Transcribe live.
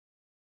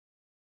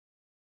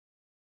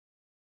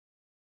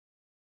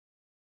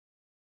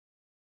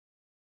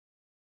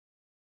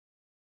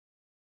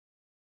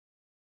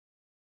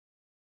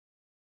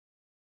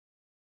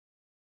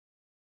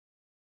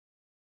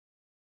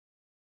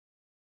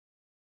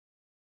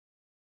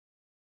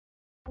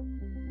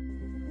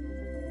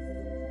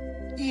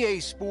EA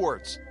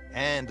Sports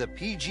and the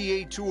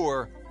PGA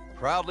Tour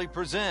proudly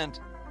present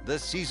the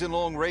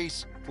season-long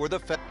race for the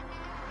FedEx.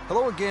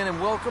 Hello again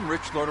and welcome.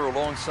 Rich Lerner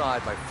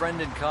alongside my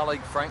friend and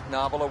colleague Frank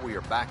Nobila. We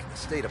are back in the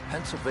state of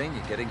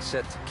Pennsylvania getting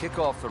set to kick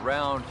off the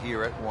round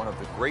here at one of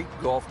the great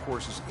golf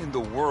courses in the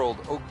world,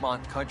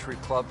 Oakmont Country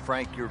Club.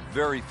 Frank, you're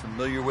very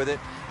familiar with it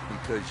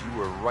because you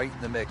were right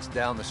in the mix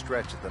down the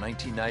stretch at the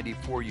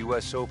 1994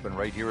 U.S. Open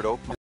right here at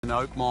Oakmont. In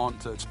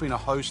Oakmont, it's been a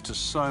host to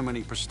so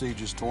many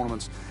prestigious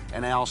tournaments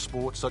in our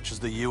sport, such as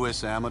the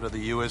US Amateur, the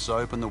US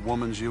Open, the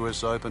Women's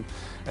US Open,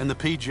 and the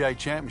PGA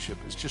Championship.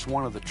 It's just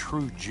one of the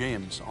true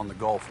gems on the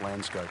golf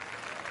landscape.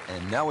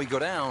 And now we go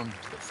down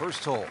to the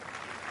first hole.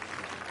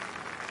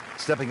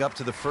 Stepping up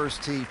to the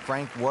first tee,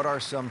 Frank, what are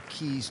some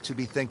keys to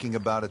be thinking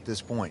about at this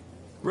point?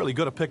 Really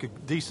got to pick a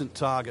decent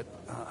target.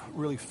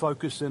 Really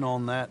focus in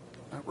on that.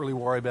 Don't really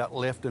worry about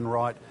left and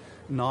right.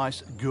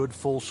 Nice, good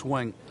full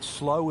swing.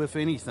 Slow, if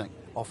anything,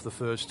 off the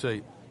first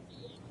tee.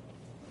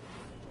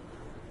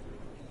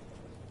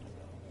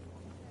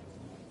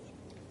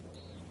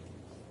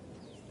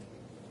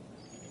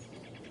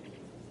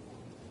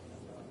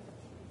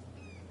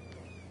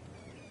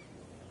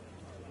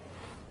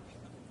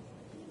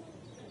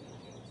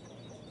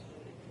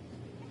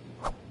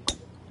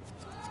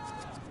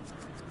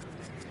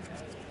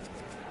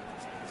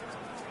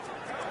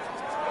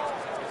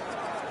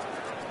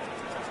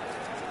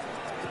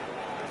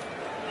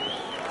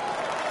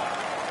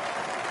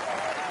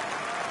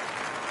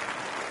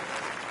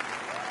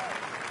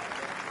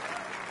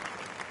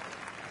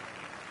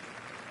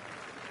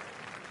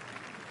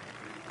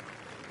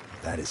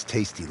 That is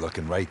tasty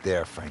looking right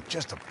there, Frank.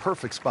 Just a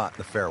perfect spot in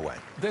the fairway.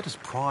 That is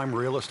prime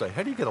real estate.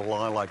 How do you get a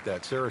lie like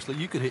that? Seriously,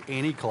 you could hit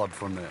any club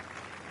from there.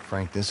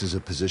 Frank, this is a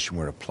position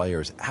where a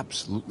player is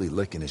absolutely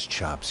licking his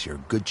chops here.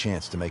 Good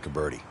chance to make a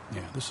birdie.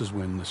 Yeah, this is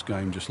when this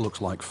game just looks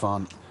like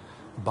fun.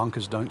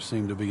 Bunkers don't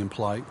seem to be in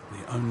play.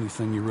 The only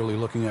thing you're really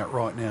looking at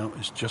right now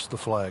is just the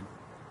flag.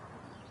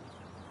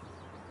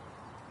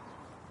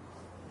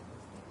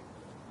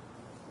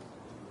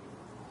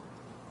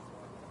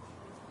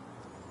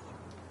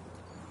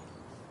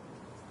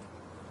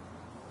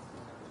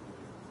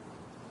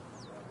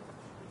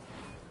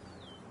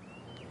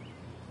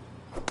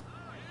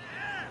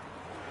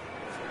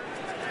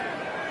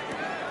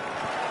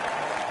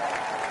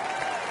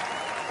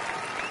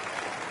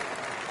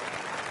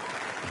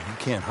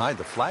 Can't hide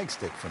the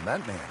flagstick from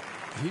that man.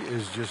 He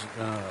is just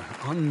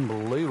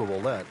unbelievable.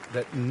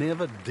 That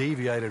never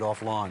deviated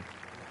offline.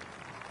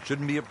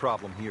 Shouldn't be a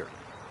problem here.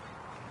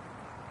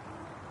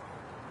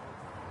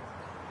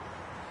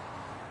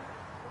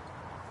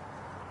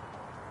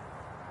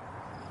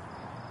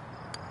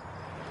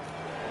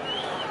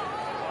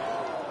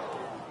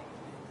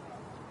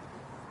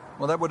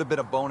 Well, that would have been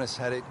a bonus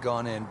had it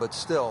gone in, but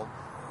still,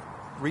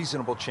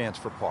 reasonable chance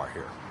for par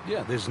here.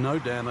 Yeah, there's no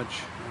damage.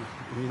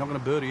 You're not going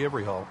to birdie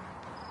every hole.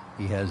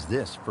 He has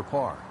this for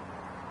par.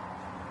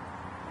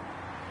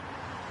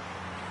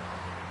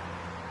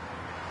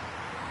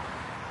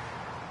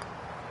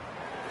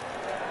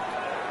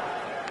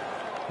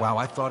 Wow,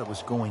 I thought it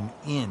was going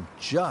in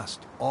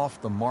just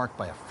off the mark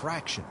by a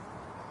fraction.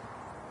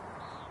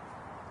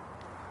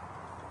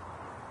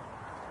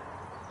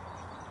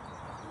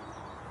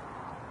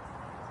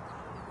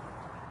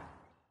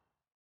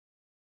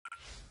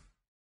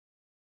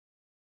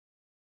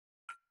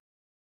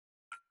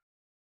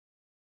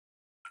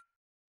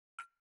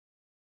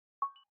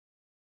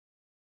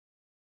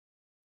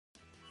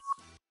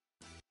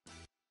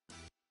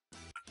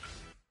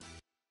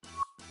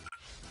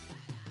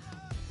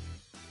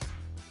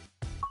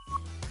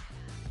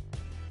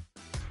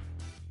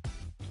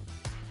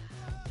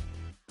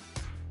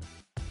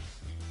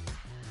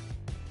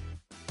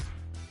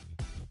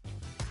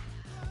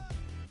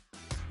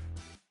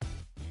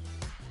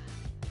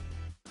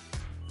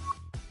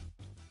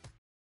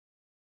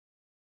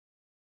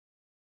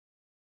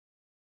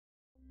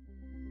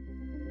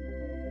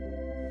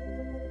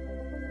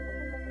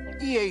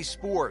 EA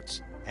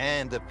Sports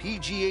and the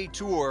PGA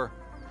Tour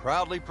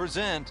proudly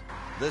present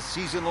the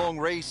season-long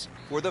race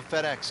for the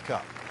FedEx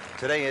Cup.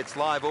 Today it's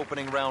live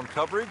opening round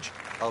coverage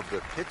of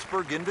the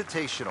Pittsburgh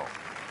Invitational.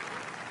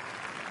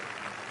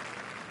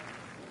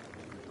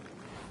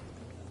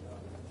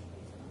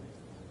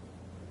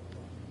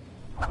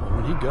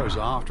 When he goes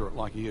after it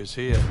like he is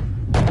here.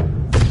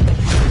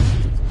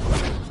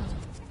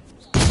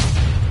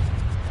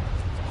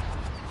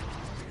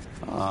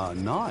 Ah,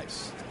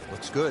 nice.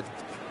 Looks good.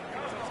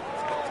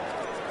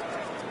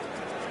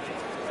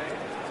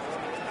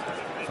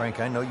 Frank,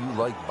 I know you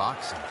like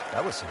boxing.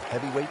 That was some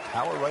heavyweight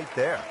power right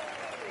there.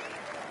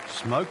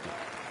 Smoked it.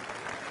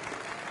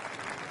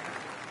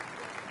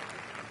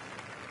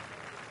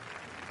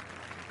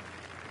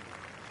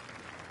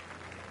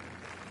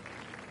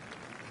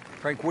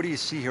 Frank, what do you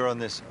see here on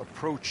this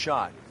approach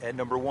shot at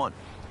number one?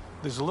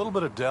 There's a little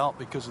bit of doubt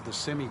because of the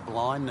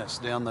semi-blindness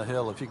down the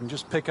hill. If you can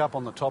just pick up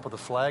on the top of the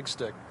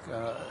flagstick,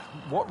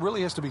 what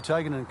really has to be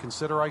taken into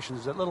consideration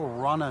is that little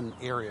run-in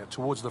area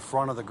towards the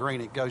front of the green.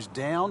 It goes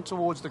down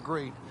towards the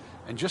green,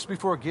 and just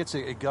before it gets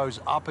there, it goes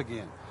up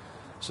again.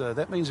 So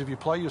that means if you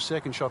play your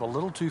second shot a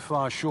little too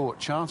far short,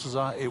 chances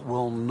are it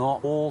will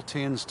not all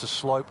tends to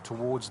slope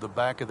towards the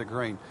back of the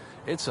green.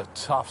 It's a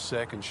tough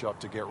second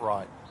shot to get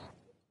right.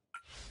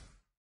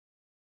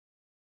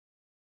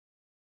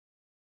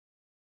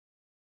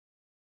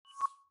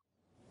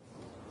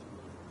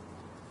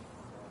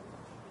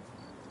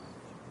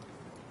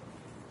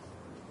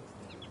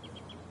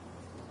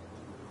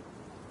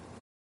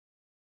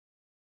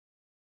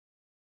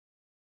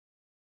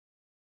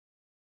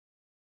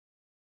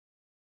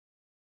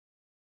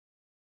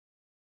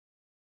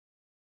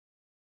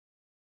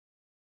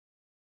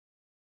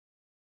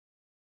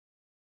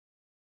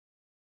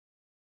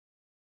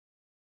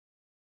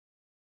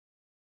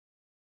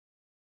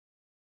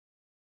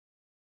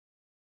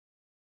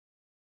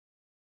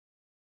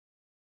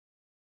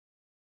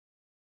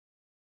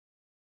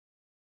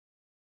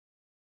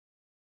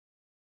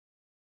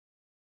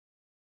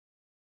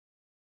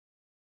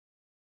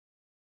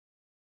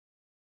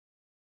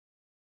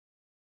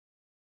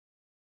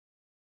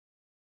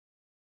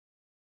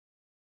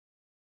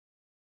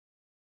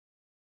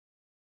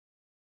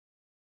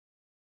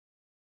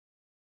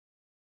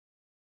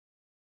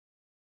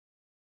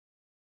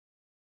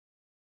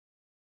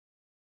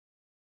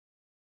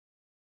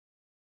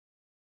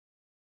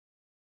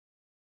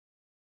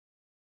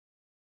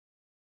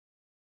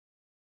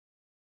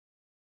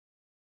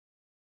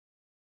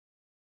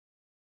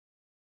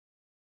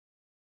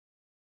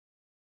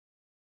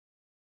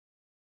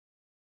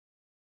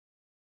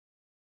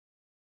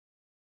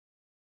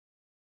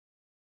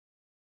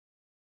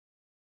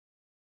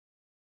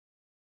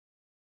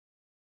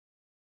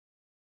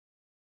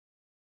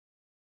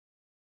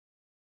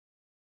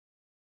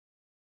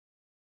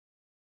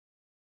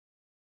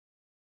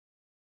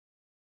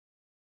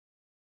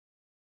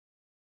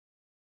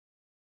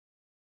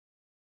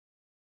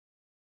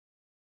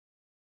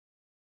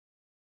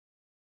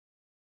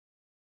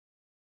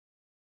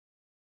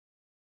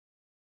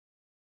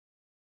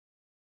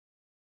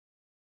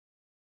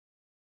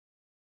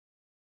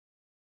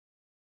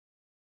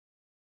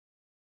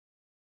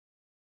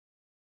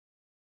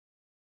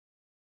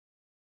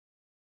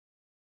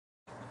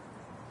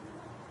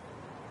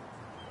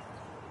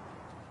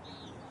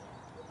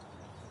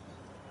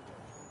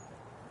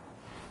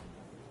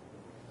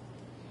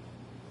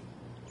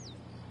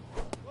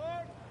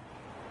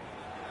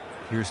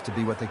 Appears to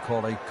be what they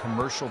call a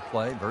commercial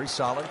play. Very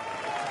solid.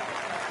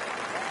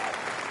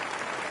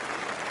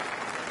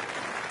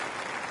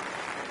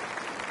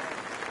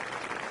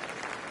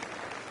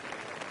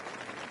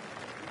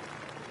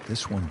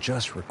 This one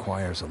just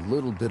requires a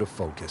little bit of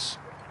focus.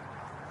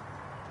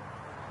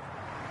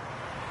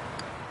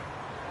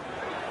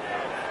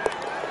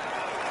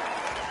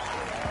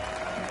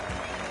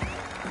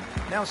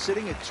 Now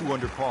sitting at 2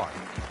 under par.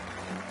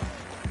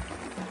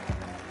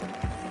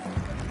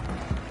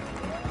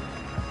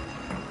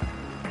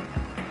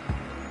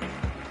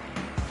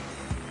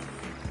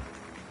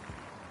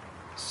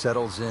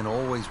 Settles in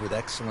always with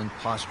excellent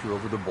posture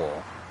over the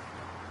ball.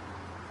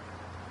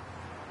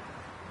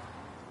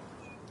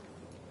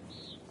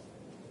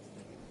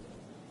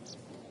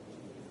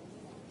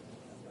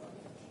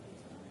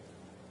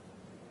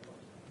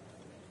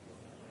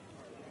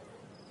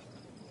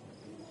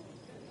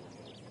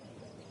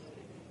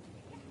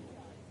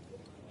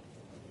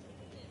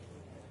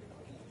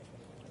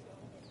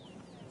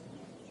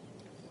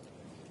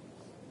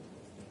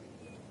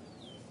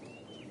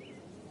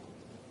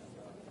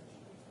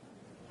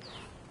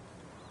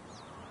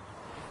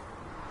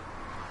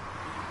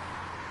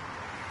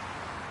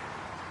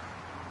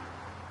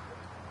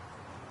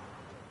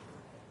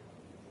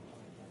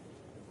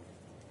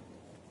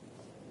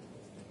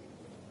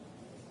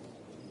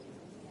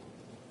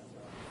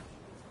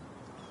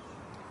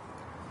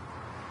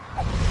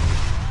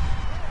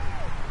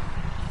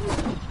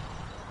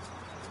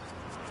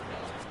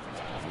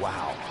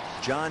 Wow.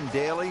 John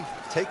Daly,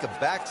 take a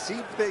back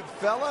seat, big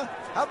fella.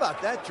 How about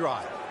that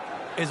drive?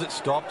 Is it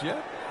stopped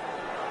yet?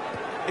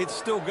 It's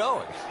still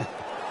going.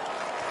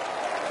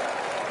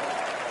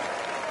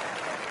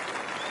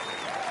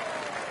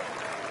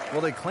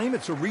 Well, they claim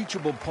it's a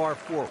reachable par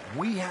 4.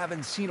 We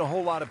haven't seen a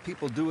whole lot of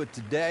people do it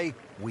today.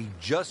 We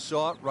just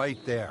saw it right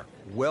there.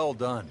 Well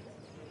done.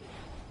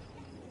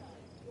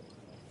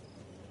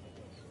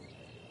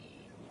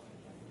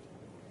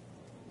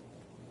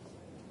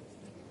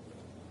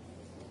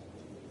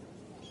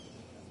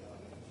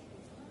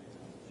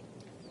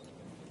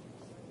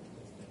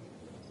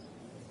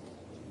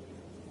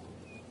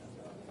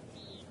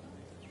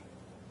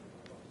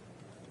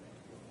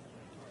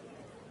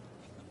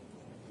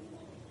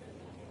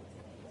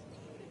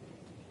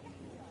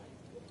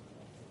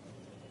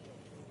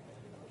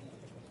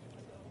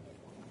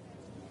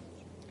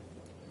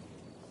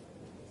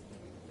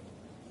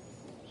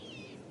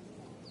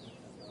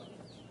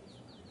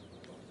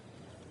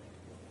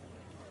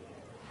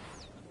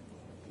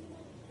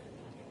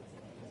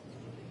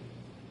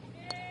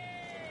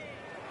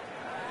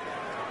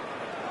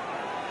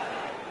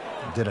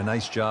 Did a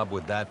nice job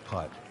with that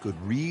putt. Good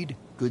read,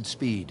 good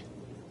speed.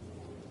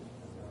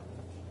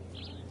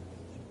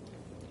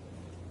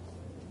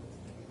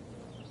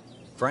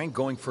 Frank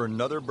going for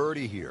another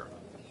birdie here.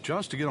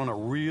 Chance to get on a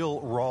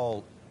real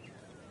roll.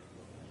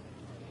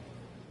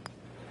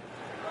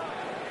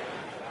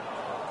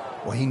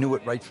 Well, he knew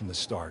it right from the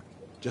start.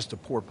 Just a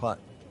poor putt.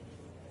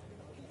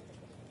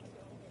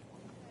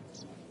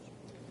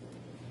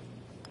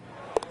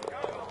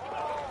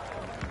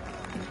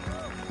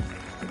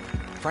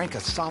 Frank,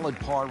 a solid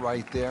par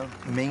right there.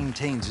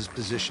 Maintains his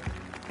position.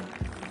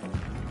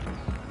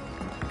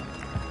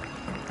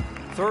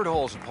 Third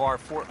hole's a par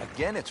 4.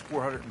 Again, it's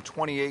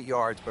 428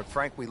 yards. But,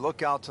 Frank, we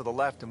look out to the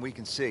left and we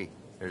can see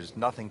there's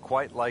nothing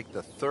quite like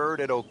the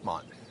third at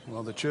Oakmont.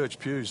 Well, the church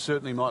pews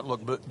certainly might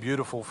look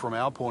beautiful from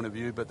our point of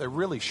view, but they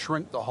really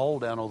shrink the hole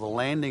down, or the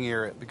landing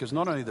area, because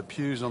not only the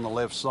pews on the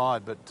left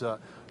side, but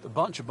the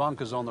bunch of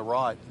bunkers on the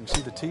right. You can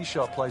see the tee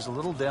shot plays a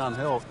little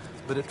downhill,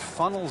 but it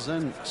funnels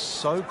in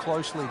so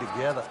closely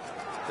together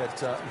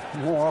that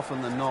more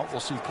often than not we'll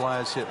see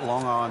players hit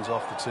long irons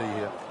off the tee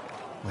here.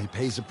 Well, he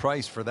pays a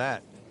price for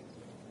that.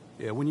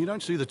 Yeah, when you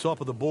don't see the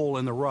top of the ball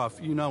in the rough,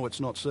 you know it's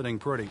not sitting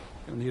pretty.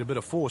 You'll need a bit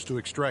of force to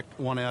extract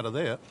one out of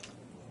there.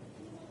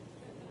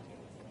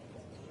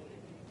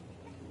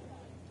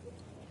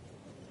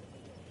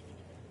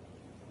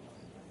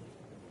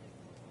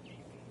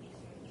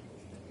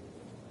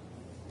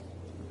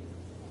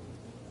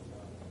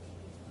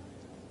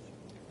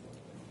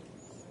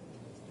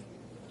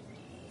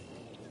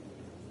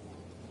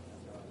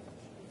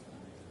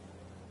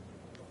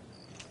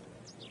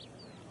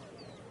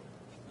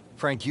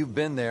 Frank, you've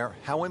been there.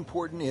 How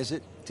important is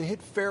it to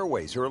hit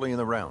fairways early in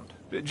the round?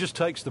 It just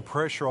takes the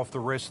pressure off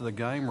the rest of the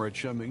game,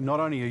 Rich. I mean, not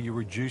only are you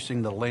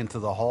reducing the length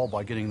of the hole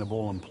by getting the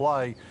ball in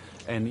play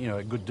and, you know,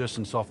 a good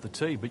distance off the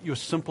tee, but you're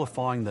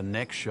simplifying the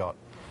next shot.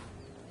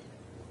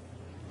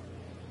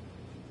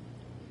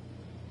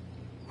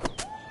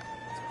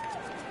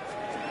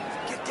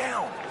 Get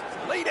down.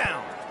 Lay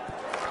down.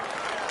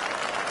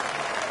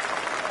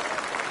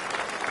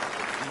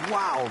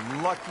 Wow,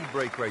 lucky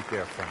break right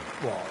there, Frank.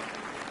 Well,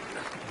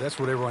 that's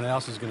what everyone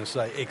else is going to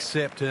say,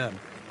 except him.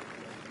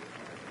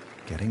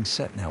 Getting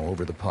set now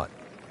over the putt.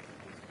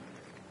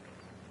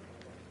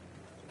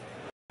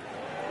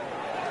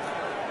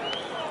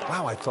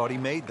 Wow, I thought he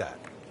made that.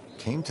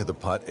 Came to the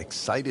putt,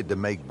 excited to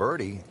make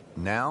birdie.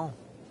 Now,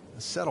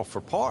 settle for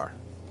par.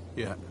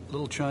 Yeah, a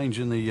little change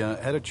in the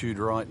attitude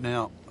right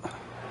now.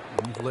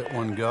 You've let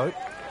one go.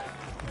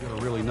 You've got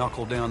to really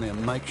knuckle down there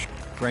and make sure.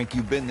 Frank,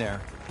 you've been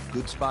there.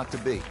 Good spot to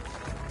be.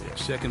 Yeah,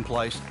 second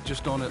place,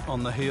 just on it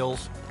on the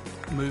heels.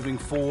 Moving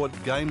forward,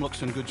 game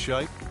looks in good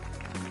shape.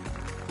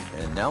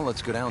 And now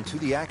let's go down to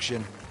the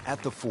action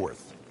at the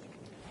fourth.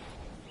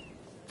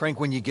 Frank,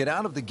 when you get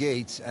out of the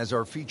gates, as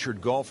our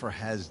featured golfer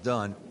has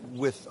done,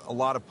 with a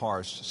lot of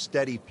pars,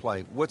 steady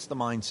play, what's the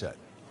mindset?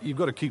 You've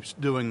got to keep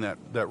doing that,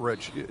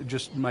 Rich.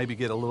 Just maybe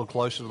get a little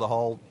closer to the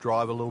hole,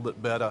 drive a little bit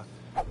better,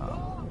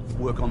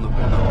 work on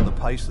the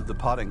pace of the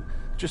putting.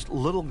 Just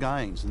little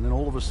gains, and then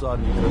all of a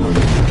sudden you can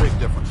make a big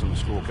difference in the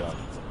scorecard.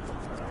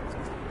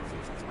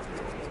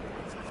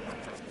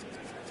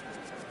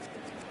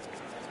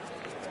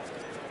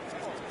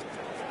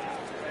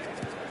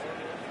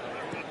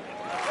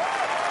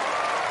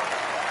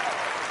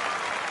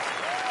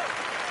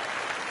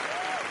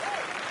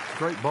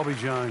 Great Bobby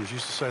Jones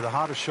used to say the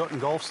hardest shot in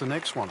golf's the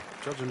next one.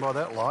 Judging by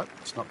that light,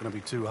 it's not going to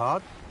be too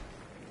hard.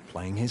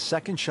 Playing his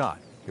second shot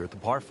here at the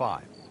par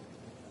 5.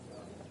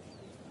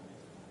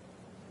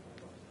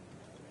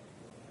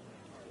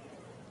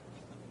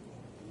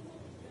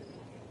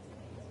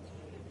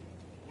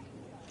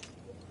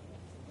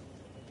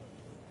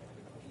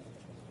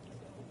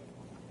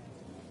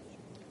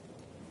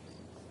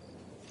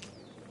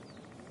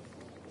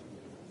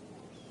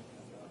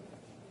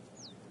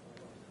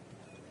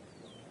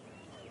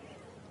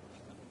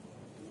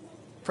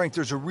 Frank,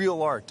 there's a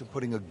real art to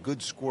putting a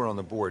good score on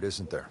the board,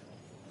 isn't there?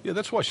 Yeah,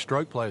 that's why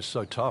stroke play is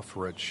so tough,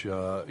 Rich. You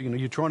know,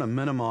 you're trying to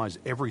minimize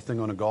everything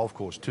on a golf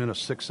course, turn a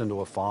 6 into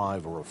a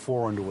 5 or a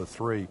 4 into a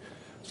 3.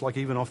 It's like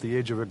even off the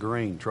edge of a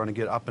green, trying to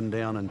get up and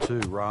down in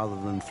 2 rather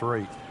than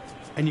 3.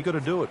 And you've got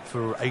to do it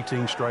for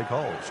 18 straight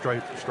holes,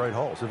 straight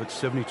holes. If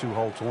it's a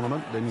 72-hole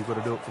tournament, then you've got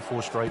to do it for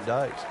 4 straight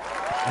days.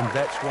 And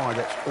that's why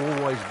that's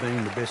always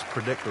been the best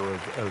predictor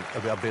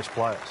of our best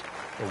players,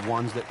 the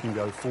ones that can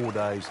go 4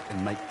 days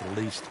and make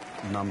the least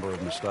number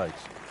of mistakes.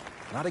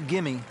 Not a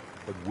gimme,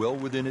 but well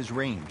within his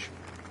range.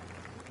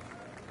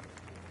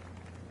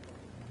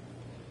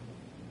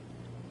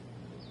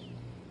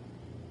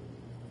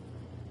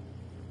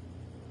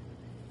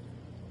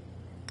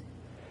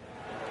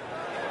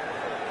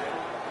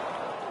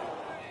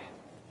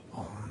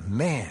 Oh,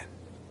 man.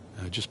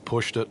 I just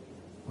pushed it.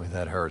 Boy,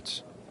 that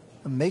hurts.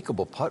 A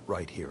makeable putt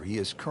right here. He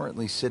is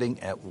currently sitting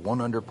at 1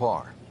 under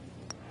par.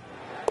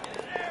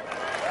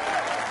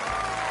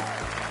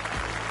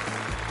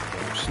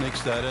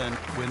 Sneaks that in.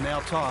 We're now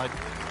tied.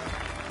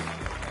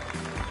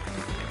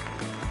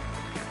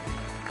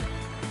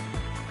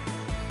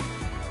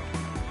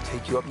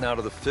 Take you up now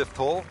to the fifth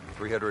hole,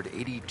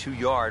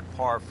 382-yard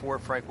par 4.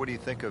 Frank, what do you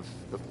think of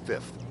the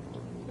fifth?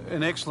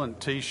 An excellent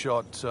tee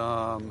shot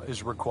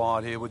is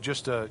required here with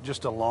just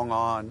a long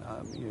iron.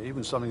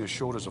 Even something as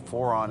short as a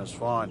 4-iron is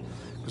fine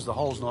because the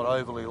hole's not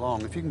overly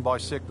long. If you can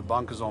bisect the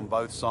bunkers on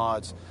both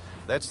sides,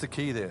 that's the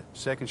key there.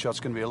 Second shot's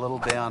going to be a little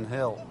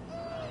downhill.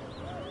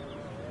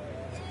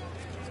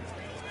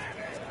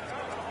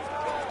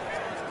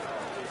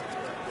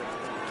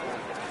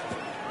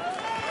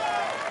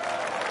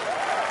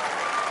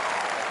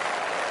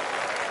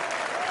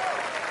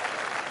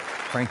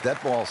 Frank,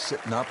 that ball's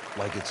sitting up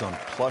like it's on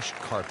plush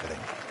carpeting.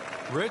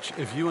 Rich,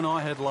 if you and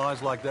I had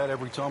lies like that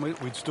every time,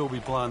 we'd still be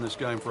playing this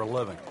game for a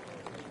living.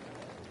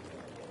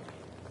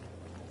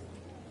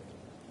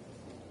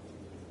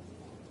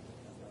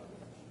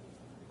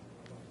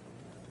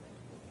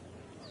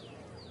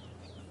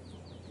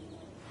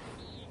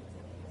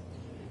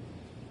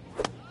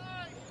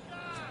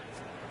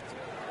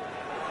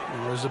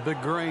 Well, there's a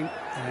big green,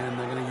 and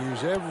they're going to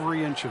use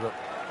every inch of it.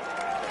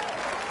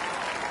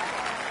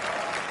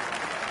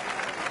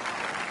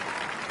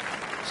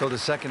 So the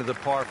second of the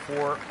par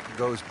 4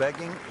 goes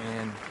begging,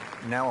 and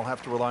now I'll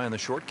have to rely on the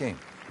short game.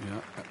 Yeah,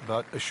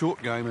 but a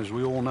short game, as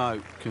we all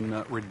know,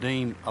 can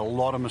redeem a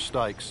lot of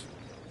mistakes.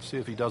 See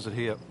if he does it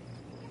here.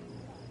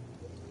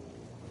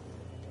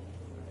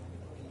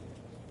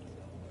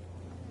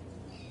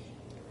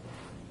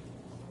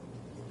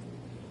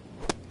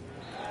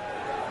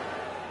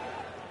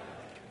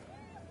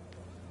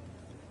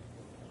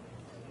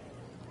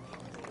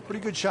 Pretty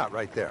good shot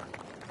right there.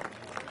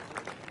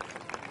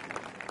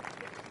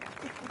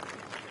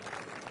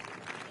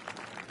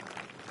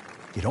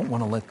 You don't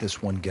want to let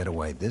this one get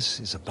away.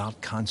 This is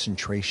about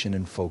concentration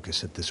and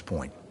focus at this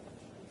point.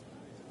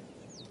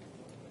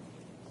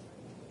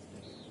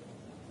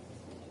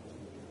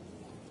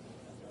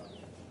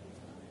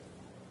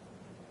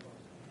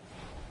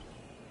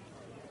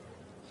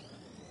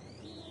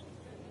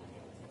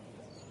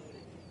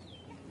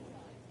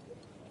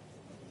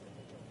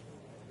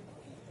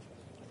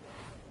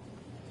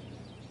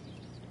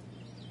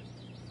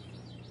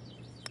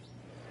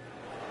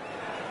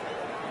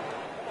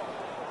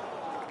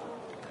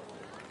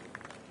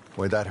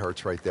 Boy, that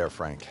hurts right there,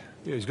 Frank.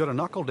 Yeah, he's got to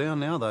knuckle down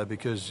now, though,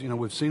 because,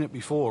 we've seen it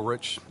before,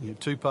 Rich.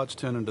 2 putts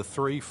turn into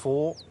 3,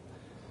 4.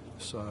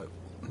 So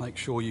make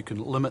sure you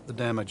can limit the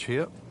damage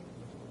here.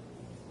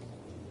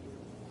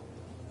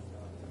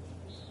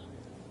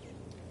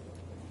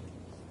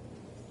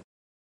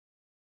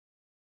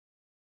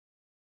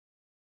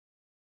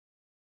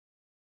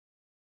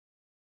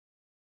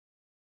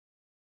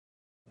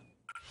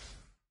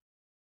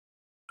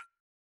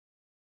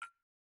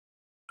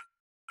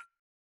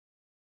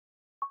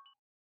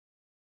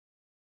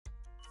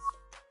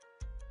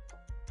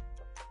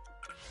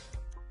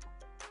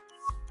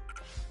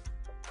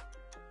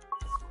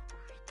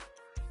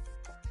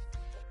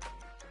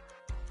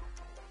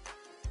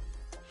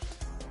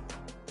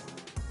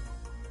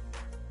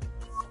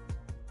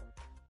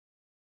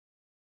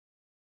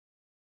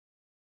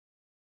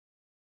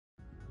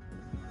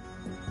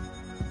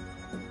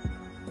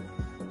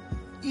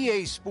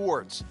 EA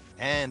Sports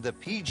and the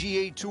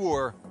PGA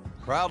Tour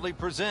proudly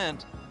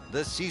present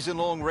the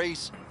season-long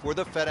race for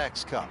the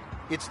FedEx Cup.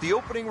 It's the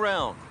opening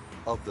round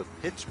of the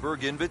Pittsburgh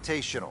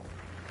Invitational.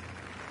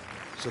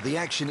 So the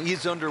action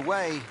is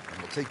underway, and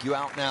we'll take you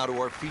out now to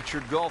our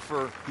featured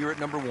golfer here at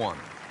number 1.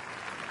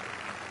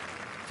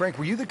 Frank,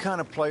 were you the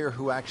kind of player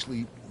who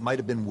actually might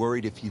have been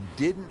worried if you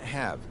didn't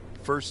have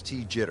first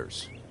tee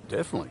jitters?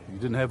 Definitely. You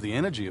didn't have the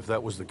energy if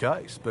that was the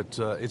case. But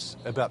it's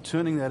about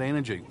turning that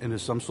energy into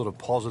some sort of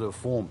positive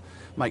form.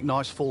 Make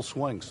nice full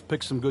swings.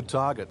 Pick some good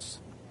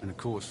targets. And, of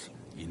course,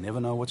 you never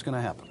know what's going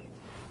to happen.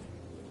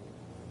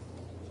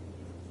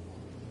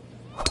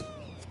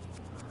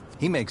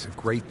 He makes a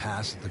great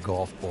pass at the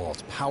golf ball.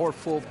 It's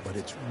powerful, but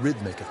it's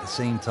rhythmic at the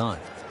same time.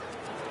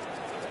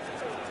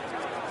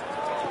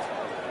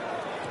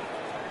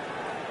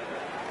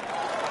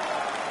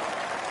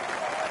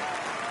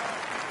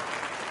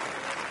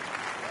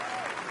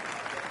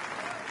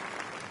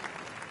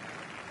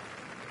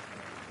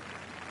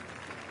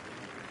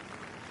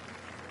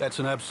 That's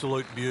an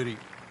absolute beauty.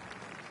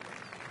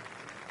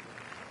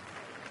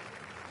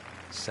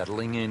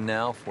 Settling in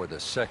now for the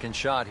second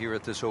shot here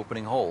at this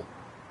opening hole.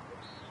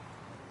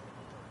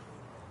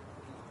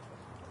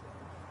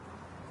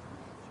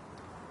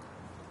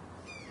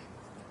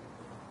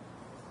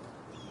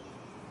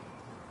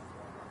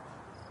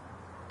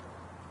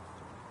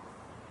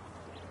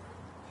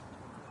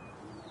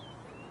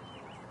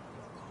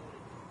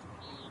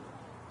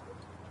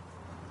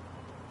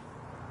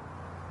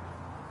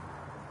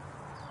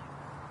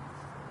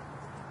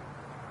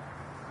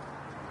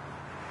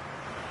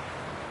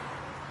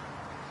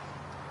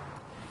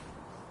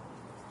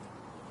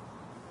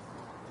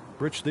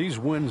 Rich, these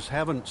winds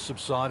haven't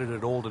subsided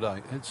at all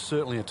today. It's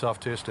certainly a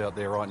tough test out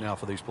there right now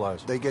for these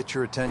players. They get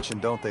your attention,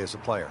 don't they, as a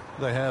player?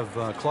 They have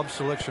club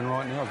selection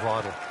right now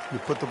vital. You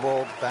put the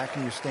ball back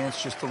in your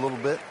stance just a little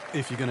bit.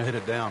 If you're going to hit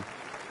it down.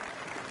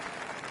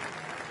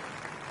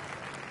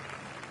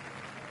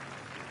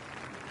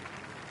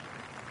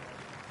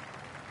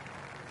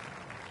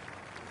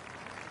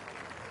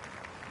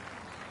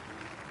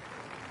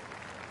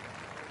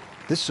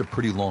 This is a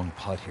pretty long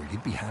putt here.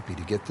 You'd be happy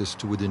to get this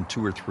to within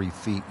 2 or 3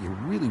 feet. You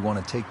really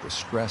want to take the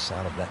stress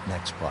out of that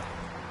next putt.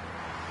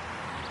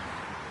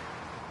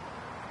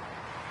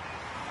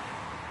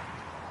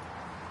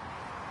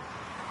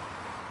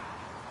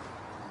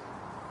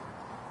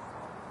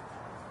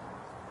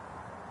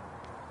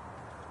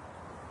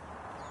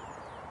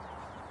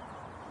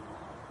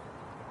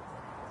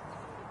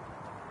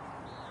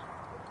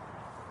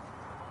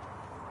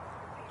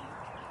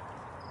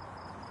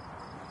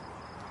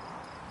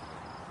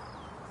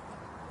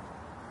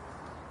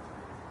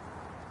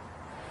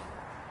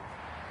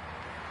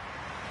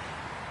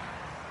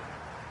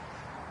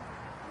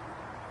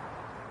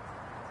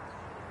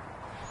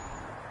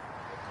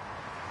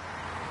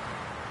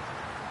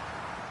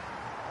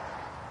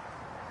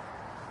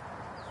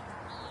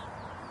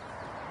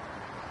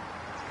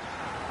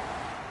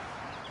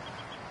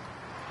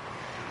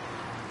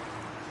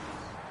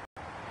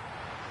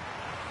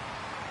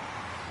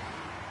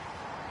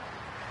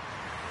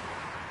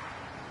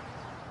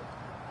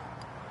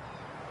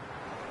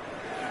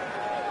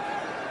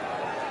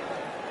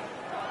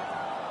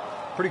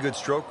 Pretty good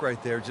stroke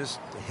right there. Just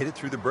hit it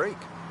through the break.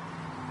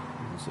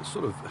 It's a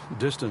sort of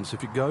distance.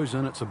 If it goes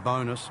in, it's a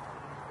bonus.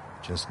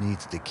 Just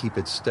needs to keep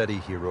it steady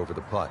here over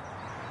the putt.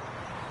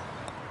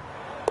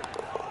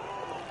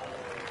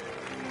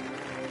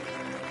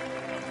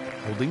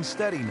 Holding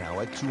steady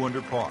now at 2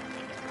 under par.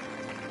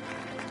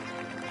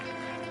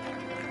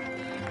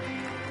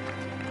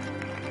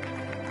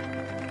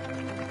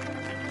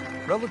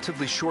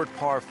 Relatively short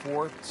par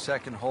 4,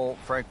 second hole.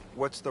 Frank,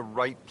 what's the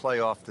right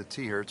play off the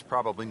tee here? It's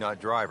probably not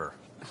driver.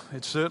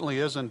 It certainly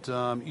isn't.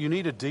 You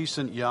need a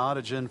decent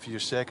yardage in for your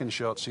second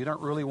shot, so you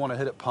don't really want to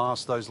hit it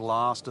past those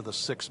last of the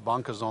 6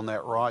 bunkers on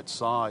that right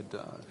side.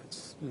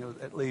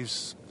 It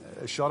leaves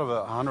a shot of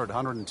 100,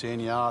 110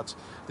 yards.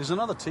 There's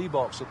another tee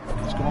box.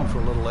 He's gone for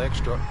a little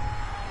extra.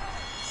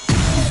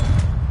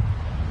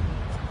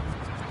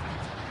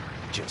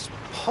 Just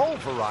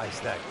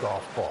pulverized that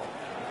golf ball.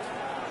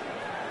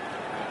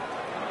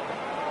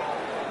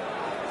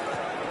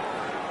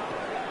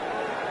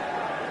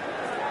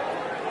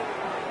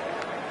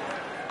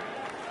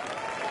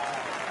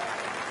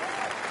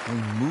 He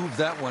moved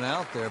that one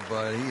out there,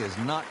 but he is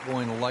not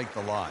going to like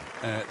the lie.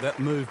 That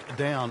moved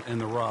down in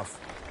the rough.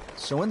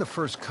 So in the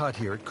first cut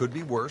here, it could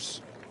be worse.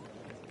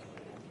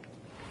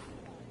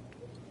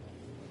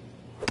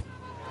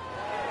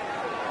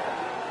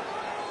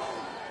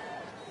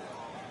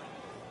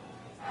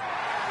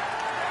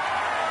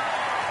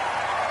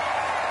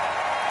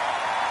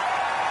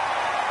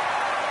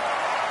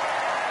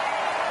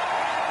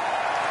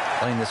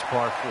 Playing this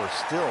par 4,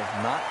 still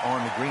not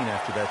on the green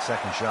after that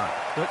second shot.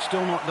 That's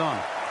still not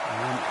done.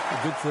 A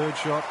good third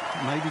shot,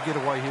 maybe get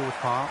away here with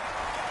par.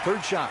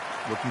 Third shot,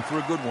 looking for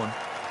a good one.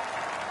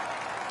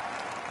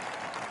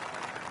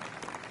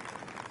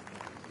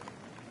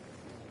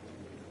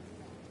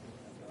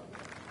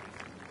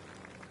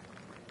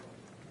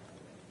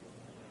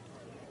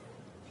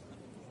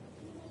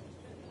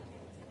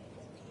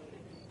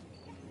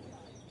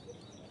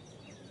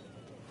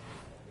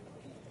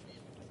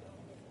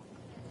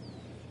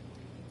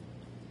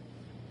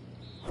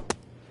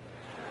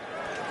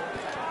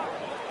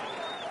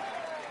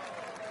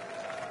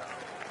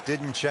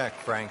 Didn't check,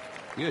 Frank.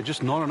 Yeah,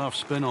 just not enough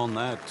spin on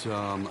that,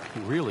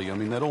 really. I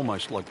mean, that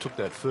almost like took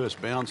that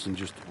first bounce and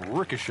just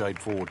ricocheted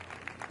forward.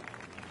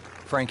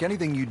 Frank,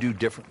 anything you do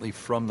differently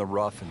from the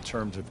rough in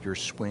terms of your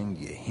swing?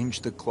 Do you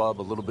hinge the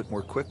club a little bit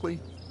more quickly?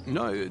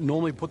 No,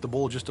 normally put the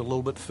ball just a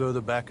little bit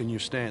further back in your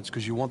stance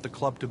because you want the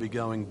club to be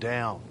going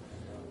down.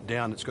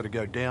 Down, it's got to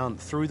go down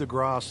through the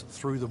grass,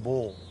 through the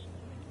ball.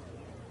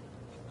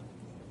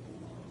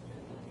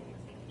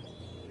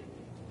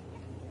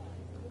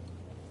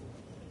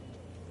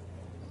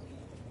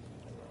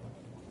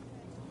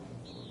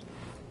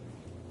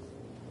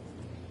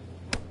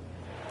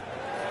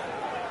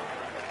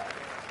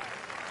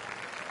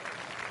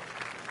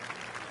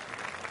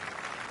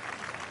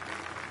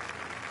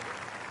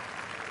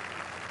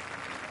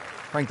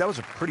 Frank, that was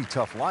a pretty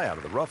tough lie out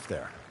of the rough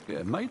there. Yeah,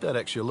 it made that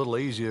actually a little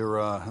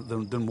easier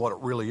than what it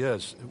really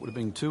is. It would have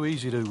been too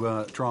easy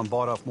to try and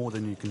bite off more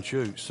than you can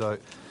chew. So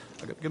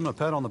I got to give him a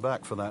pat on the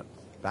back for that.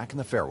 Back in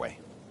the fairway.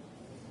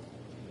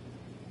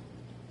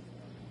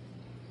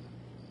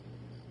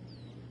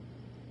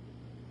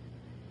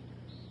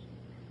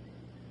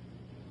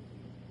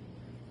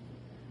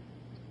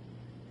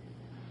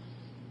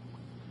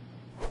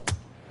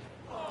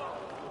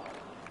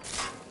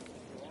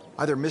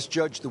 Either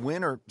misjudged the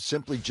win or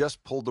simply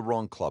just pulled the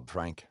wrong club,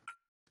 Frank.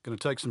 Going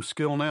to take some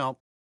skill now.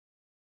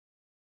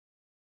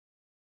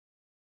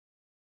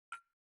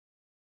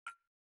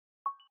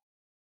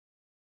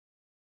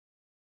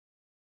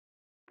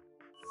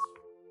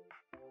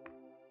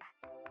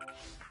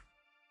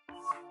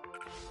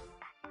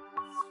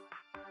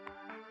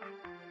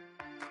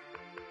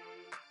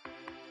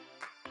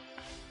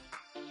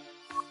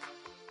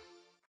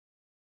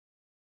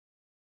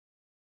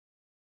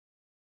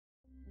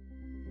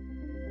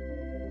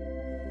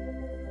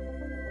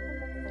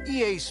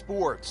 EA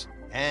Sports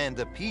and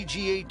the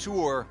PGA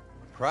Tour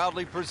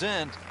proudly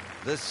present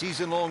the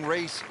season-long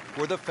race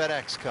for the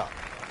FedEx Cup.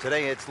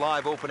 Today it's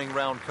live opening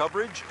round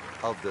coverage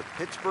of the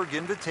Pittsburgh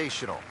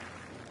Invitational.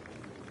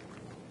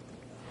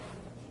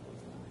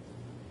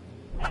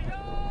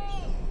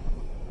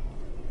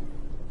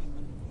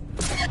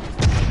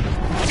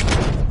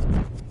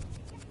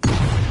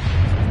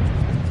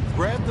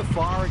 Grab the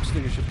fire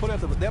extinguisher, put out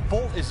that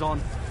ball is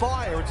on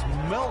fire. It's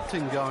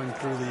melting going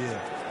through the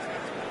air.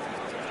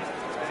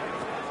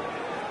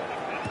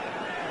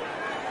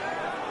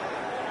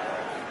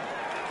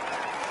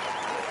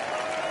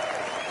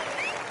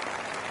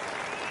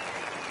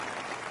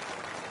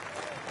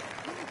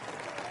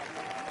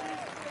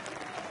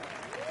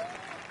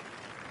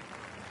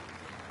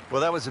 Well,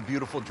 that was a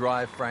beautiful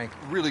drive, Frank.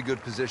 Really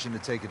good position to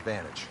take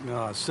advantage.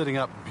 Sitting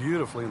up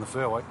beautifully in the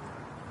fairway.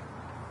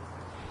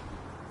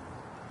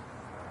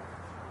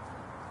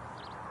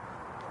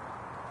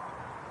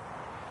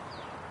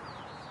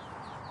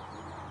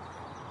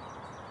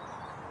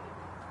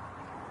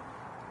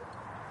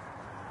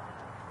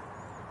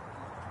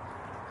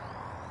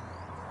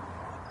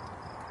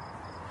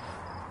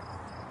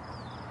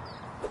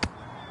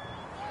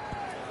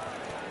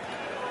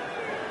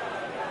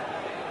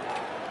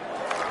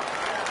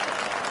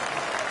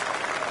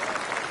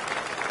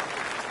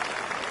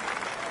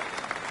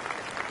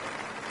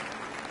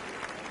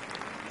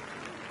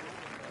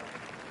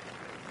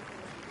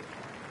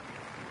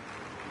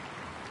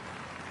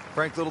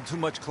 Frank, a little too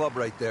much club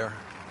right there.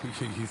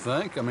 You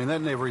think? I mean,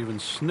 that never even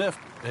sniffed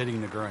hitting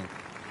the green.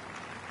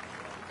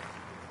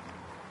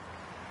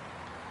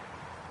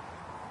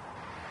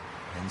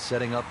 And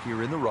setting up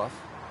here in the rough.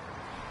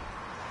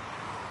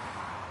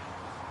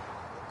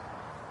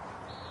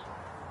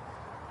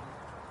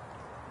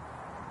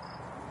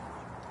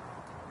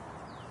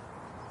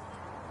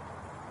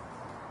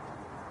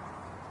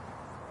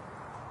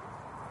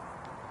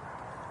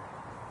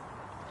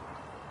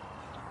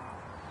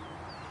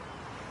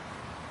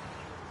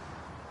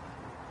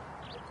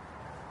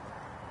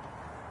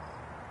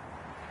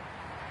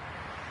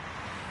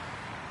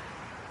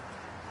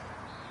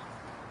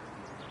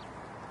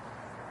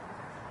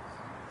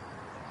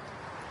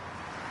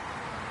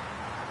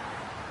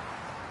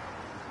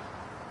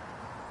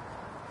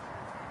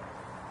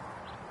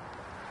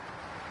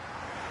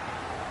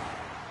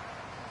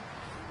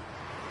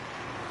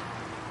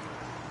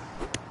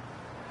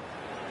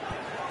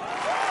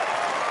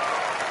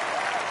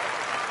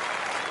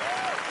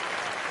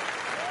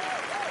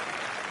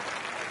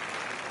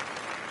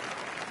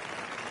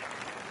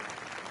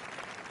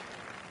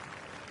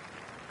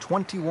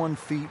 "21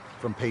 feet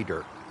from pay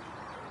dirt."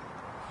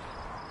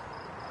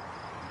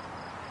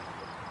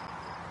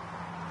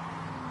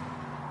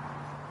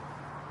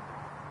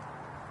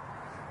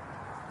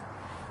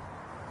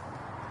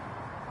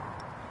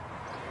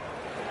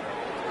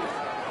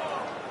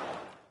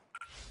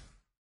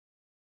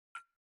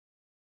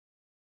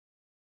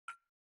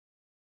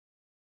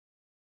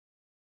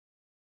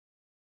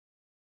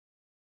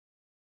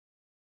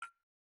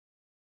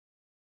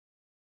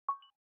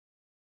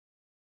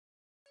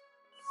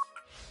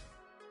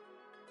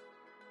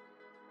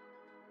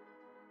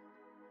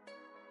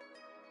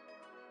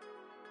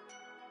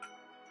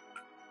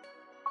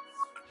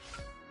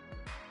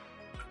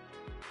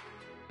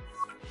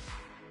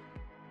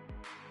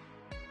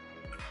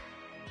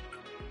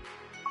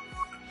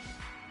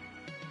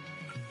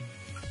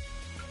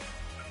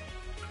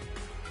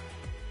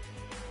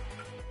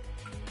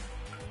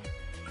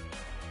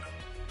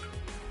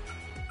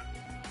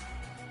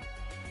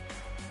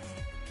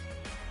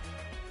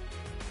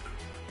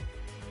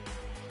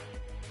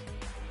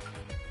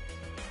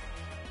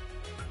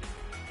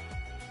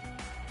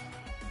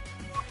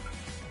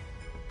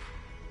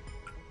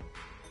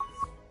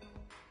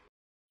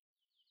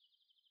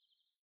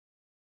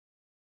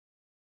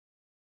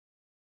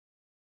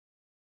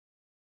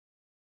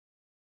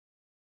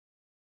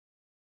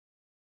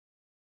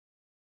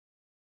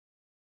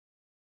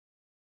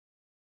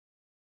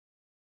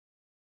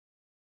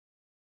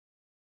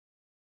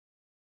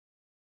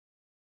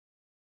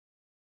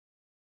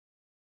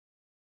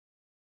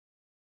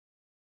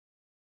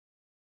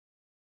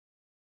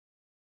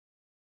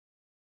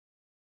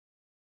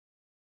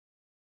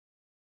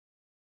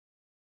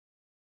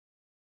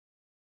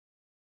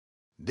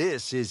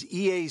 This is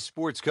EA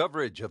Sports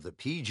coverage of the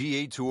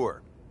PGA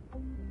Tour.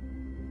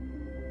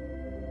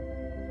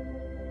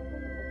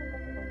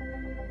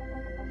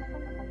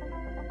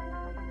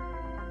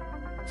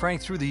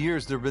 Frank, through the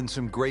years, there have been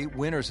some great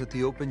winners at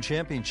the Open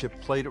Championship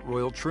played at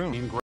Royal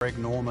Troon. Greg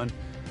Norman.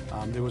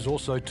 There was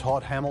also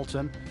Todd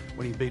Hamilton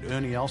when he beat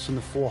Ernie Els in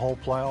the 4-hole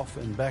playoff.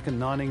 And back in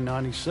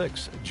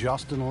 1996,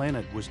 Justin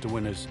Leonard was to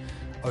win his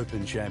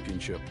Open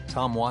Championship.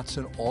 Tom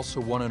Watson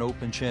also won an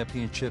Open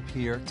Championship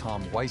here.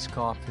 Tom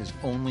Weiskopf, his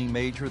only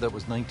major, that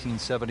was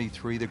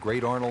 1973. The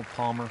great Arnold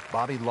Palmer,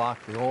 Bobby Locke,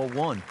 they all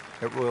won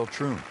at Royal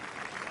Troon.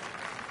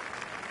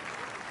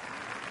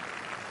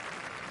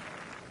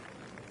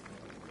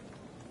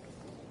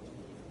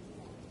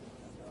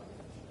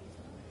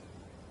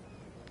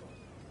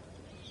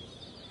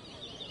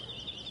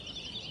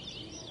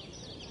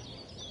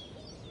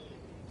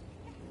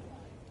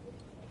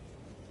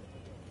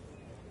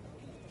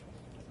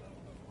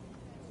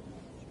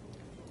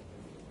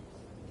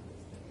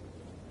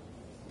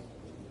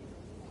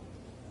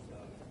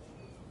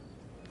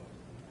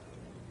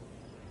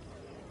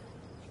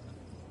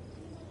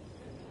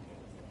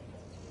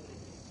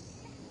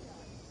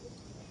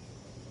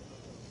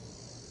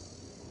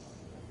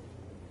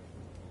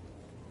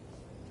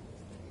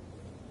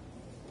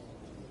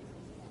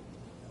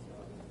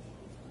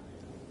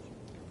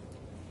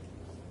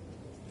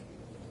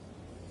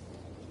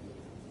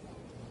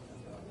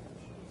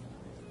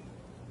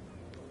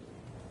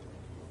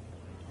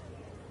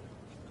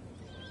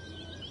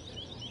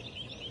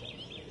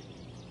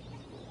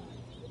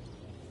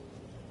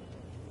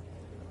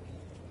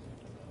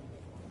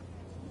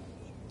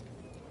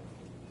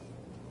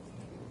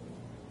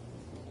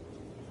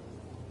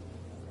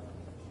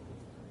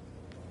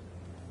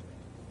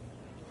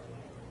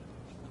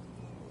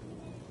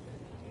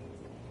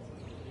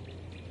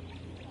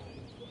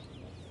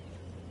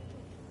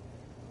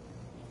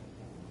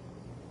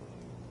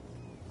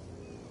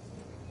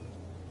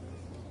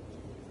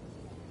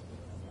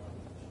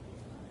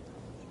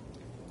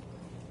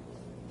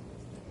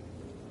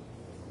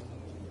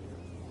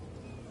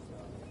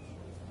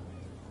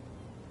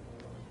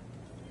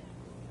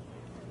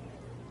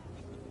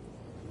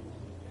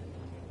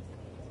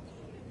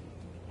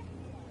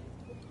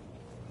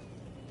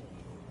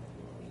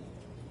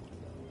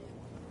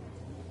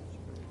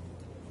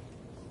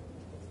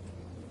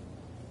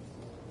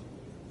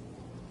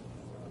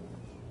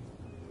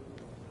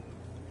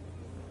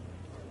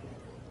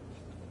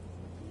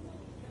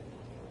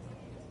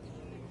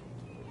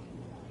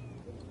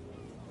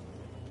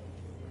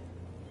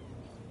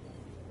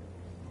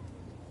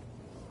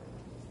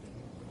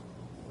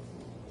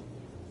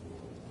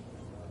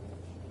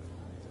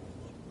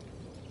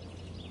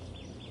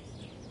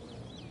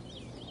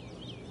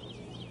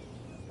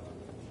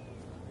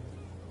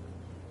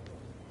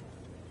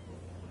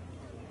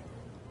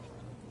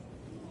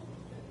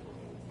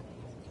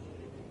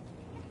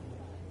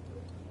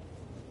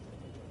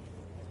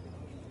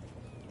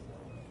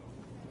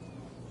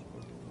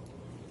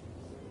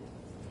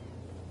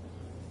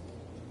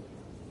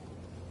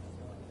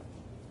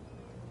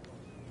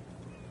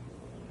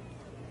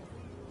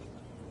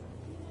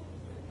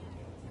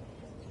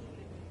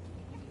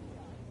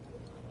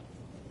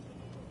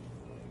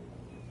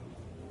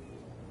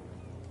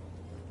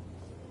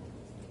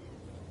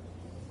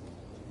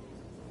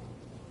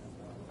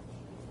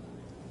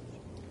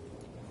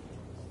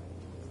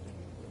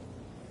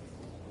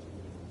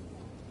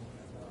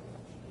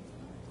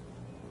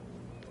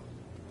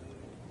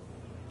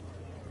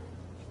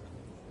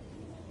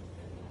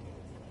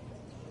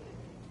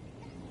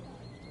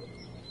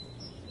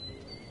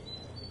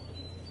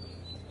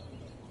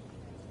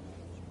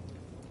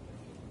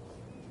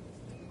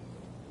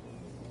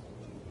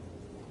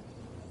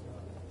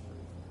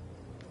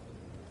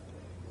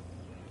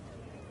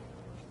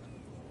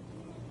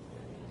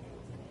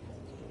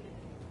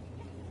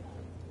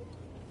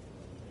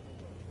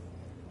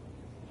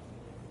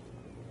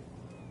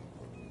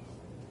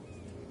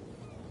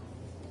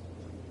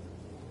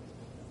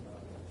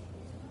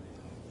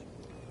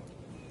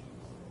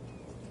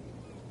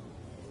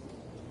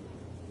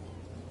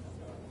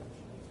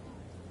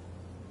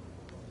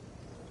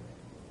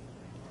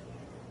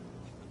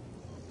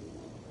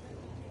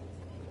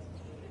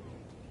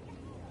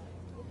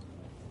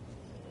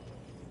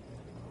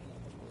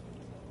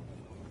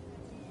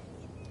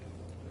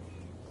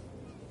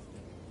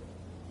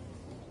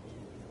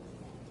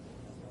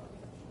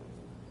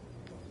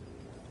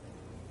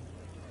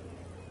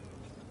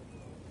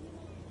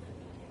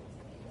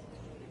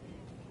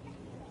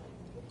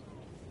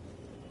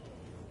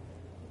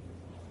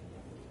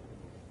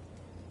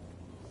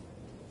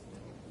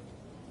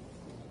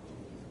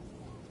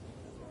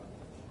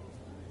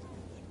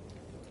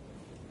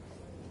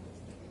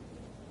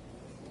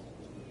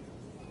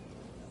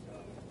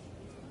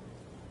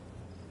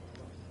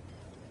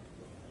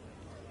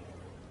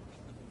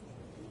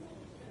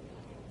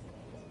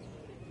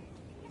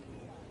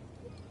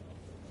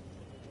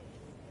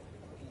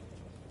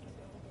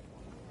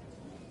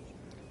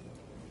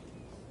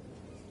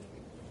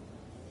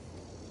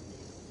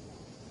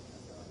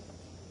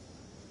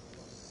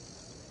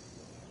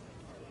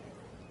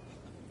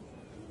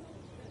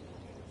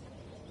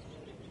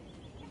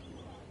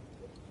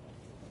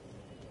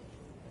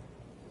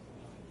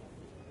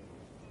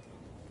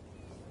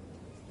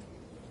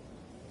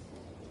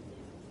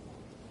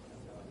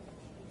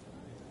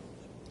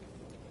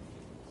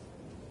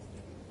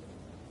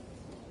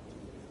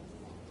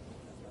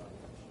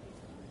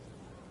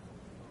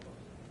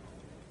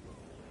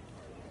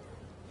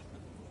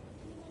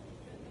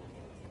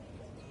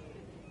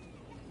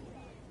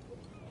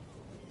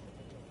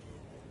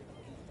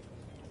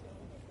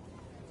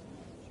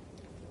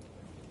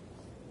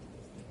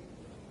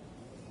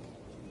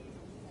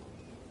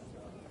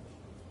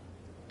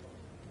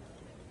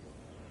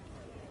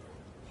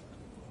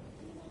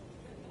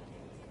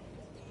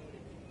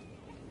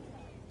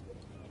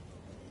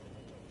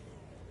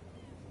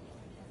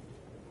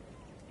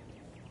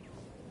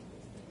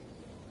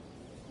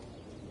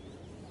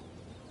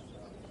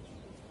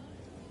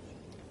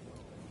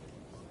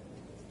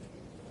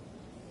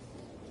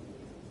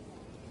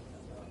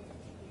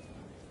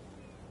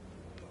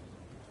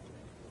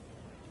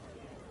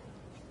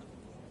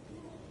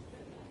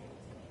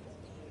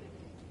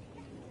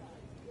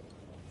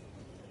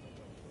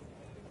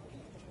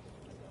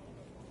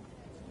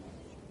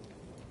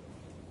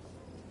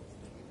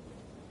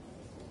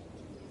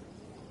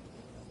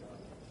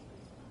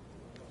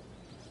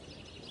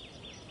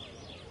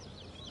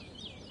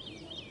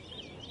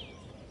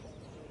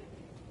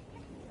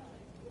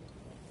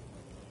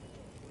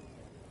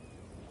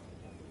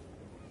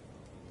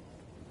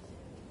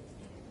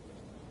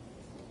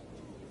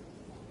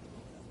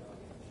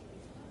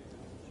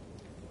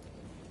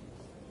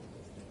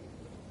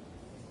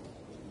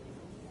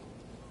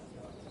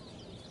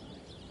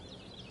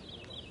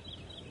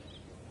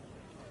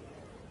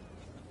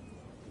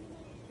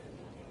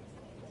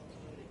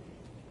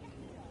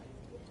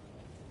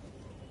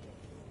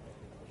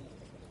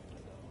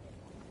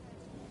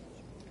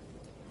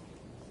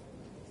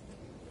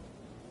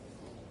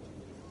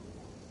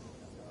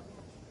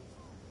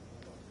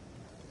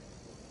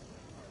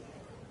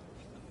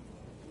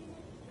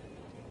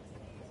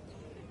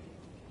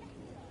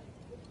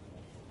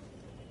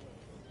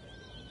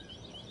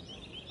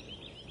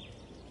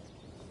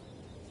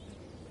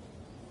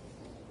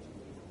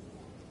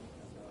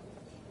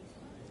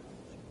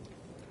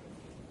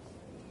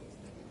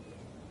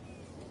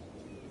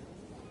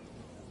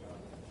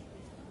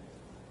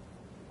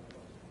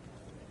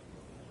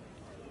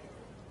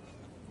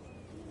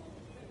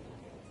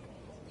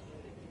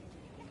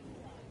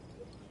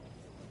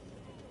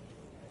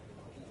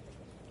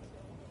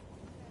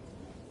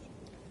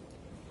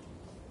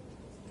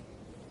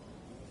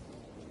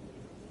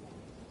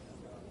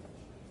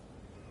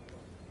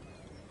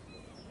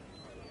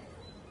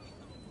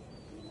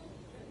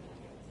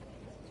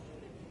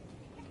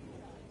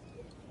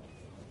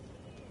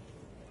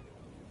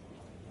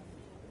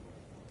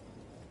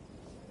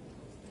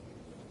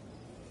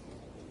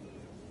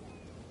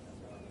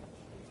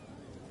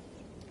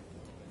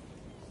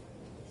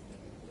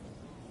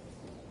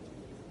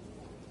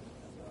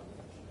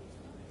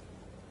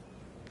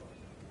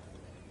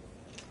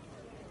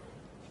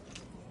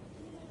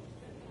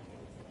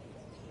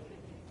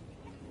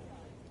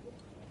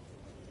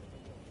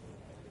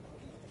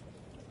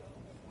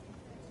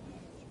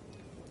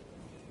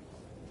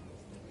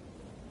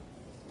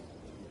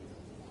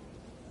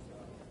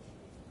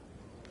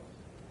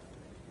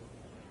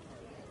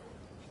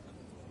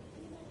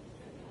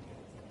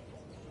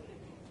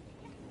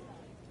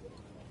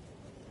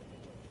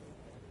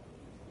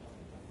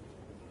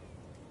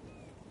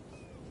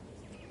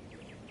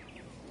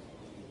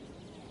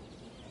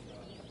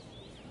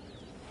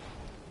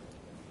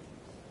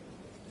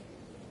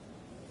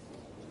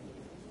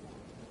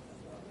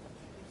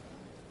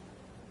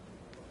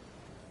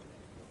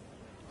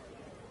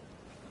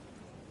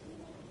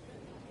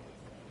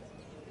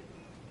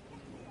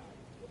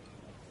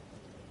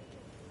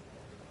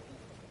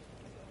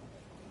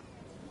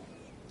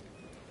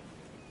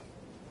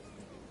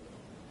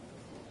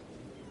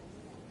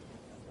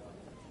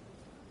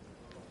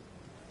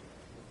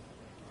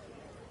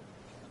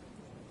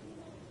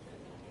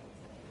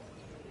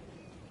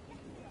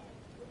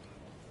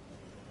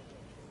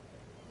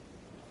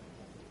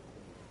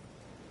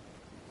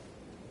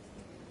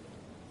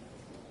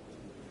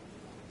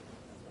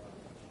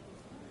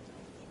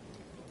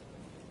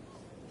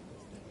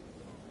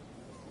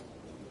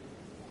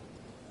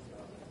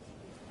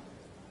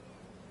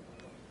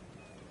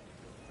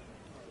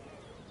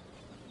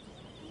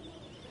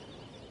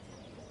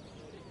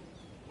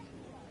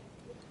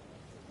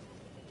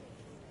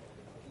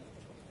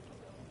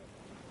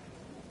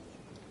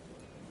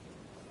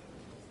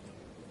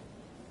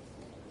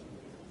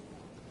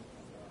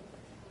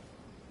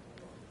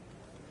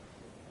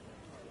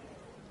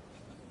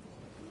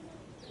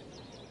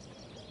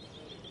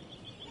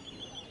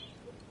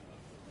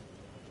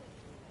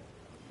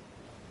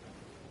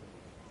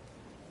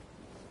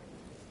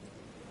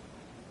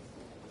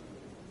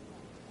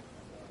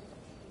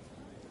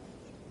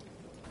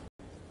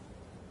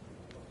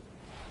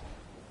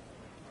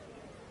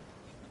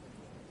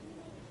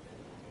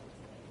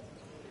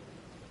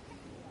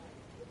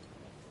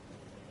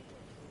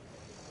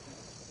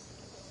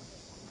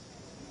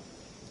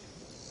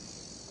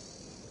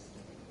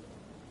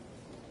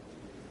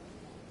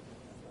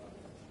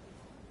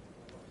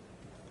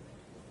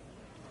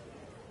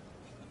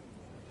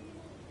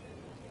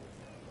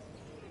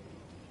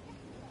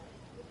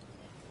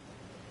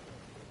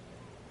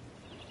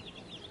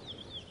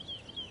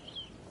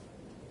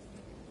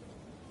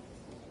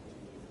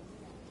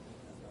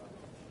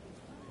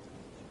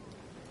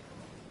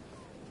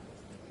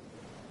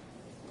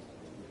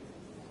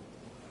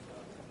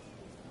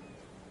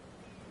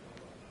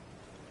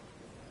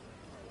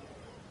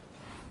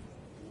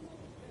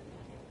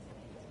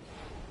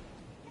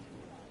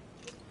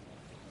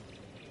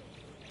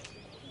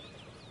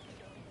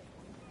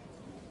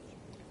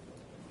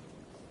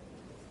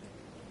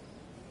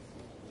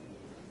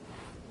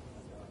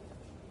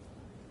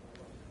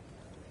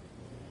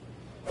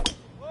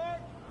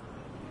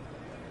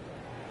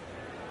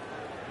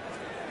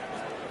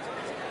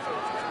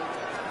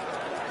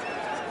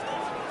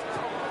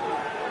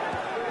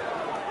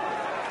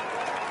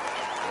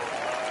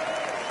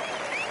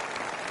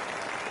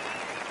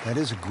 That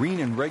is a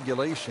green in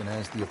regulation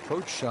as the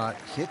approach shot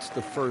hits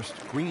the first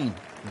green,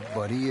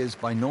 but he is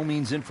by no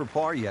means in for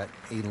par yet.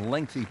 A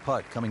lengthy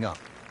putt coming up.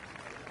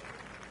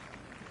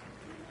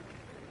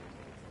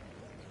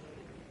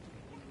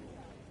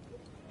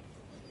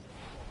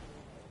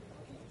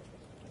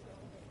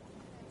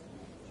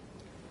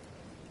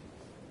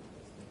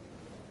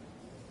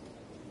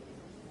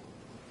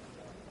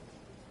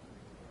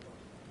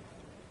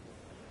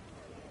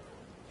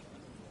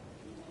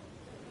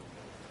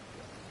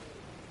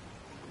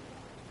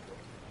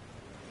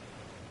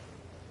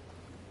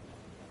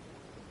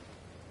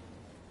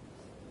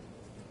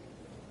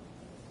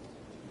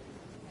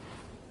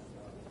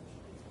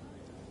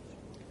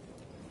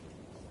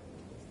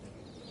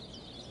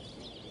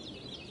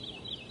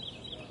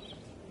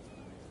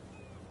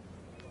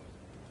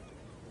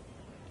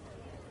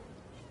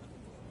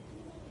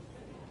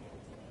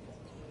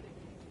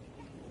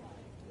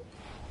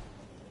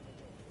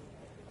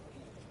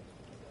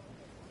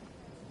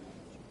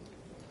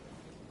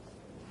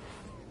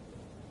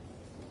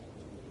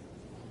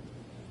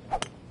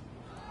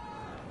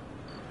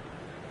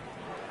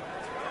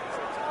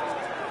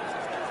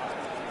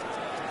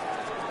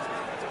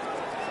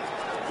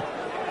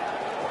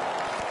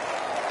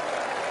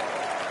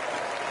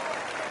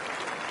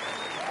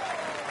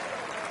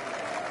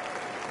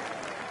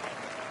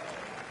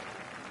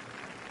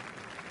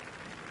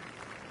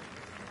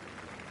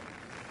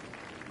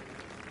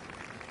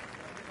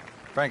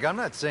 Frank, I'm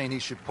not saying he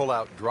should pull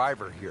out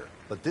driver here,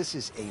 but this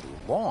is a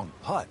long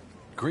putt.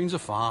 Greens are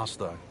fast,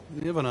 though.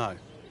 You never know.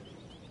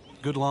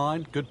 Good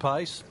line, good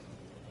pace.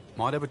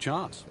 Might have a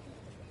chance.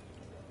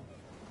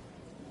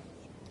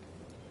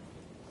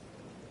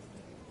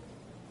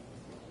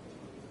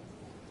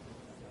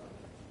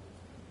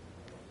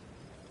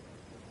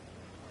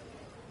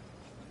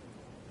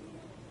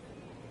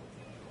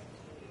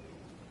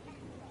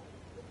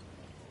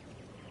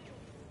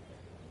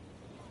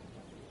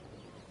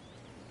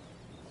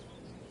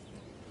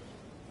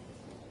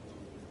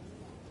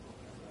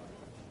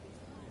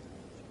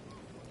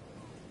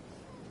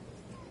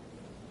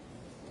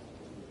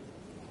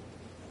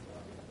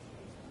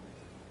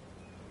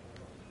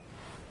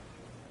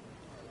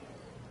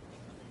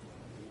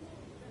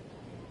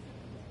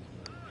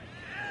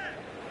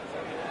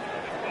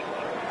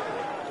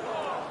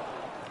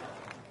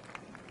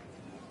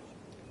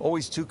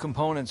 Always two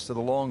components to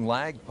the long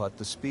lag putt,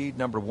 the speed,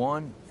 number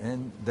one,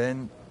 and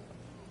then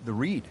the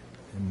read.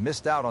 And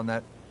missed out on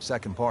that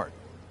second part.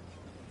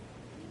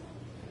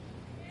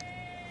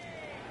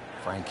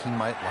 Frank, he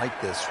might like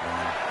this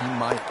one. He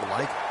might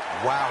like...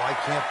 Wow, I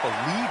can't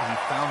believe he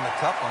found the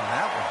cup on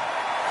that one.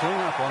 Clean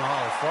up on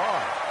hole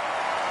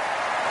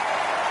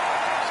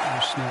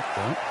 5. So snap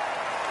that.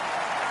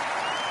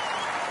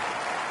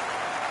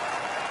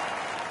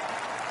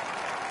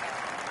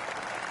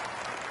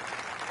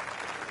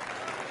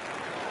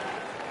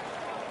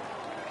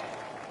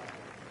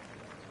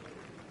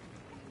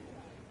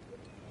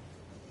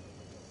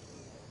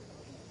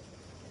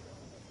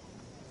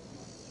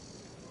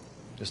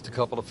 Just a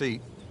couple of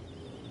feet.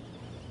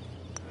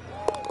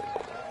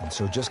 And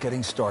so just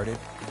getting started,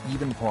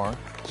 even par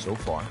so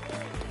far.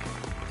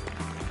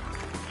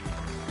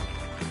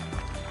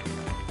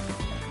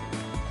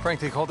 Frank,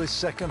 they call this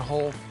second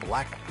hole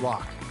Black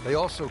Rock. They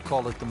also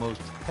call it the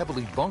most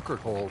heavily bunkered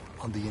hole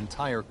on the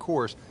entire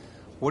course.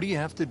 What do you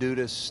have to do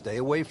to stay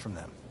away from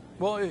them?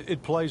 Well,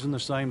 it plays in the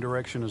same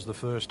direction as the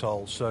first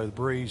hole. So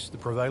the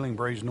prevailing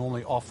breeze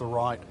normally off the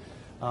right.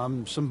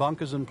 Some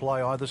bunkers in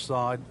play either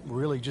side.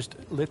 Really just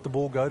let the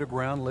ball go to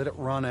ground, let it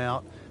run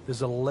out.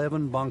 There's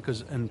 11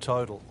 bunkers in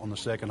total on the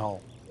second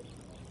hole.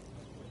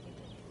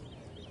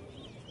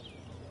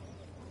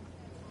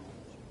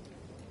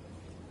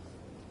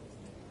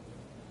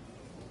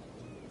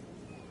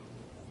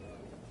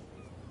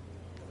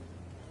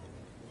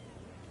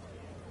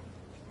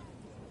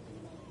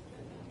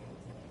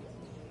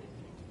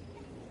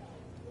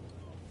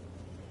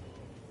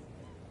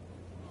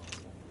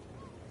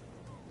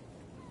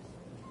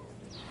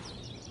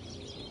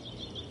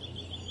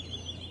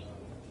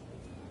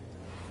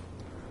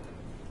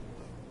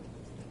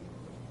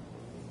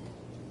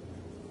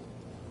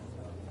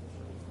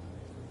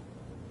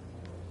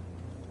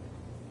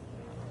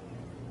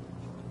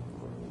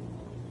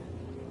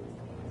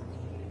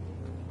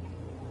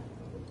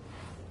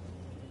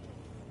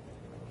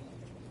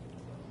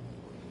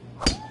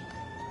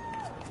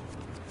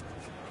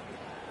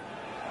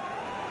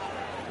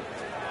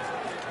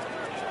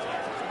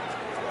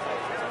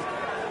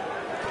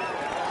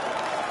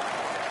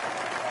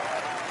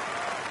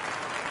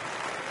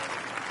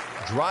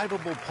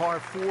 Drivable par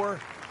 4,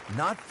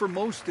 not for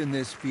most in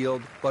this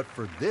field, but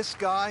for this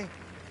guy,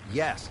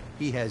 yes,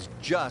 he has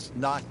just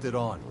knocked it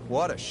on.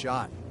 What a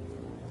shot.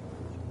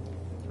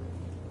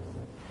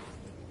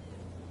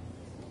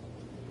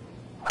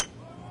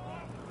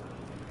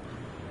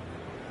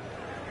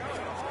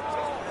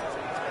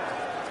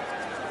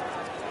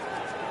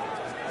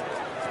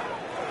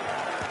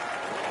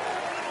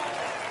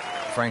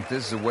 Frank,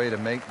 this is a way to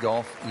make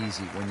golf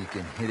easy when you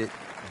can hit it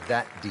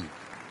that deep.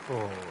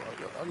 Oh,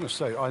 I'm going to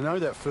say, I know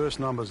that first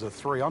number's a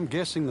 3. I'm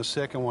guessing the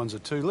second one's a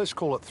 2. Let's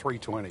call it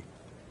 320.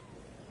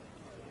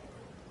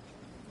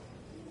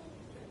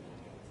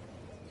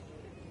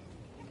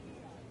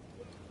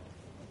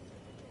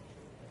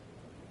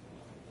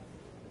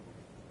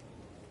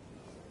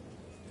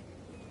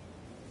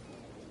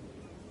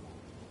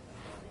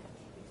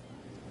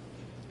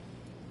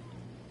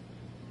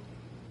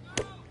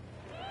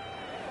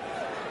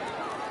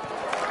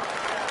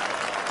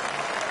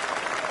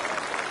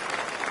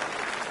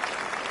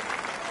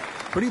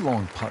 Pretty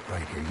long putt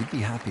right here. You'd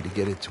be happy to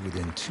get it to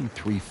within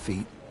 2-3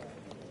 feet.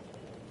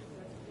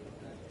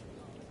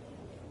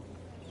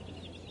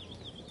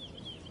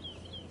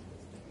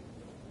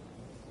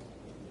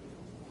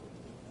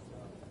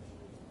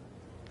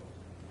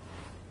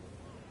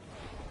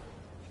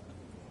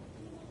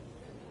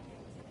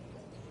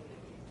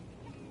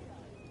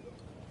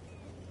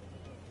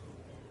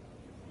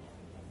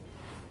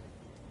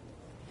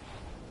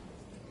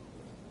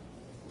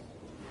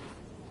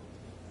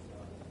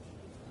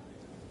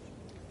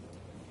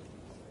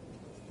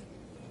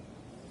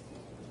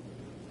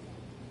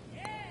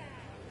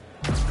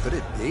 Could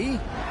it be?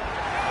 Normally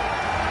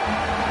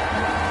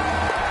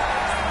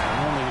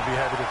you'd be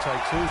happy to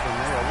take 2 from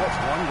there. What's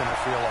one going to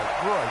feel like?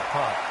 Great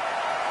putt.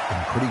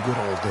 Been pretty good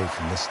all day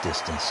from this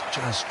distance.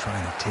 Just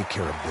trying to take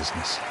care of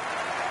business.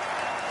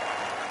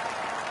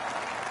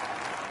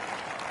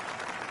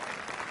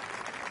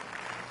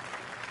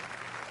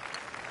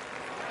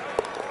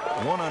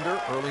 One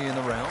under early in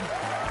the round.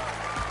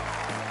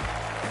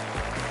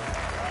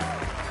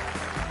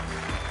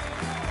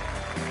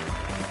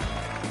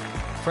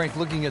 Frank,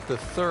 looking at the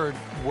third,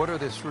 what are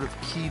the sort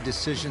of key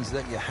decisions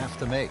that you have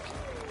to make?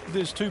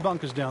 There's 2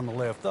 bunkers down the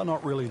left. They're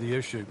not really the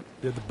issue.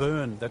 They're the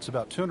burn. That's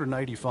about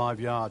 285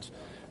 yards.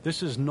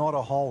 This is not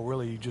a hole,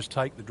 really. You just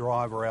take the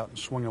driver out and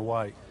swing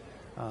away.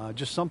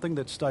 Just something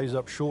that stays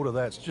up short of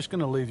that's just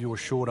going to leave you a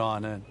short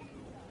iron in.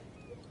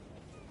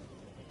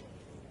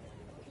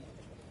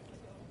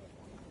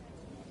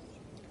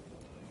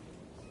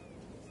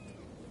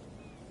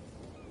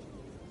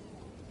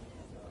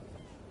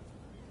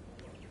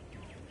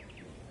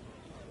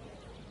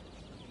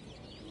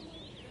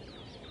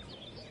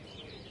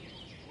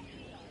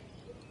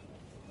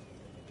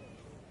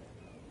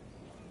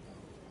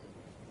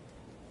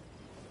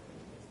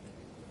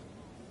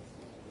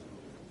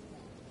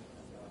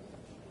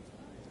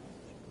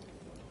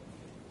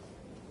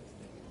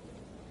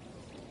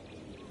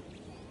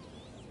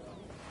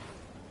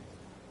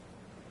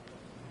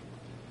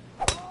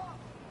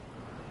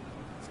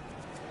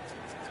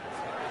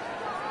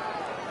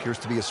 Appears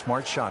to be a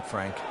smart shot,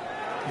 Frank.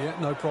 Yeah,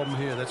 no problem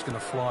here. That's going to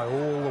fly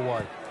all the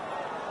way.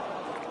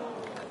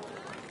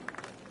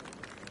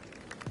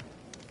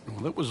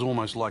 Well, it was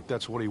almost like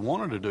that's what he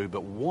wanted to do,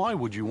 but why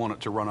would you want it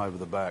to run over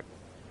the back?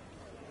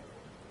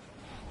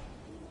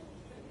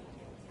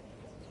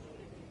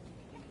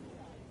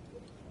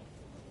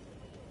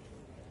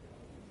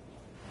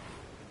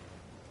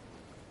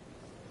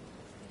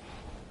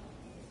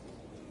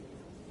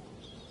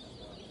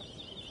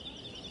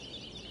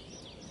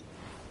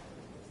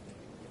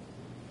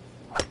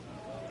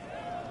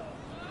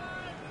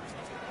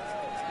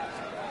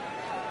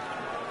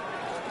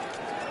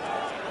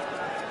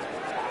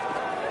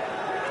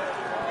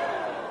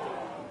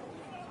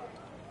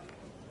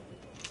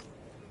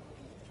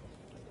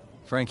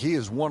 Frank, he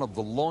is one of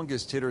the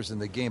longest hitters in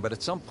the game, but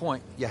at some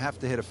point, you have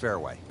to hit a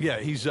fairway. Yeah,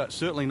 he's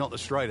certainly not the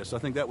straightest. I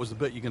think that was the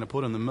bit you're going to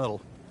put in the middle.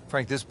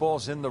 Frank, this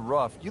ball's in the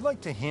rough. You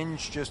like to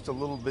hinge just a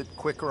little bit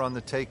quicker on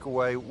the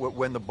takeaway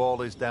when the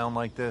ball is down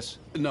like this?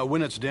 No,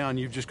 when it's down,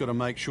 you've just got to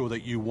make sure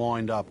that you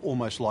wind up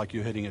almost like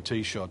you're hitting a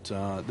tee shot.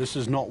 This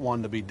is not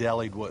one to be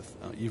dallied with.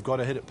 You've got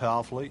to hit it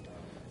powerfully,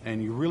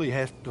 and you really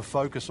have to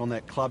focus on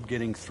that club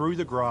getting through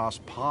the grass,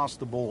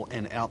 past the ball,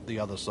 and out the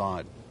other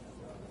side.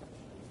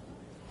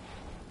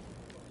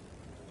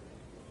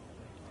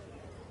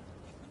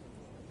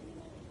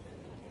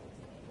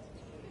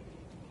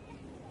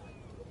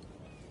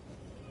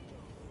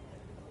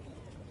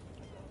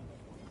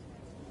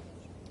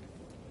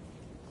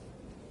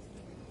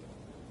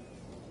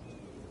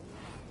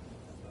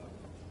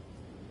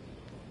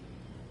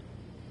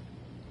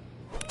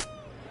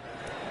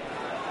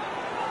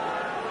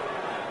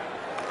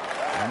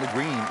 On the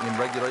green in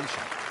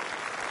regulation.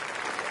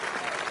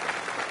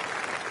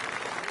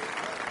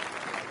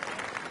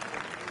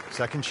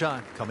 Second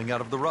shot coming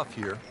out of the rough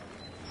here.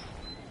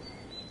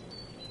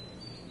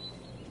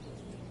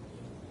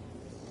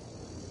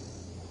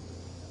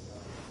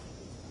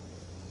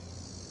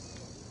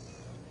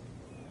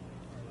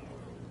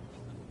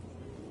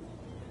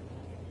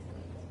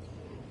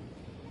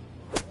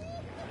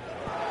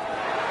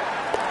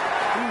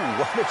 Ooh,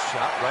 what a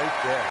shot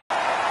right there.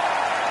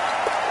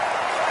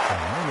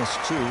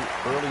 -2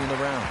 early in the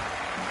round.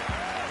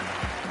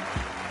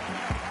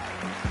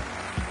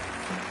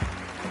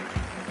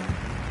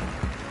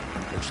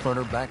 Rich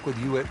Lerner back with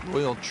you at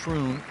Royal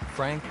Troon.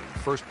 Frank,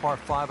 first par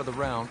 5 of the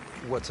round.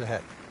 What's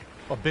ahead?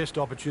 Our best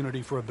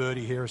opportunity for a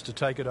birdie here is to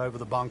take it over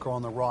the bunker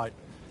on the right.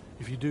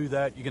 If you do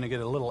that, you're going to get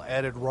a little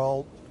added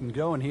roll and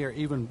go in here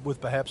even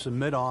with perhaps a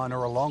mid-iron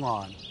or a long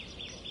iron.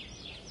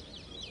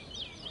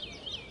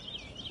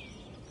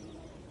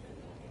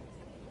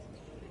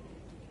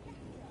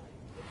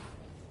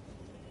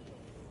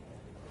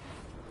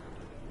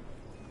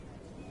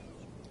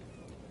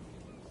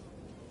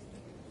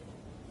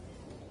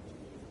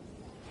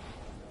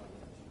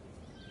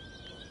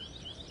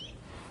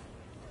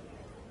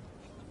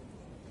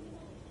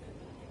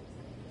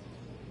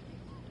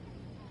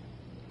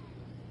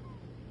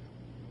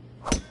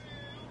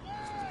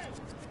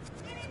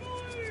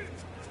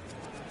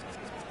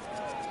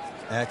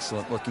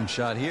 Excellent looking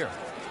shot here.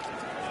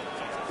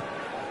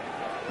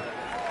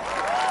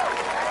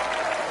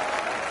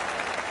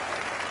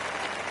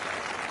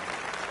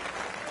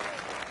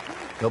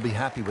 They'll be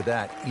happy with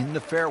that in the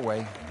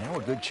fairway. Now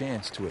a good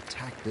chance to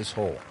attack this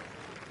hole.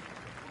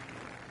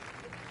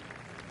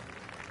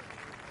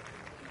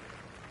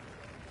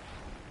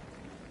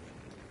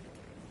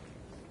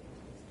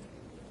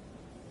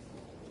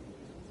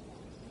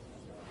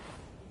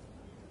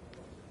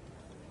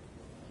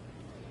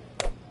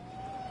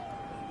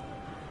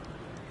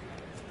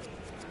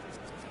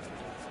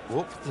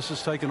 Whoop, this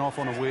is taken off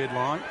on a weird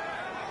line.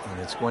 And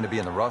it's going to be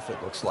in the rough,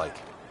 it looks like.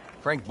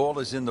 Frank, ball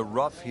is in the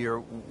rough here.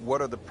 What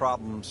are the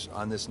problems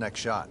on this next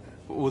shot?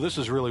 Well, this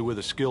is really where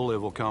the skill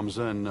level comes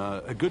in.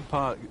 A good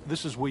part.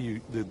 This is where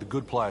the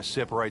good player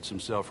separates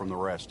himself from the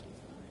rest.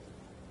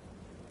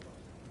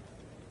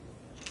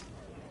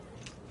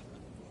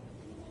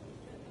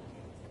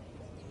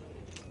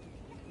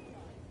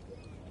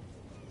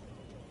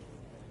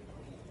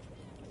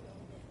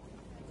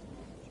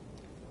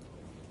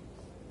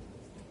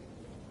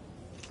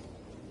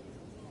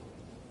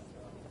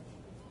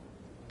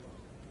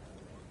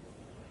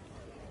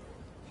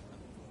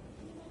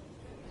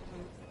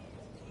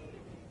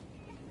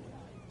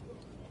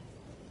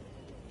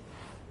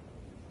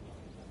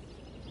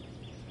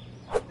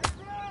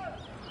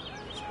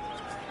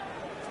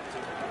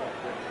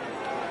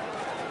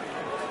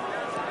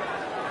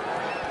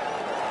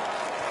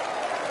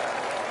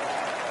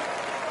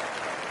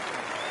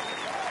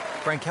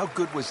 Frank, how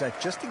good was that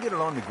just to get it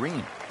on the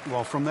green?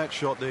 Well, from that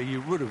shot there,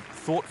 you would have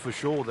thought for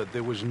sure that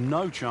there was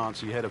no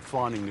chance he had of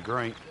finding the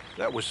green.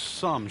 That was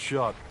some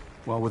shot.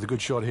 Well, with a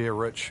good shot here,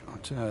 Rich, I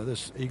tell you,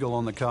 this eagle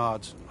on the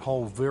cards,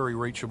 hole very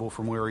reachable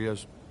from where he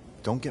is.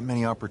 Don't get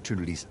many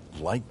opportunities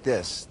like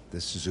this.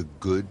 This is a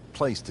good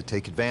place to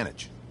take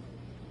advantage.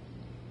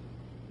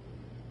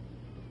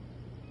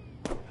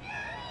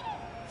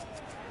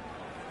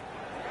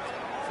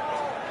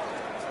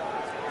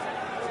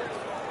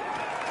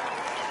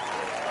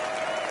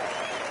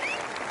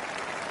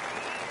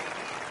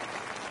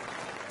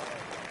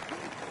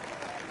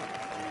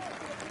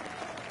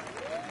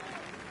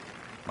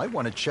 Might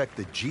want to check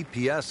the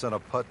GPS on a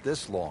putt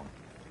this long.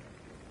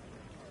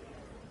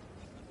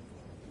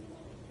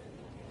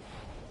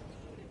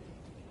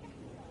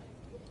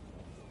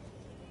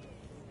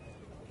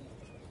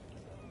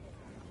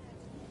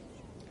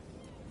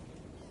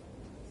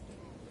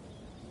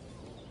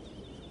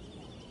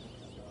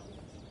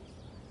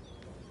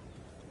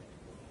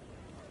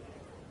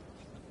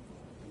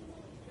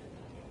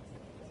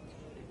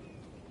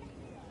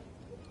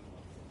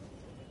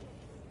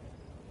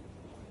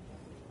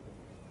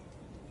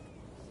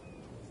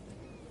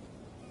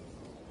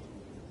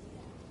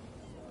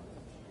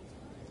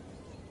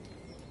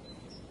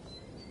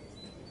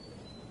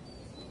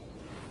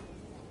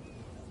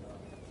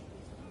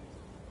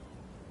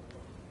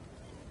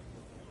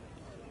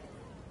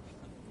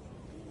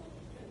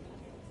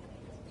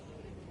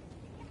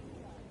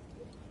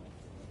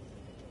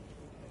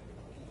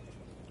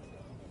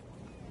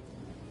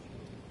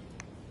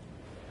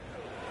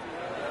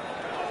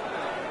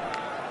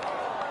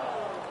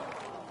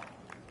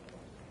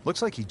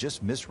 Looks like he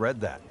just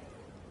misread that.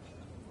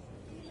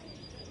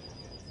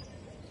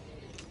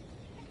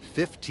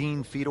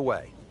 15 feet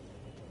away.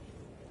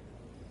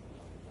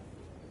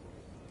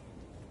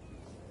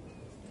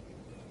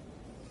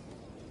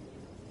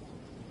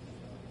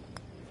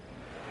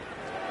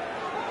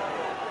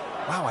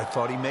 Wow, I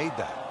thought he made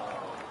that.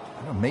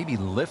 I don't know, maybe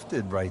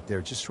lifted right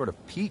there, just sort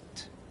of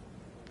peaked.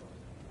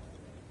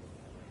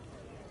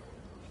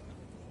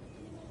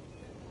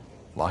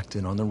 Locked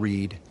in on the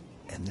read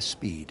and the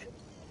speed.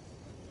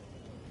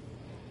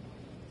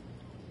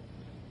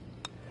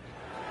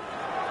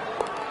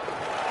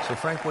 So,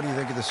 Frank, what do you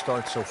think of the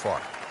start so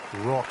far?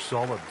 Rock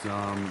solid.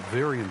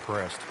 Very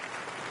impressed.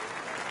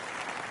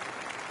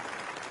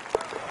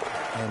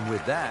 And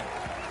with that,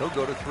 he'll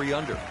go to 3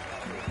 under.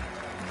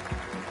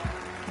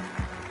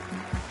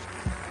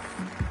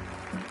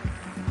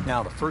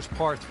 Now, the first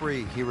par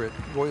 3 here at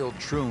Royal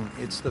Troon.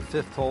 It's the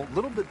 5th hole. A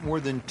little bit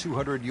more than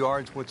 200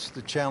 yards. What's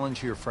the challenge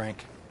here,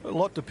 Frank? A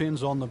lot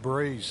depends on the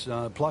breeze.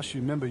 Plus,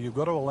 you remember, you've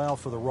got to allow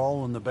for the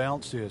roll and the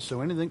bounce here.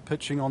 So anything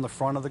pitching on the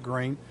front of the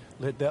green,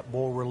 let that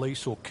ball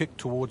release or kick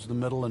towards the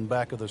middle and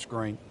back of the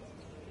screen.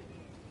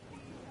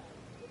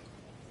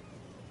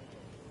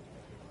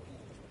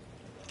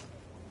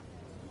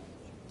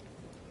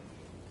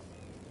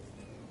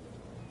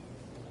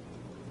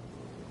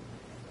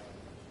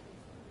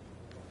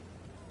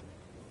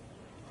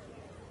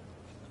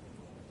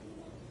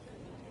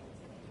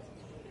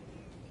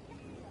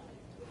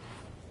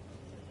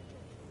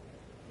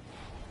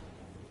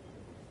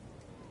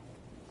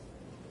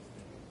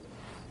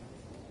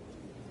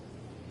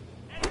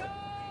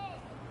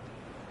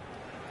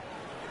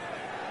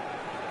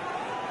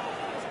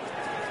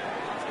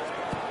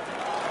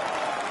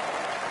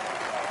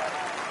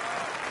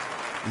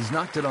 He's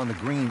knocked it on the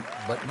green,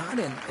 but not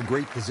in a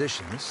great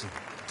position. This is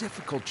a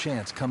difficult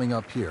chance coming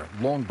up here.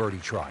 Long birdie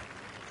try.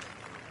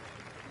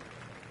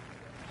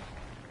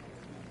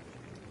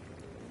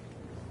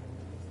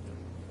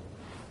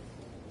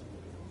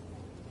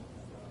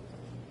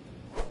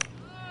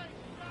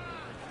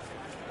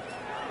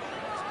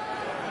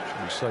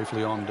 Should be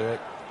safely on deck.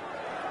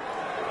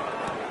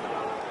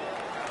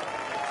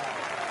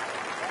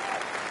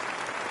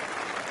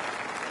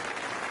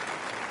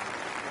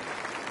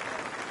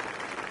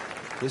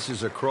 This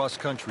is a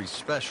cross-country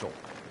special.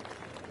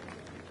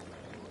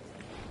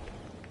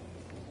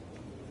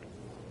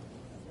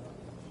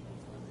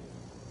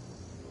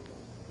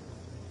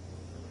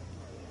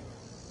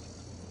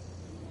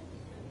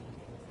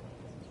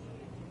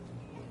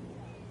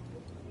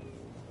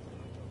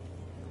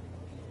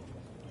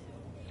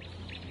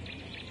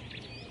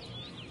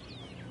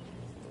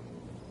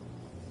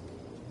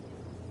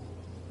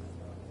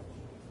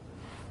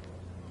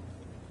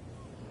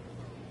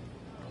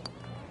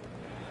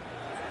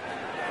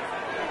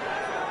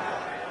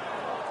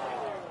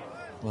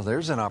 Well,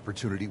 there's an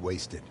opportunity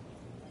wasted.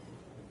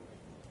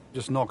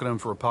 Just knock it in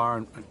for a par,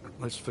 and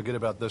let's forget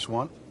about this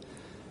one.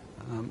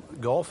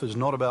 Golf is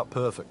not about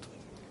perfect,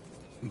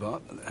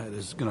 but it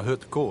is going to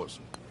hurt the cause.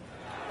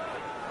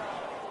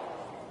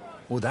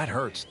 Well, that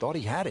hurts. Thought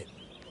he had it.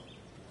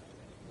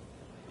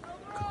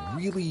 Could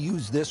really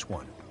use this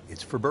one.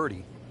 It's for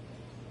birdie.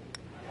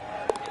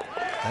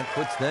 That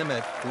puts them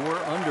at 4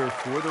 under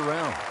for the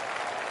round.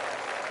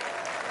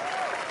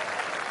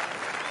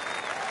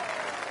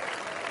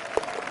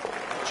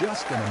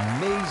 Just an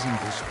amazing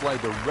display.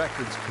 The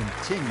records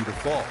continue to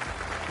fall.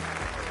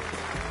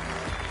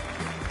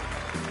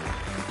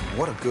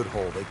 What a good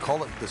hole. They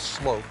call it the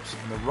slopes.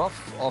 And the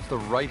rough off the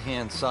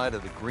right-hand side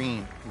of the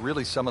green,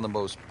 really some of the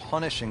most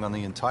punishing on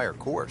the entire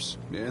course.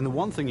 Yeah, and the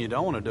one thing you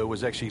don't want to do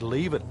is actually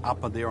leave it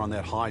up there on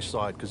that high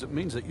side, because it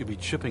means that you'll be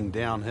chipping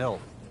downhill.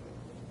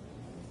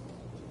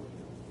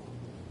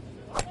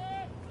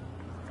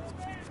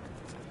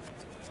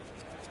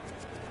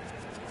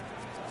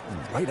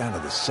 Right out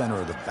of the center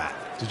of the bat.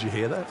 Did you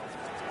hear that?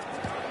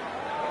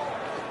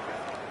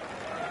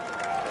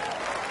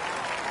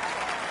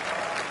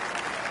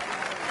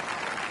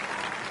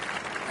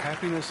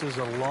 Happiness is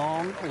a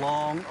long,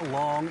 long,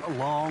 long,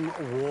 long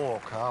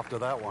walk after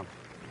that one.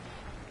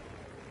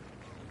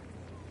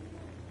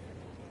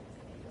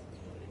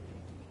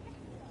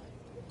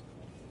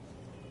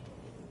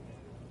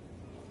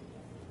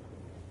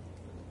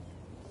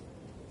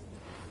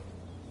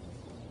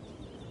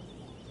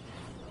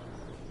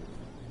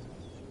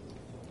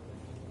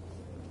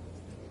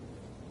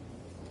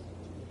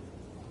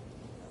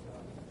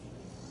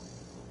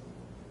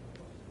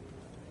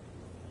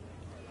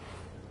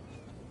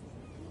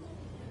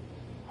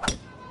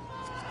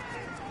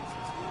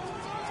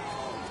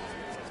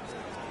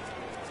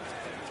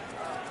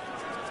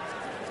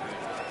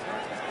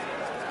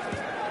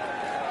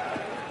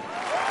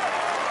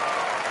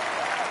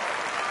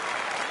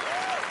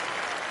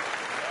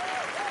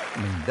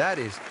 I mean, that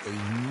is a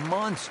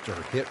monster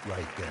hit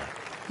right there.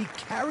 He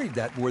carried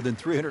that more than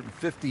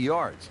 350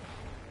 yards.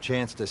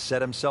 Chance to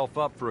set himself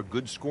up for a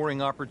good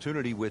scoring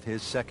opportunity with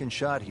his second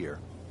shot here.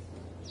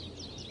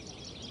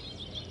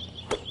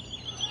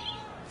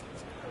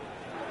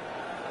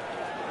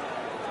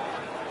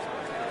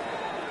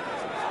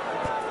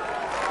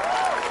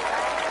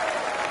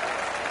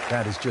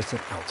 That is just an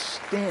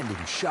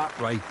outstanding shot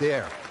right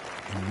there.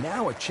 And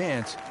now a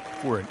chance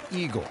for an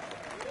eagle.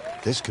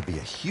 This could be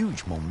a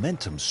huge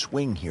momentum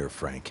swing here,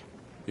 Frank.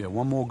 Yeah,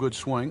 one more good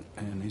swing,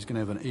 and he's going to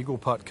have an eagle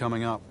putt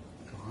coming up.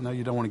 I know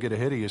you don't want to get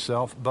ahead of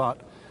yourself, but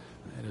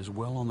it is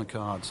well on the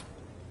cards.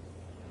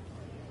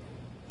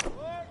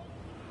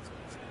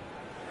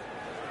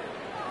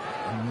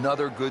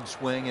 Another good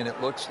swing, and it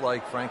looks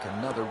like, Frank,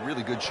 another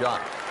really good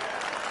shot.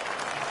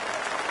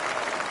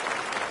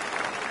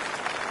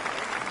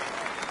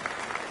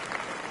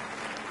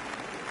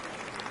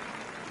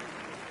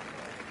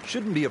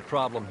 Shouldn't be a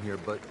problem here,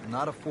 but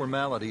not a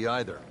formality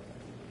either.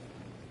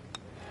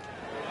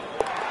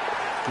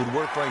 Good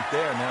work right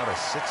there, now to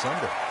 6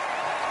 under.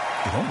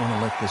 You don't want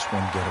to let this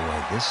one get away.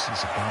 This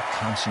is about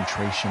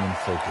concentration and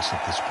focus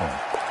at this point.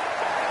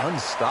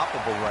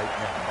 Unstoppable right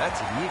now.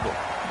 That's an eagle.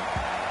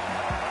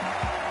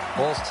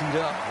 Ball's teed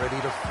up, ready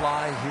to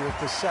fly here at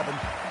the 7th.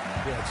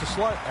 Yeah, it's a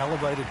slight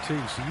elevated tee,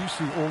 so you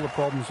see all the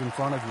problems in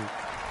front of you.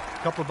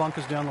 A couple of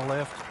bunkers down the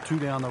left, 2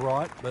 down the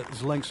right, but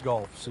it's links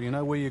golf, so you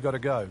know where you got to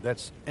go.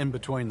 That's in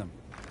between them.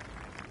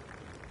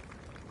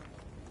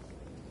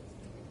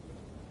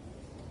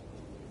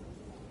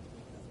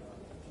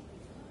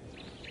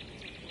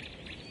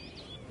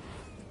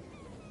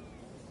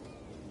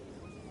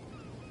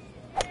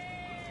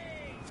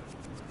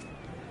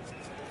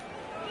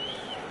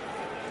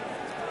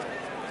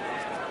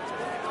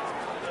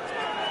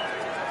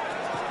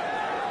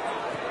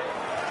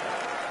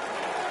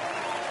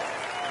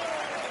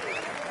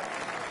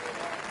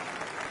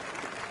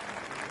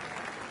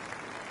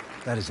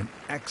 That is an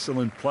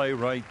excellent play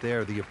right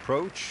there. The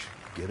approach,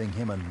 giving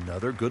him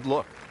another good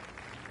look.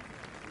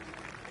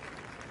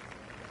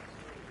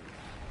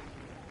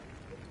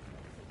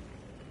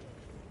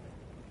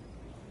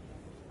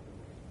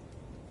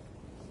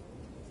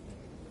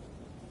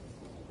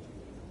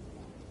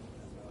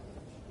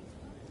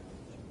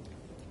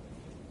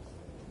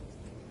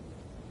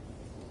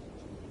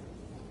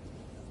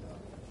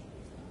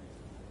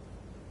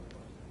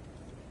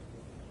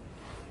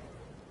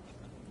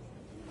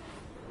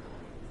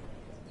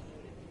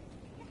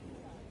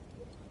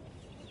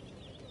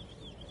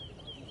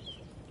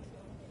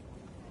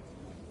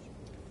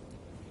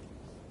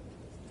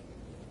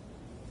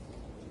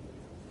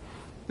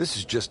 This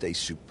is just a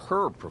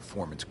superb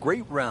performance.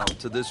 Great round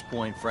to this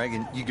point, Frank,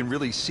 and you can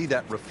really see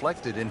that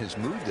reflected in his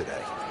mood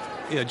today.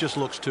 Yeah, it just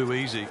looks too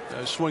easy.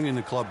 Swinging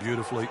the club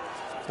beautifully.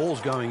 Ball's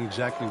going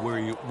exactly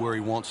where he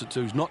wants it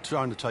to. He's not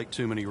trying to take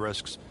too many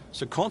risks.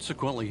 So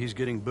consequently, he's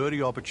getting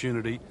birdie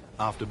opportunity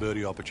after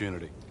birdie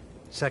opportunity.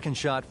 Second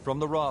shot from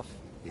the rough.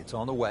 It's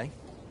on the way.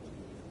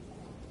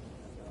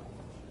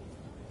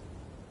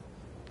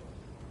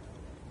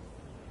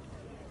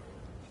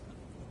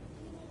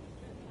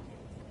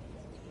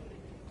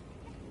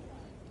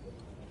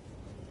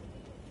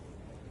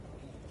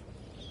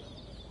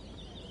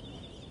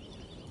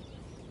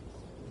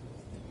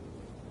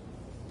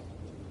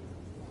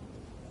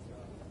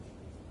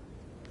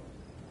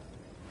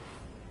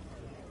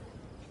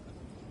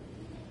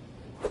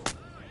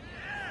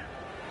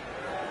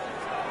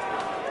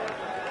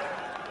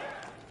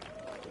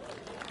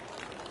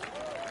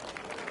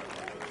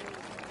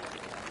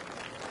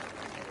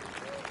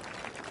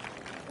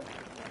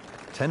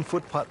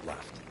 Ten-foot putt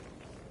left.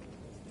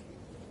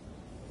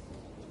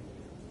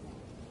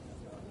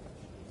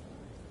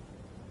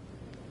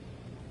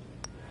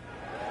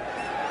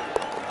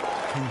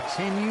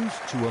 Continues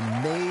to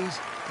amaze.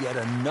 Yet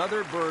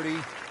another birdie.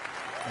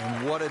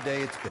 And what a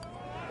day it's been.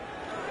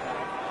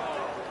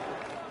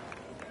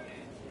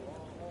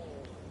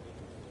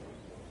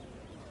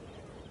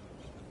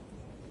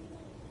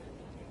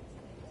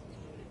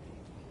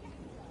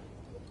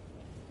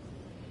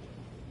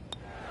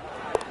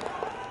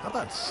 How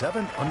about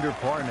 7 under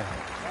par now?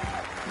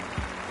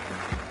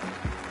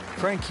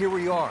 Frank, here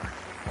we are.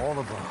 All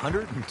of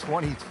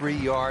 123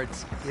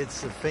 yards.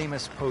 It's a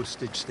famous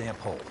postage stamp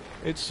hole.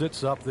 It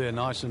sits up there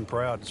nice and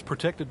proud. It's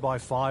protected by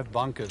 5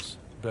 bunkers,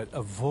 but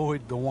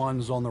avoid the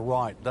ones on the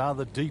right. They're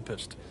the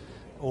deepest,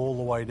 all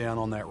the way down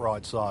on that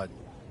right side.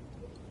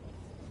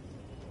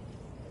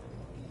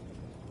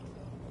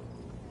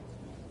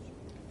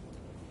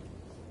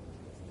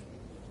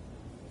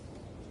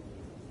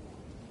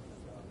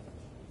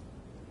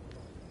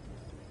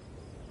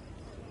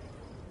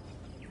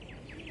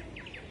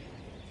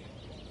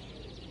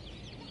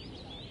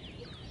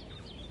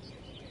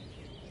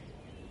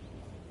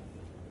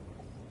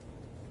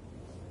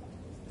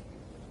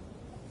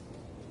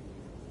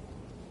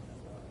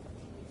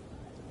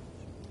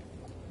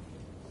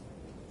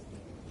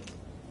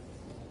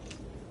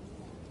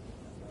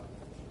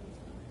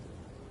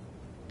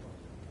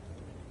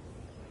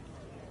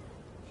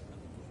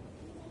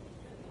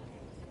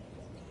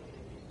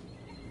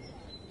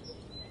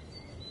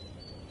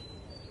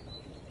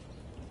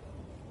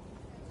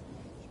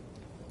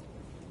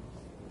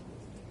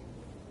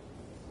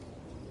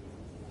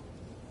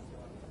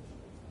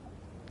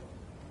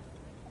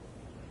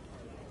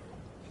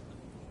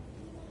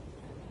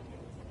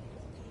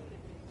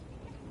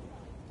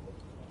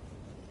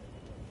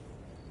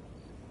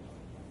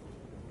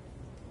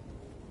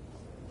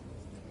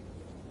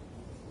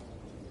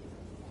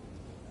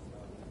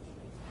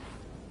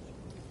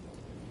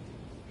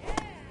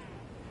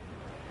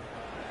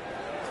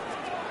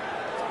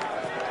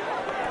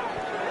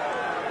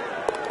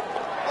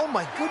 Oh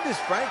my goodness,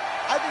 Frank.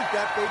 I think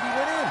that baby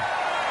went in.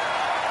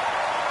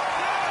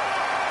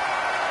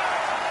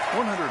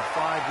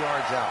 105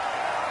 yards out.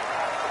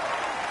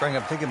 Frank,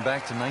 I'm thinking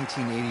back to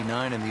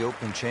 1989 and the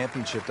Open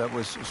Championship. That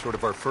was sort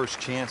of our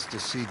first chance to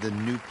see the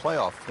new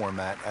playoff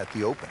format at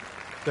the Open.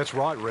 That's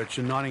right, Rich.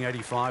 In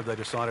 1985, they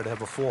decided to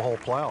have a 4-hole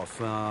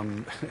playoff,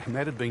 and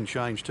that had been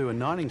changed too. In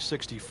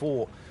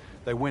 1964,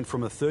 they went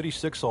from a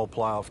 36-hole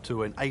playoff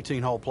to an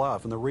 18-hole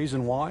playoff, and the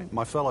reason why?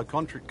 My fellow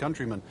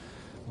countryman,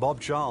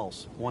 Bob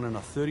Charles, won in a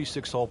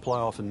 36-hole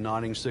playoff in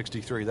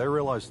 1963. They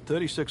realized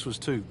 36 was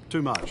too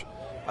much.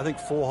 I think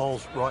 4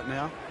 holes right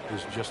now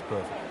is just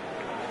perfect.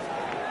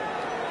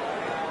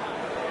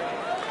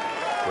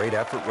 Great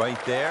effort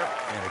right there,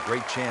 and a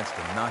great chance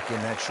to knock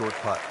in that short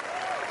putt.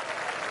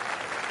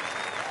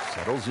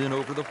 Settles in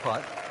over the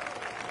putt.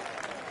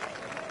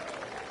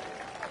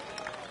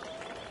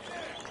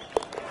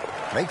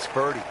 Makes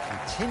birdie,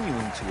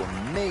 continuing to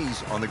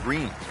amaze on the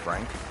greens,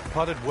 Frank.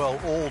 Putted well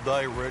all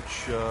day,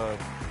 Rich.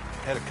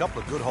 Had a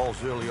couple of good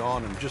holes early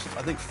on and just,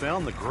 I think,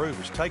 found the groove.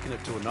 Has taken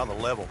it to another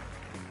level.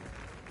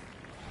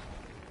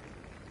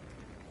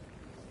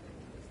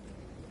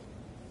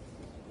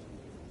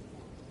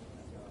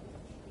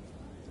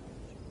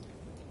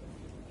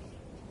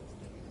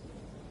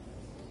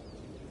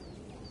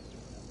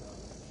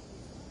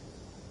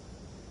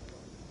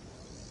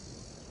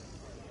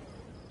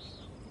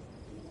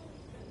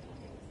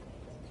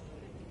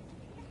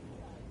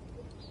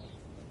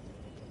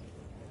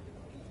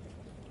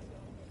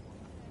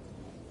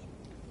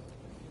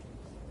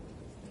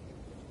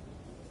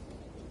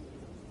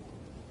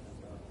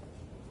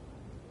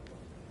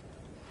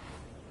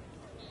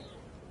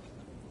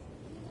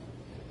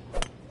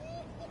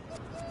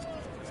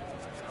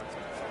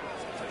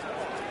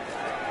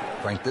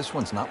 Frank, this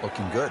one's not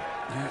looking good.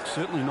 Yeah,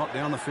 certainly not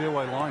down the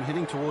fairway line,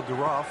 heading toward the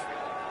rough.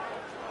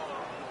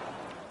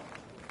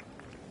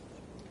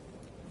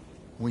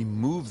 We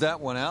moved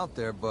that one out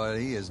there, but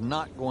he is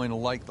not going to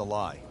like the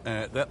lie.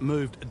 That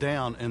moved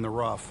down in the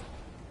rough.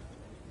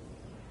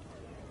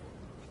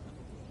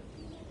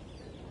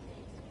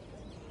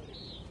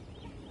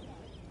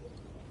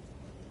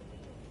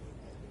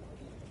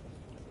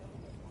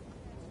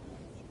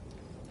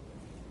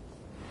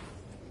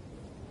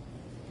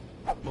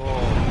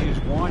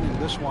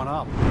 this one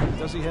up.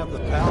 Does he have the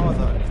power,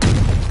 though?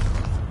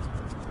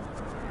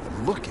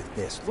 Look at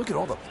this. Look at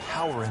all the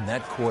power in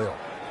that coil.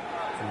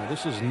 Yeah,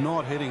 this is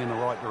not heading in the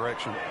right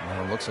direction.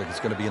 No, it looks like it's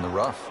going to be in the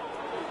rough.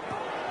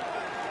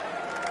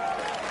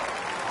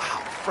 Wow,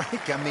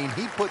 Frank, I mean,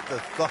 he put the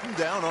thumb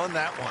down on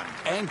that one.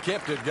 And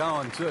kept it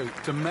going, too.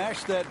 To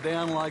mash that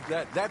down like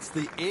that, that's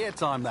the air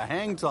time, the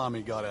hang time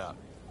he got out.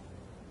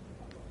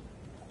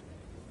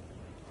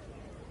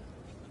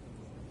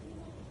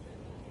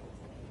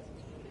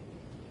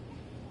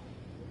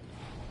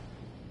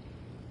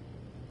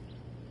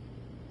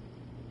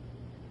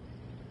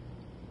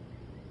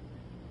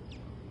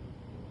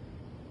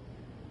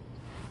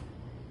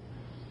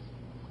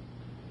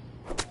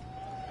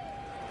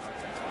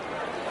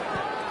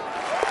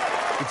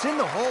 It's in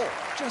the hole.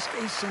 Just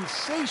a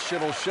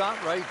sensational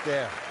shot right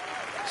there.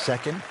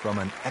 Second from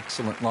an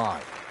excellent lie.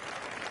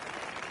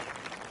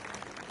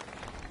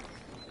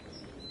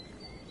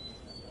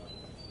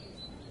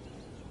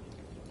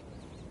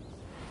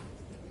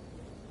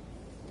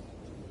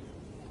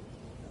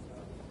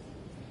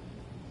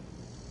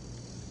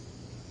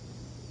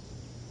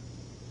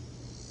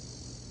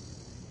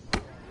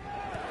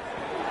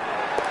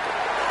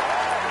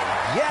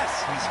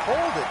 Yes, he's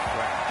holed it,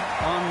 Frank.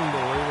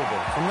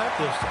 Unbelievable. From that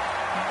distance.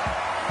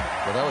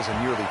 Well, that was a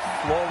nearly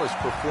flawless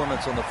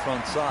performance on the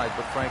front side,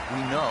 but Frank,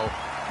 we know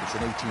it's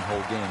an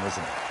 18-hole game,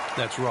 isn't it?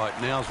 That's right.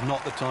 Now's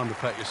not the time to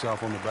pat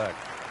yourself on the back.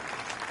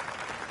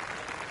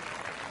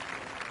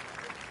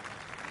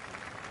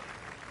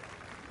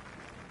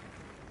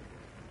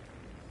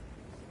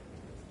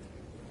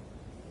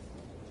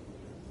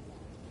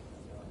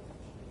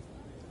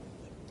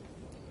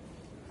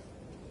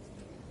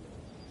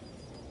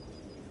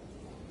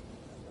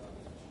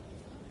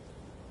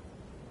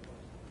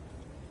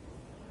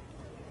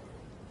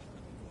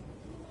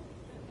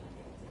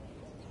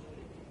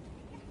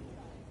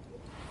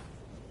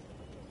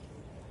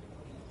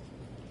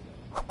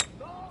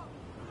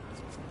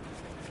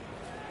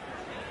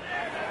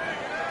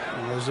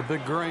 There's a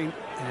big green,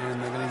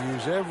 and they're going to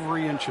use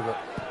every inch of it.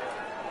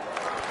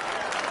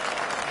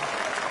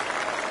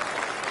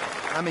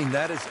 I mean,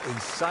 that is a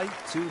sight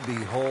to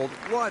behold.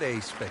 What a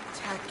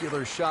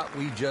spectacular shot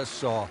we just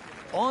saw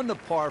on the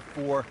par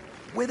 4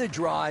 with a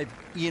drive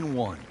in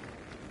one.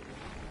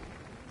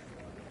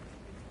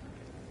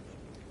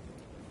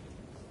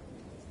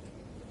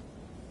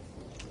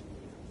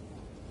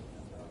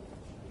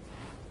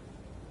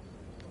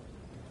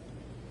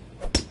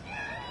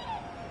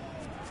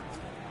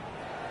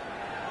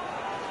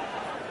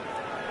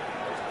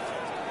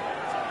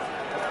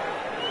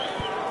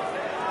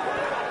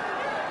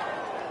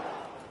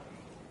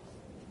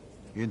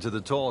 Into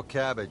the tall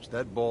cabbage.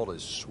 That ball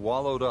is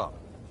swallowed up.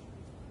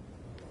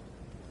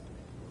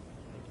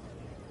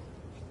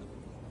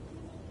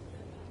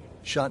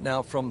 Shot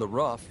now from the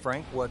rough.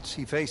 Frank, what's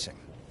he facing?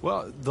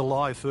 Well, the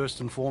lie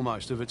first and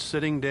foremost. If it's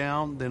sitting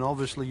down, then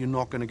obviously you're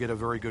not going to get a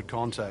very good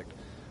contact.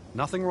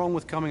 Nothing wrong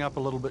with coming up a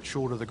little bit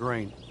short of the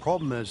green.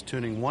 Problem is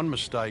turning one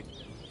mistake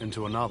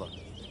into another.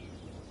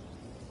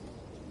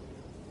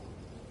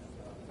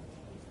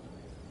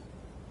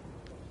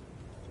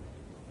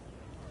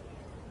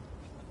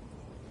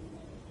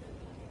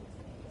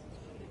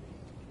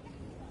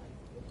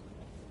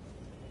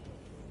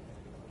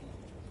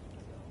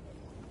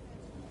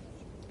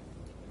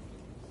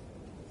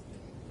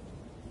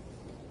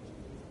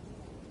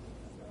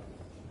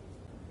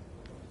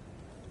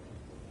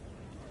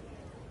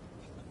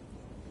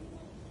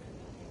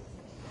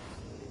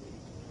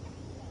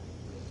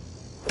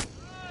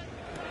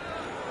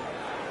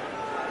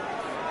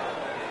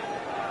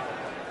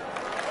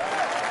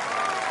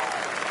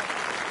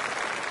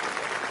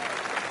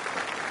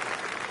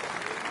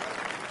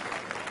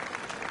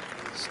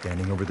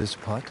 Standing over this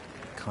putt,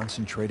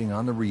 concentrating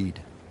on the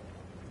read.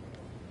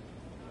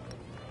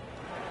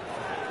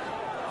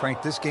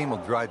 Frank, this game will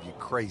drive you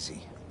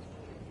crazy.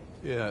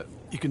 Yeah,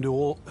 you can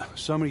do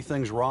so many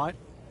things right,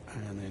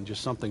 and then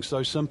just something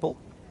so simple,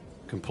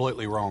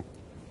 completely wrong.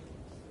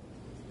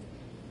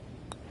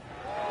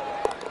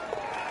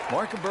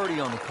 Mark a birdie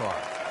on the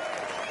card.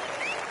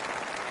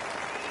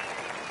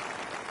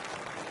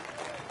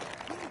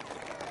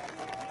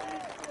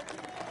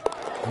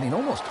 I mean,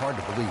 almost hard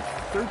to believe.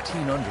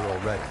 13 under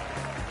already.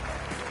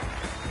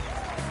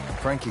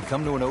 Frank, you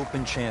come to an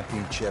Open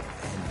Championship,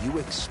 and you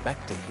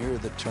expect to hear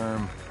the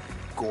term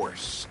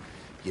gorse.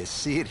 You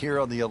see it here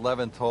on the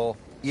 11th hole.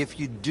 If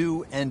you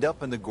do end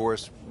up in the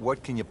gorse,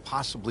 what can you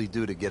possibly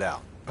do to get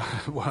out?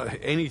 Well,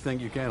 anything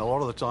you can. A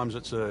lot of the times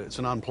it's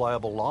an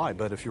unplayable lie,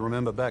 but if you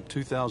remember back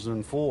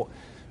 2004,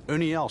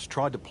 Ernie Els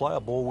tried to play a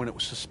ball when it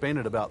was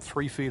suspended about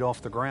 3 feet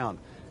off the ground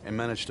and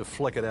managed to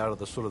flick it out of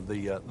the sort of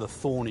the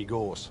thorny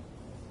gorse.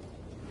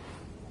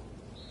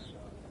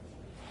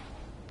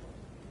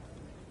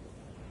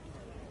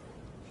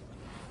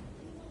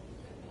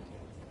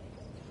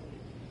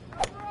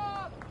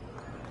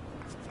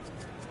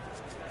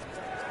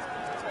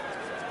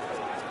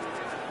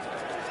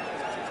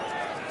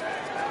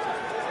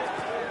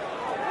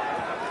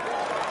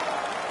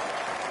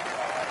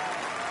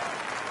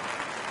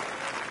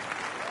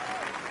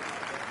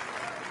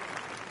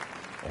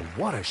 Oh,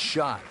 what a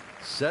shot.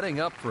 Setting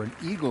up for an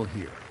eagle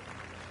here.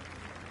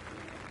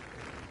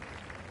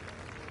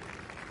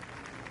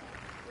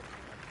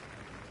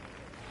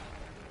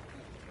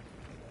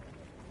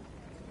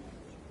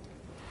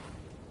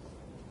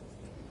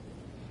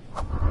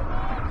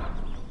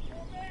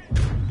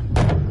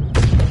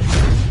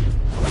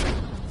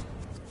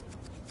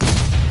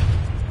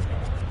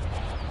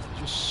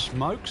 Just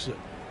smokes it.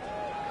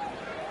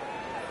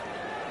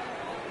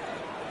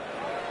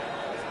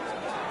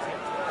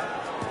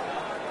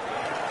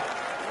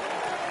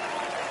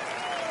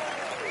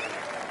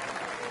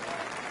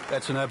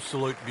 That's an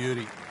absolute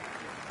beauty.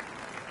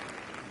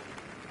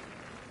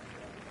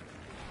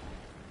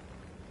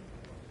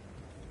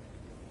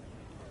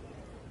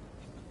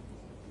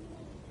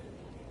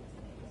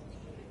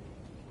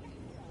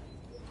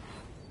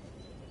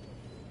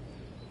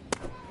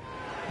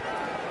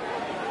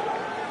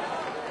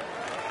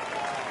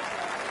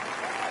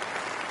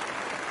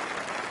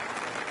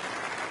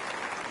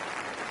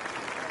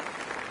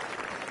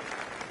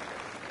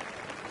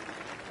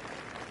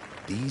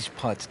 These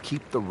putts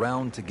keep the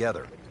round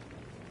together.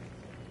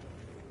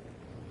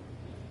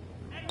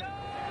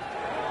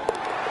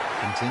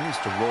 Continues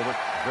to roll it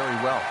very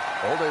well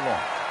all day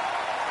long.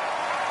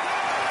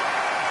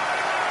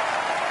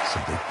 It's a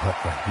big putt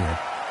right here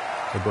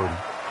for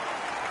birdie.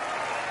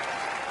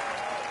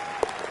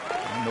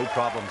 No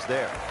problems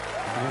there.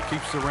 And it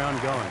keeps the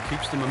round going,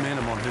 keeps the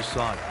momentum on his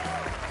side.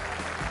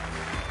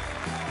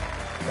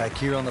 Back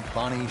here on the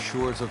bonny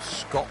shores of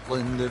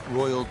Scotland at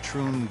Royal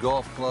Troon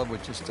Golf Club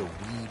with just a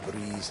wee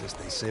breeze, as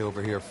they say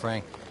over here,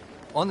 Frank.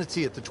 On the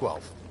tee at the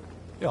 12th.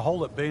 Yeah, hole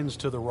that bends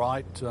to the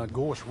right,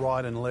 gorse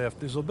right and left.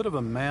 There's a bit of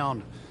a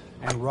mound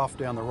and rough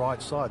down the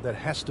right side. That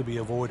has to be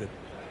avoided.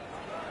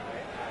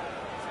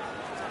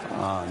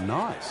 Ah,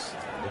 nice.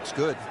 Looks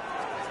good.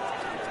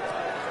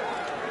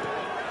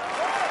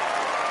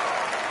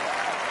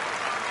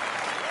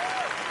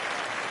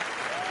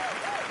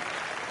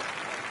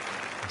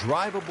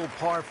 Drivable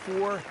par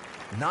 4,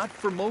 not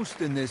for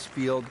most in this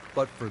field,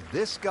 but for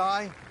this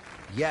guy,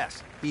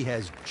 yes, he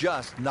has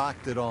just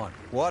knocked it on.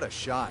 What a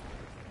shot.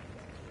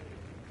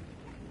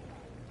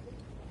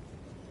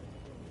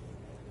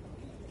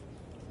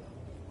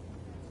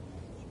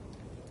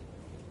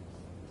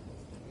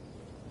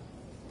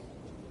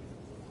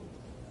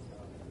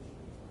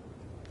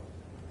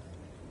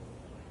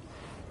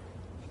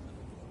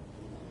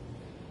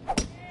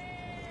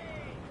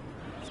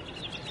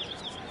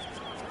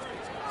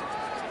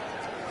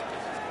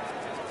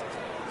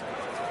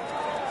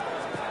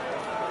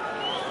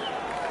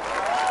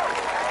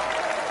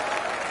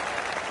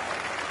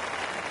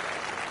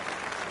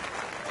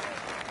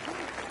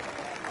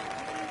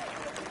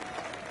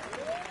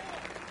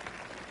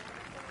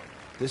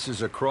 This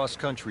is a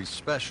cross-country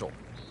special.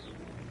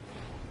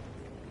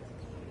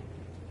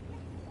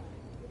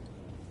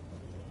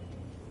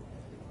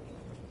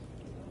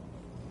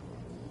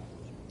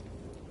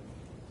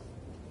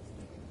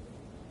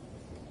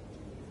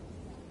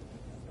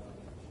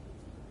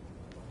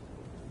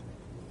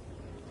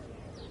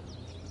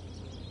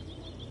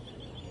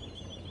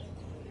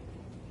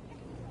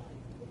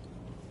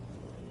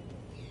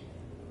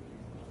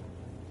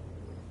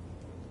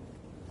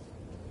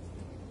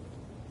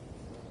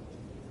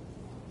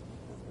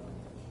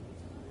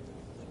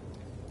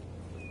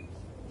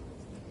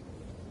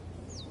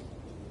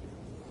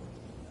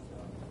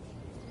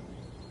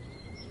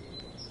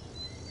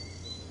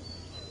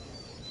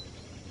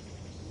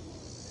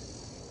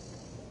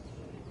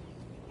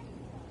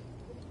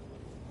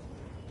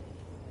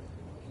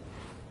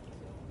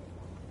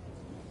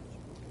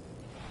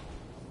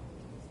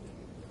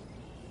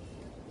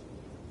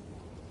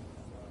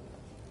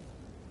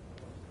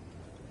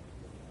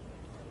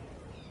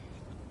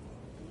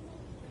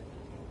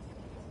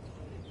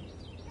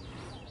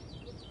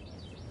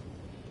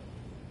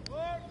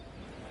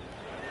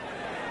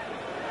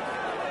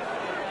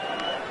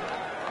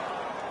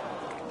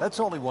 That's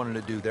all he wanted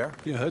to do there.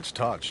 Yeah, it's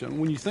touch. And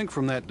when you think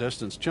from that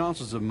distance,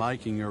 chances of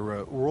making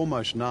are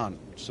almost none.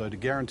 So to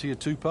guarantee a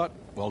two-putt,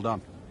 well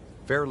done.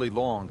 Fairly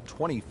long,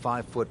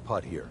 25-foot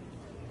putt here.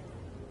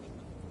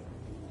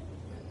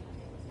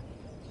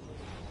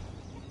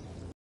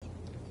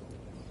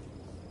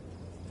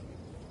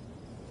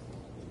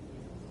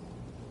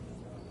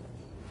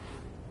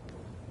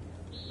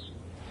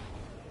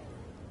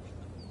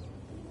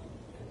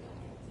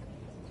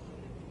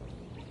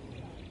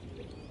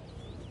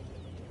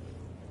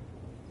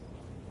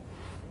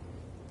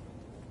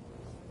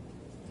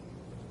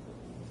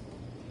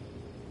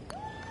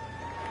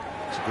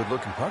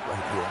 Good-looking putt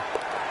right here.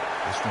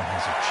 This one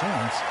has a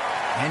chance,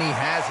 and he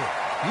has it.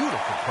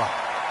 Beautiful putt.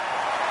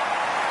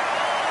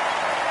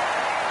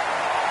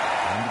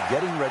 And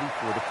getting ready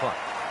for the putt.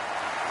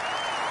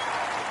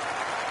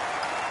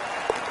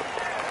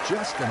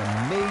 Just an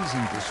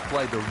amazing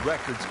display. The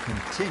records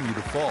continue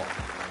to fall.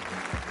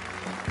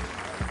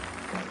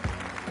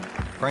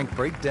 Frank,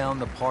 break down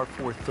the par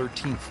 4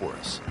 13th for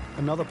us.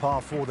 Another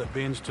par 4 that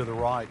bends to the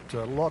right.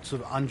 Lots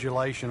of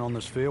undulation on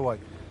this fairway.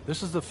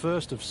 This is the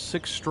first of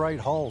 6 straight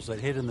holes that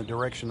head in the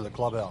direction of the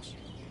clubhouse.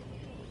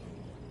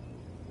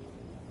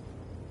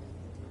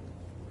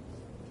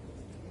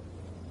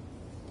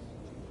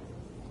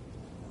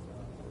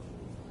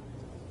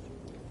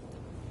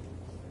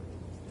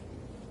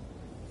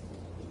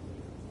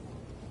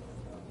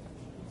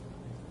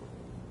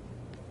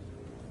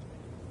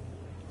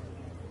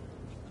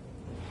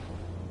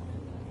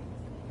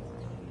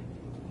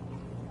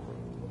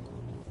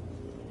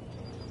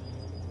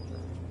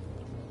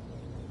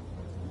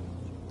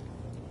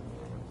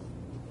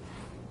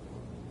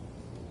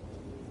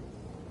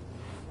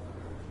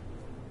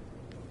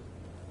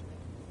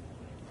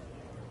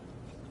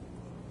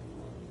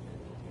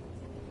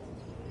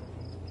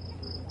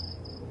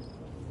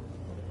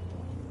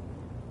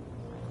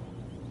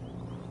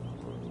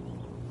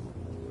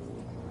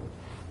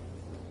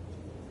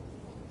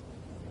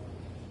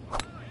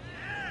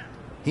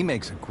 He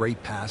makes a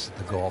great pass at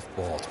the golf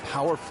ball. It's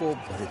powerful,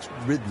 but it's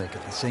rhythmic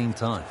at the same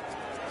time.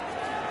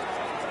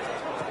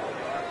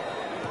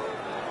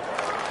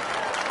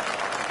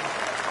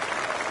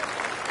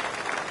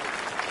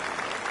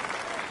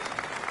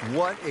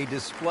 What a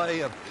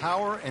display of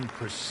power and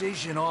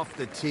precision off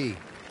the tee.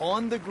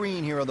 On the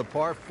green here on the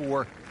par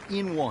 4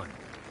 in 1.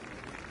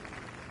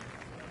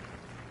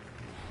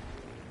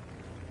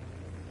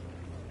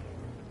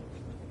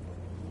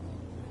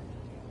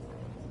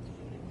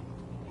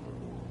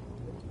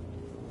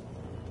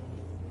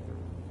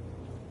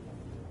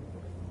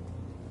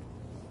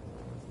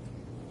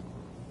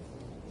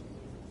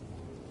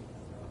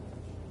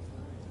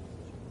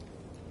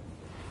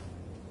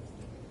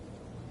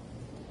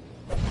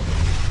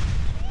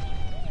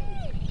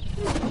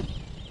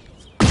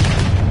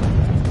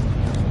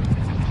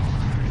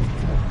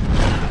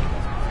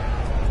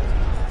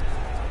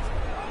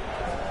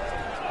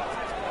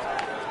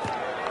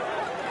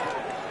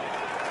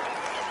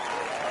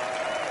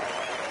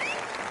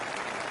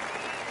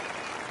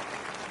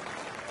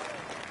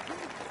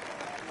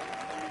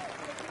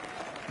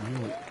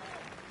 Really?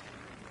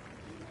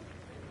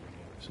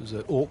 This is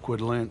an awkward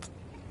length.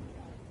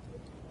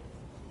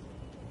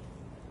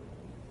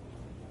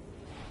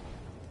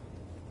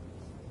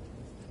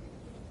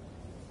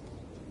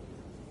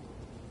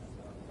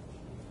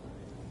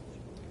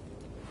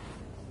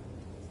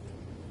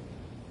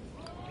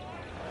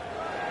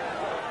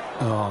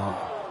 Oh,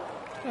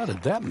 how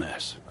did that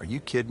miss? Are you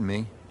kidding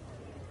me?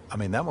 I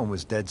mean, that one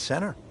was dead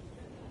center.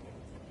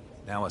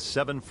 Now a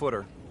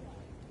 7-footer.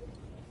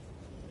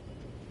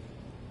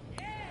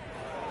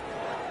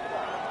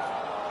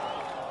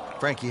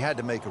 Frank, you had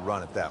to make a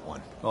run at that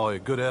one. Oh, yeah,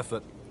 good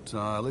effort.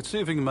 Let's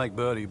see if he can make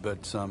birdie,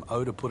 but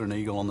Oda put an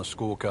eagle on the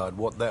scorecard.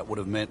 What that would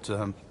have meant to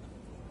him.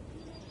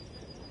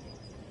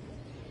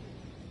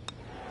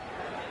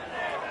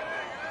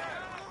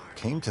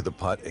 Came to the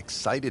putt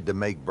excited to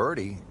make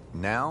birdie.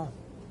 Now,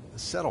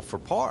 settle for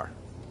par.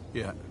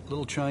 Yeah, a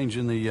little change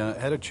in the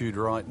attitude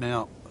right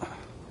now.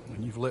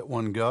 When you've let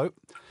one go,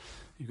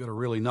 you've got to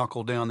really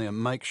knuckle down there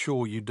and make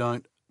sure you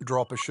don't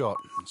drop a shot.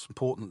 It's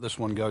important that this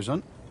one goes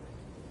in.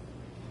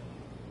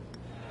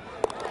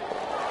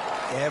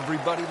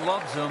 Everybody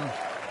loves him.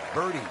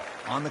 Birdie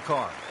on the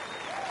card.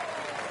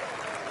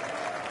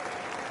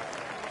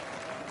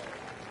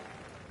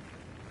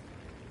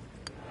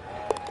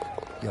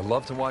 You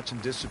love to watch him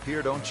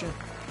disappear, don't you?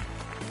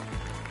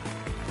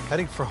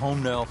 Heading for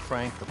home now,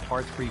 Frank, the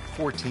par 3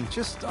 14,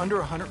 just under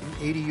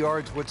 180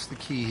 yards. What's the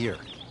key here?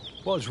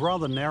 Well, it's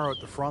rather narrow at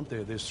the front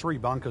there. There's 3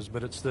 bunkers,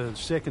 but it's the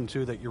second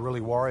 2 that you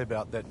really worry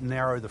about that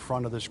narrow the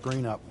front of the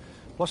screen up.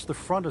 Plus, the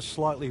front is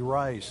slightly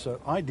raised, so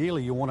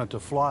ideally you want it to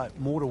fly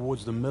more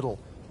towards the middle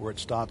where it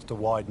starts to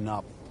widen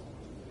up.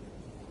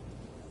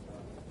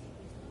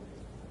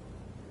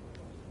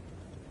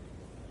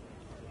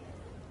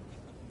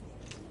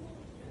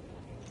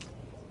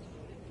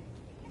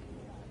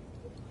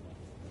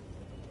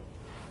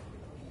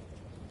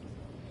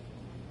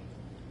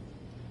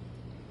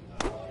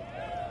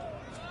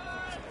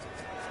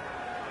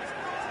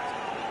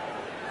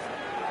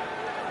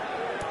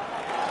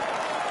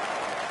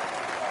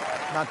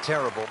 Not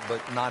terrible,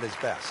 but not his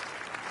best.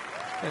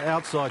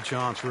 Outside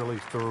chance, really,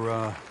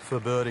 for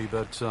birdie,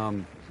 but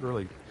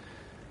really,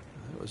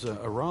 it was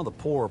a rather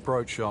poor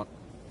approach shot.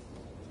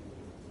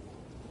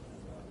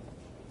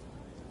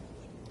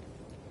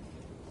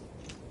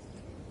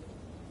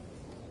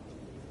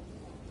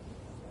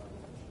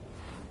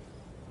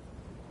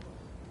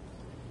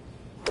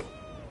 Should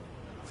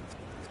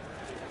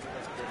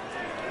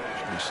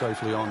be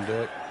safely on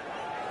deck.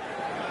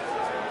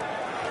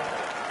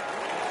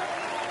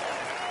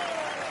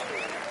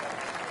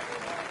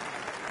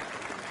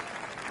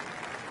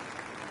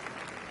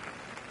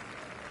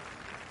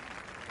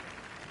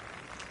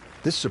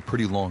 This is a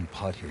pretty long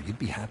putt here. You'd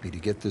be happy to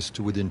get this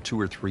to within 2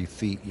 or 3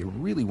 feet. You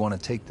really want to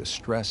take the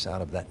stress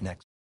out of that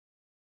next.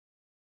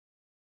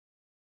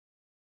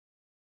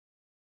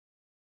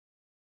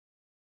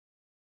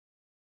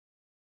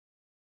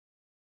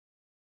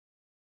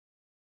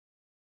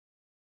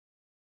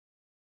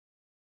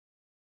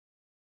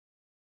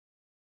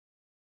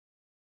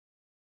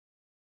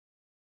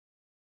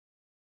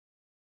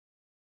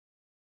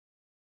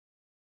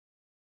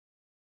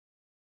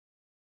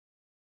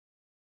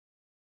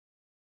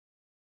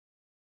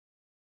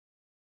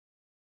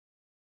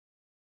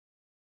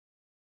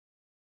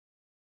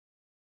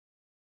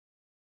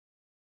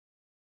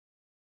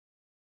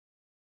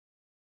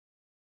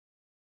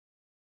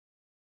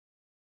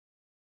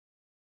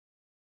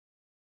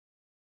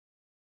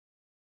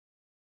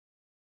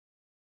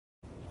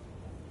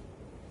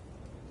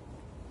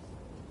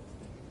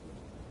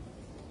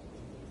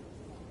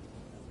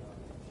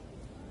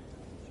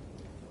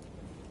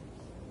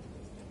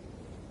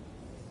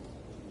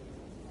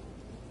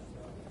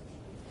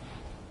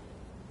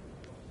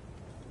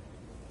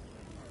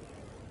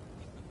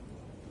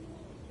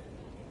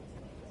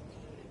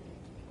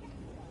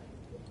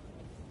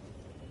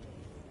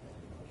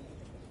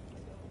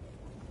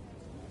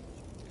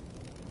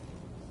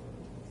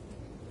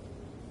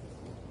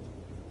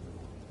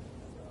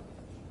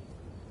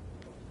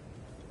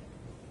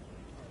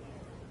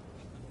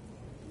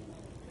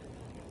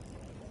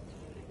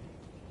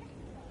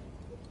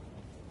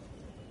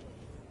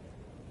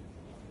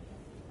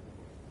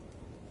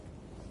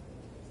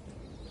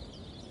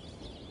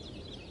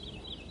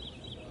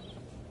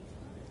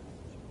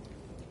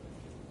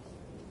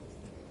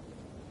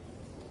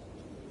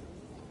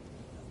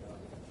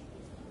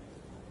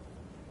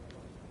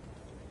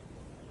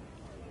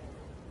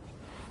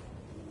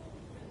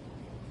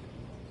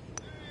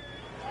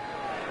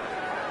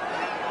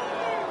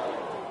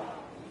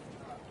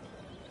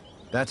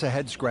 That's a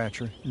head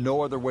scratcher.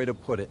 No other way to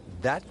put it.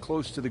 That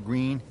close to the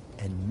green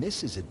and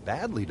misses it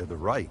badly to the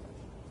right.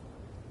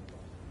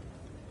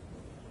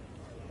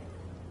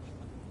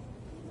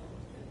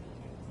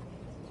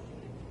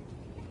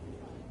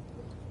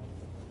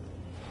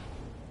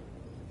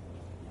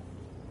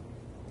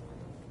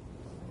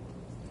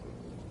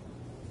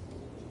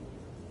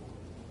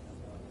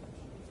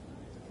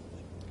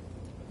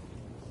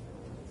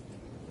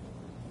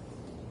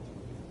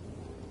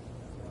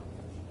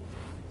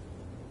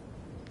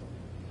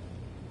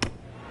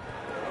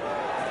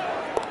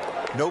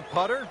 No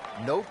putter,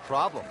 no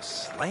problem.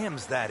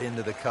 Slams that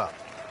into the cup.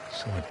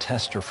 So a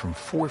tester from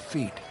 4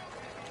 feet.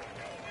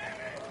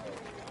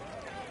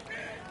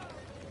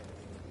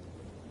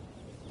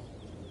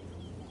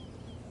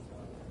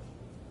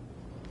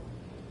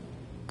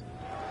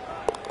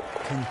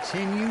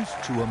 Continues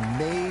to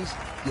amaze.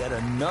 Yet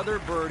another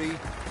birdie.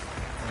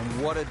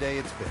 And what a day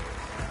it's been.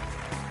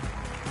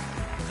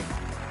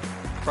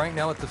 Frank,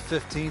 now at the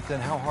 15th,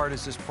 and how hard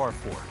is this par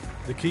 4?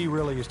 The key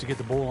really is to get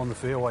the ball on the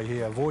fairway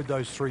here. Avoid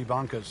those 3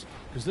 bunkers,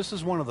 because this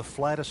is one of the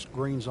flattest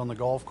greens on the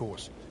golf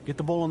course. Get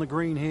the ball on the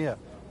green here.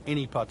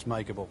 Any putt's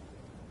makeable.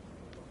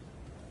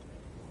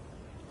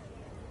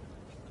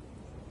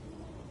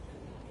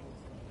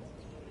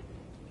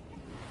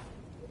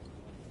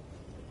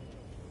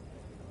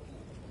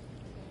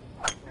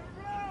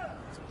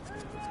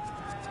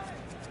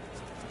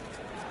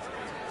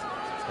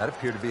 That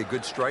appeared to be a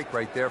good strike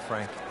right there,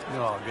 Frank.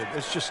 Oh, good.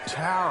 It's just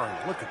towering.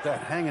 Look at that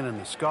hanging in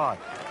the sky.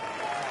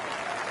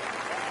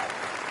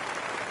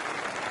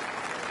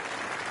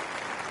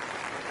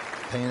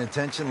 Paying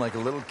attention like a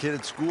little kid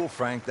at school,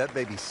 Frank. That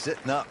baby's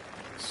sitting up.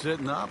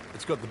 Sitting up.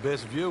 It's got the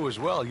best view as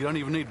well. You don't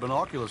even need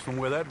binoculars from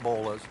where that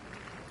ball is.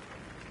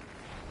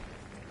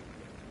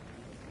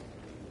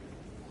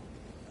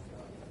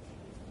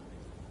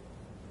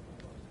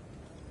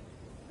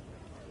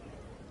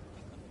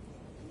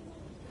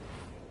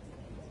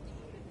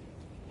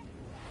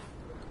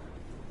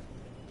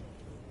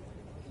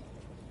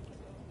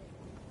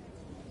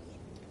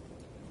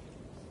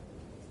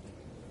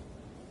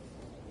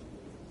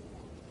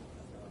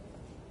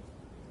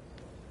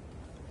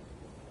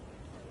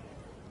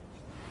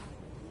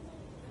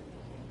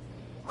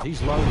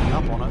 He's loading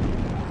up on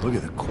it. Look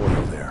at the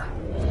quarter there.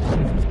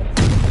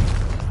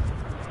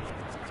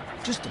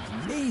 Just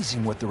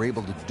amazing what they're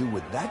able to do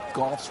with that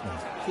golf swing.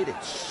 Hit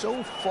it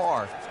so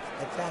far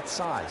at that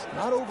size.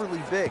 Not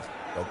overly big,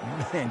 but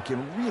man, can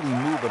really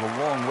move it a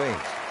long ways.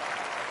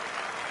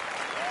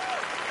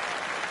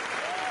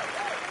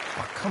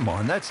 Oh, come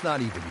on, that's not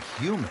even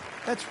human.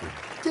 That's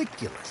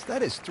ridiculous.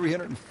 That is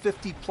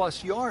 350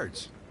 plus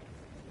yards.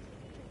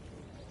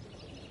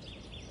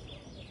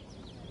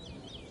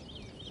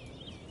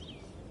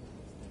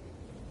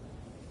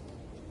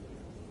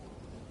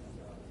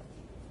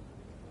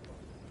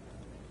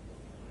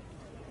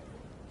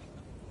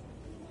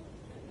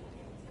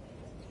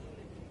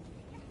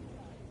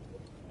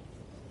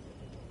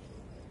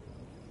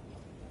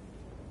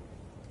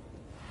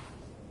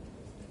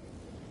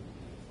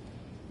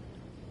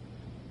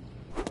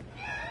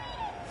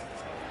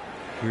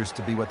 Appears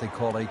to be what they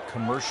call a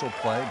commercial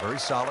play. Very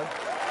solid.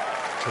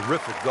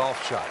 Terrific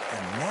golf shot.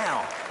 And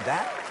now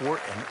that for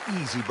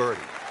an easy birdie.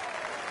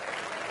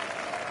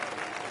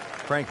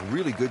 Frank,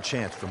 really good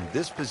chance from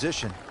this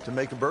position to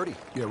make a birdie.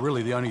 Yeah,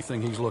 really the only thing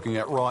he's looking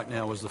at right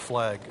now is the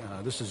flag.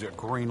 This is a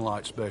green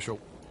light special.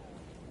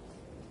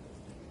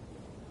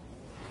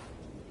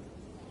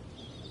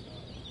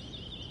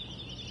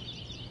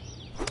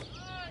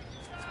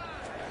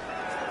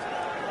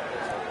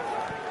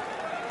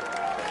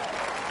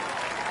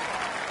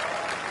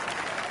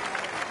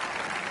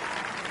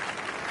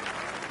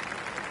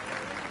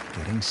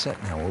 Getting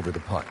set now over the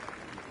putt.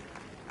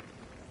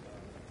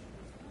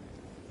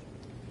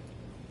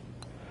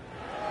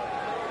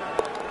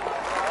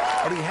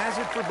 But he has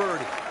it for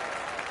birdie.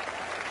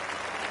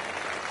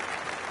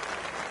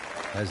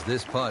 Has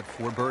this putt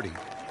for birdie.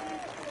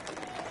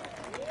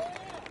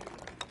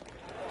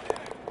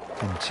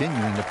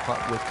 Continuing to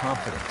putt with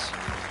confidence.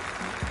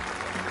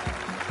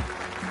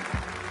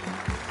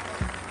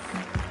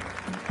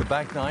 The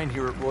back nine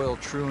here at Royal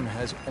Troon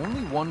has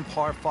only one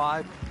par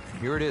 5.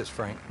 And here it is,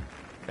 Frank.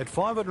 At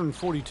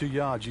 542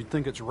 yards, you'd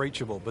think it's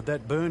reachable, but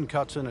that burn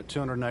cuts in at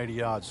 280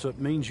 yards, so it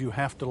means you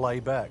have to lay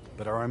back.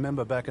 But I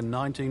remember back in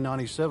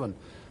 1997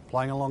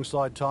 playing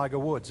alongside Tiger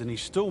Woods, and he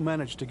still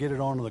managed to get it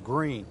onto the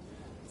green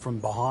from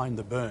behind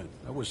the burn.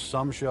 That was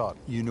some shot.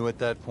 You knew at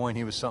that point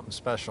he was something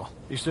special.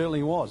 He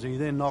certainly was. He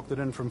then knocked it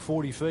in from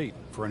 40 feet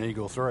for an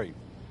eagle 3.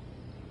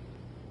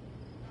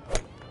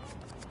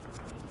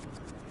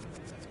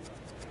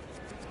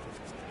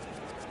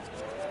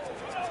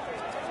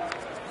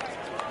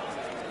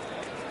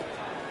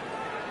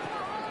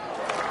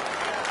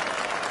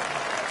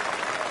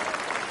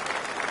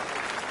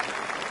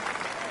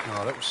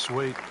 Oh, that was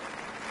sweet.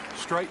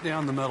 Straight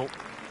down the middle.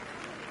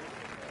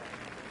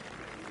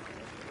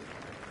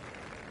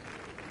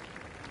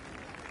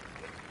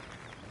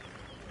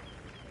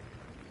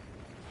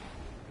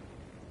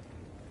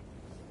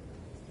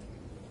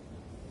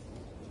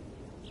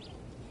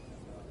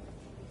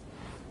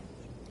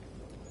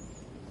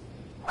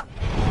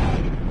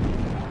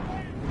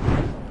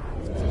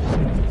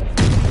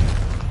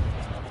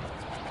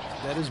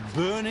 That is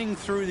burning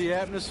through the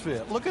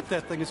atmosphere. Look at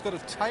that thing. It's got a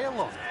tail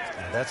on it.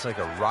 Yeah, that's like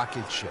a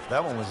rocket ship.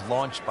 That one was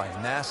launched by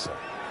NASA.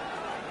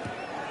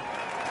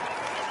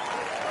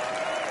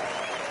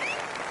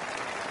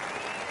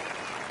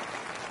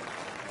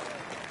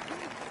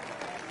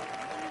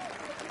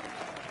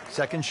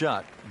 Second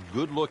shot.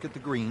 Good look at the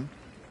green.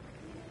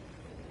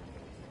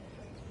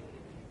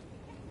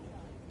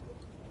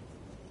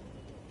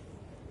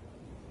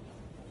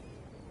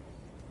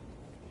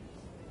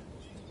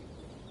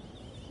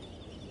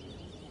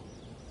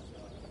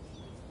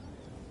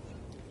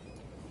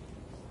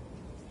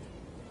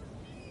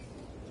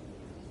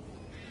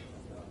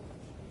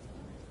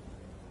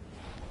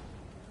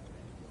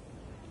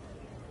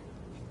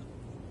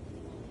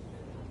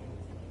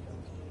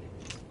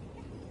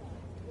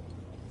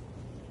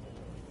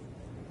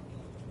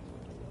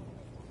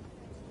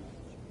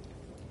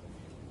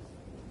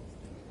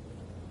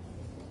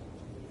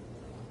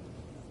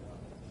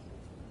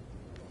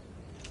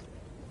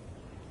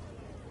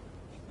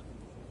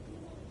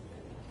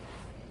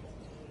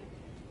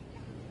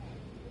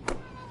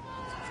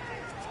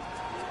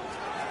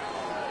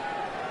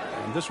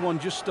 And this one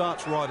just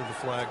starts right of the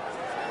flag.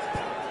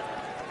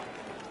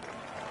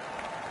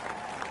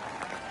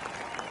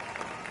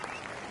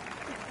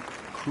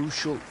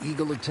 Crucial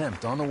eagle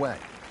attempt on the way.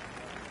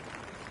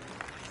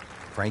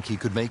 Frankie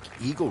could make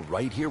eagle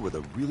right here with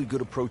a really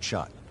good approach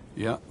shot.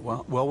 Yeah,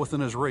 well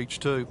within his reach,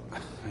 too.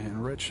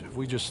 And, Rich, if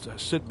we just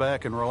sit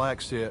back and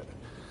relax here,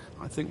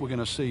 I think we're going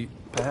to see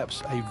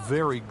perhaps a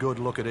very good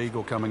look at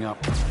eagle coming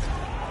up.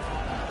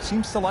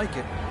 Seems to like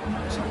it.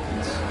 So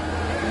he's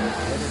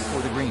headed for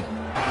the green.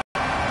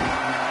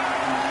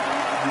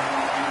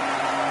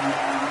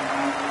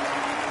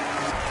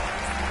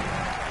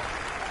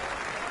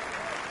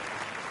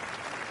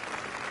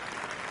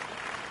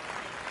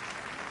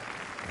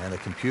 And the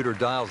computer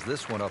dials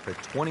this one up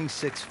at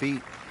 26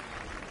 feet.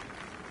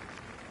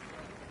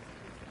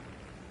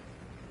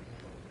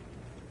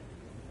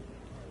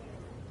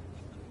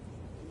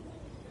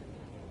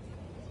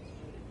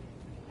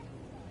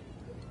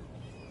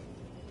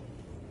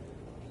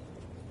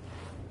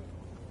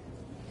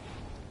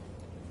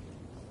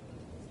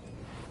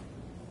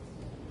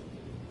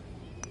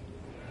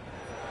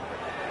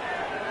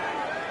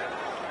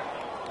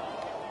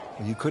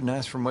 Well, you couldn't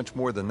ask for much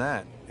more than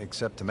that,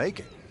 except to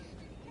make it.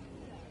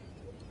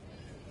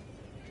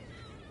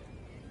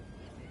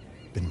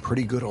 Been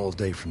pretty good all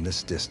day from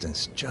this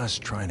distance,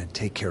 just trying to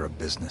take care of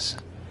business.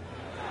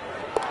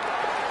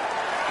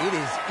 It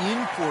is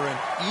in for an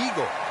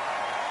eagle.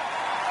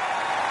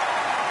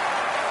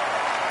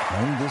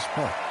 And this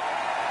putt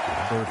for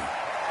a birdie.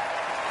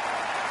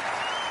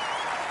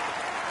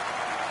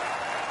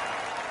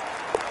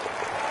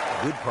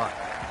 Good putt.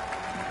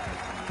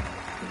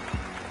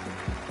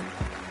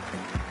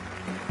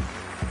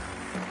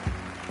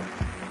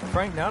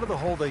 Frank, now to the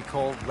hole they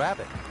call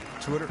Rabbit,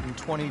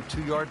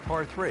 222-yard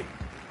par 3.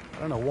 I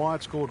don't know why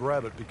it's called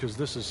Rabbit, because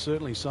this is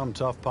certainly some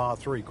tough par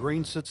 3.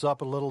 Green sits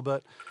up a little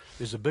bit.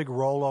 There's a big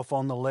roll-off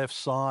on the left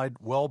side,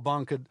 well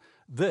bunkered.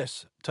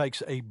 This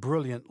takes a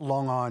brilliant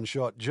long iron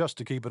shot just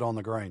to keep it on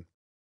the green.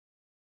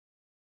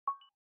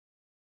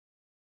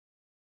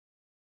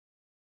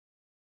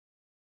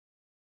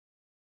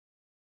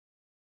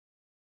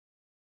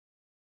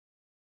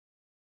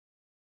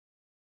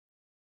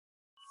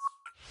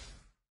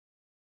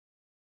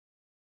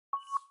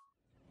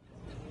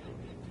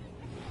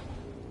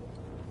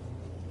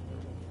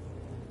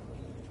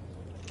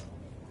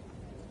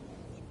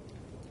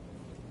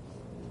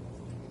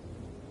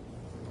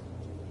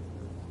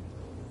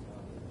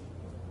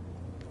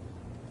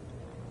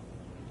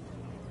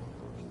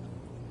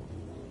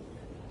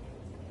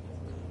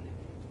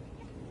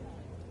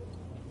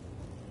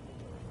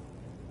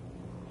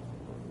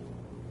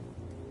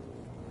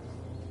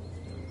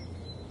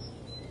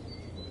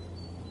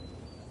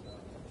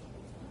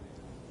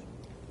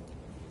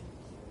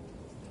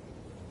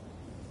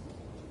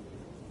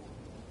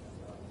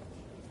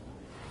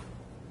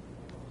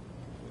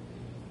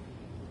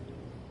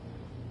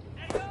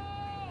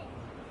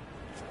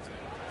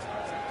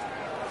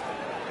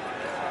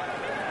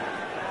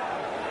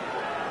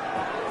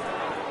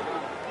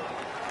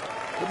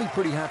 He'll be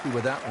pretty happy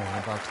with that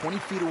one, about 20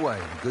 feet away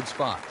in a good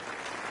spot.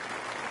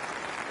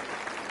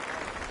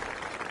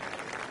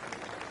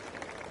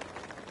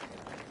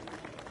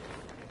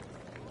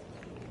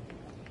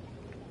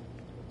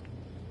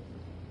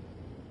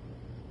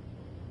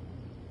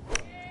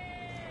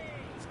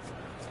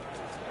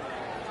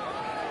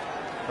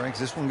 Frank's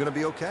this one going to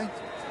be okay?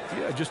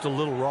 Yeah, just a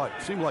little right.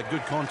 Seemed like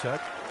good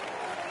contact.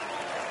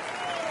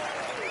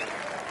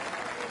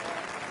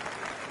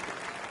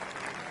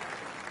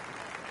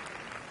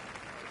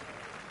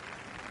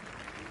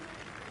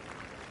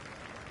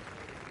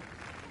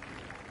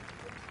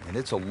 And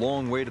it's a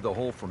long way to the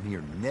hole from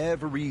here.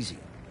 Never easy.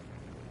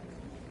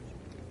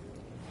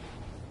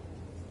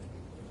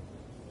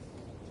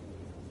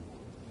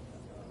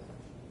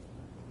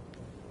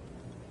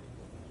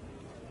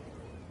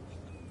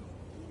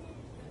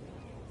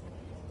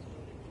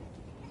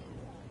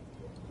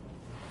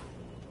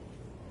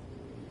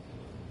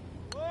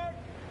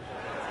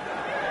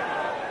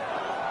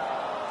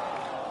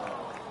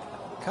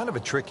 Kind of a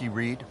tricky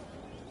read.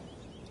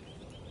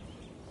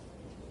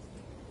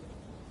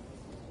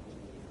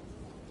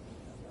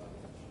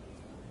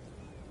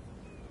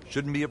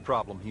 Shouldn't be a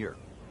problem here.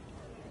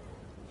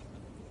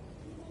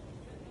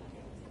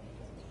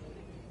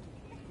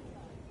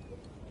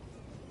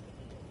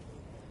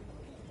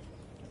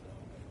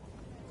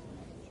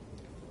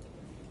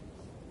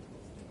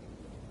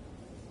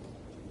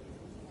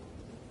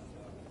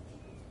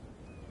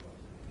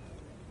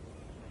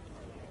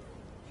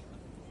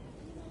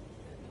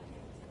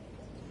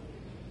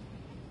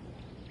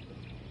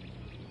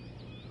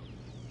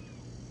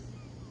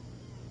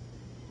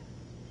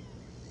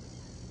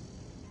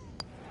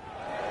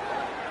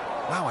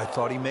 Wow, I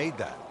thought he made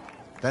that.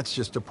 That's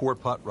just a poor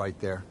putt right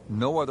there.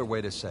 No other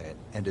way to say it.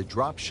 And a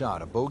drop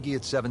shot, a bogey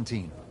at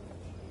 17.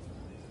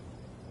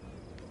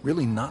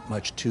 Really not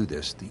much to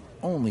this. The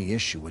only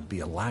issue would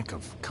be a lack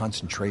of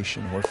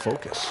concentration or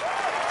focus.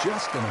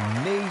 Just an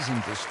amazing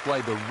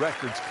display. The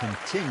records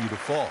continue to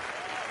fall.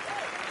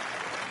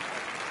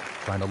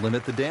 Trying to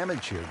limit the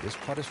damage here. This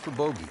putt is for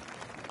bogey.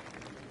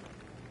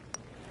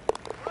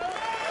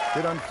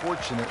 Bit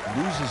unfortunate.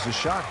 Loses a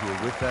shot here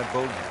with that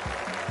bogey.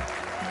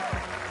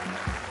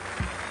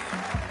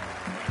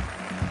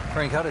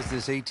 Frank, how does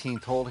this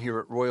 18th hole here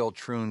at Royal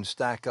Troon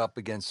stack up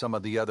against some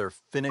of the other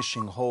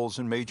finishing holes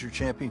in major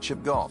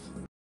championship golf?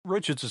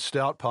 Rich, it's a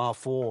stout par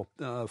 4,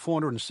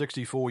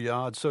 464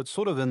 yards, so it's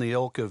sort of in the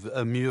ilk of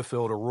a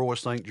Muirfield or Royal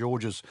St.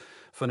 George's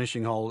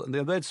finishing hole.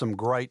 They've had some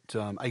great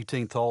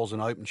 18th holes in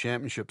Open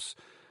Championships.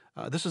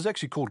 This is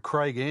actually called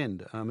Craig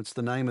End. It's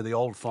the name of the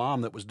old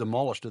farm that was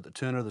demolished at the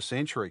turn of the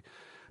century.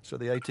 So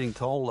the 18th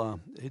hole,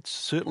 it's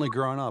certainly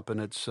grown up and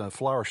it's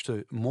flourished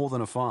to more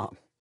than a farm.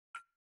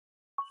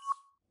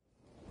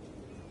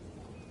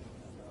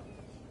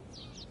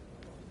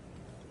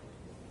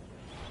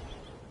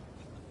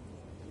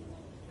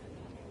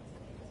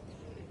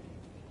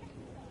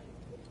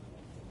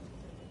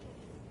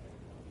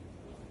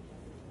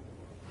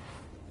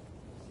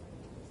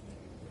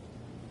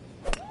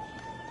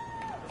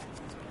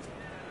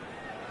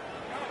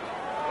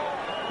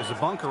 There's a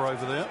bunker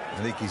over there.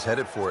 I think he's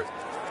headed for it.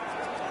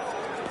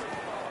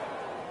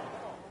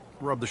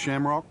 Rub the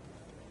shamrock.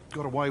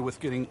 Got away with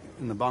getting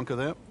in the bunker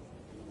there.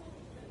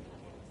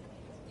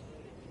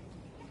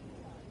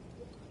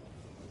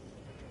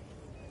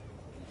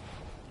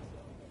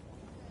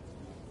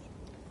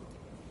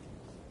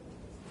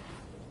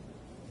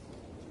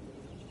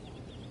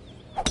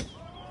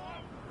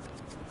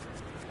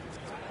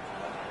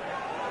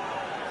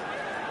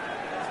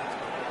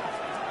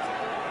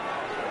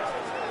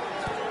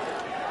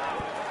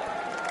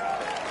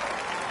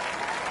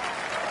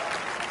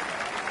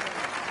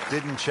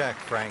 Didn't check,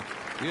 Frank.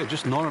 Yeah,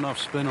 just not enough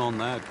spin on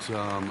that,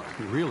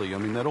 really. I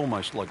mean, that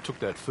almost like took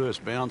that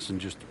first bounce and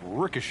just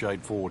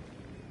ricocheted forward.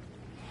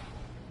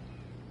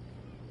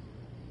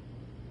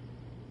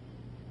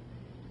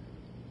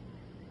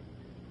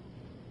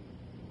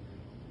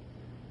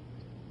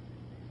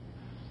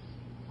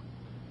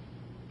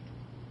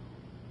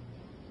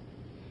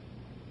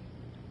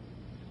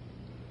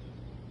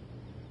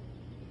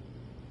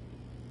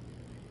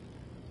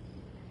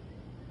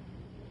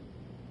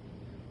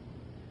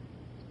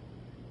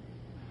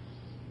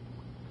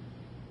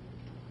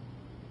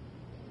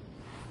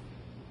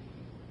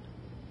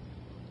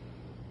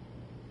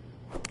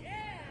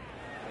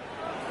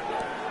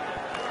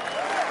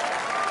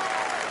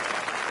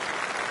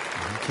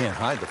 Can't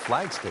hide the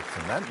flagstick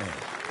from that man.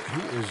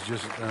 He is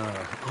just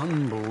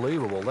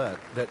unbelievable.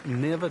 That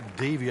never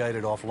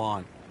deviated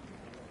offline.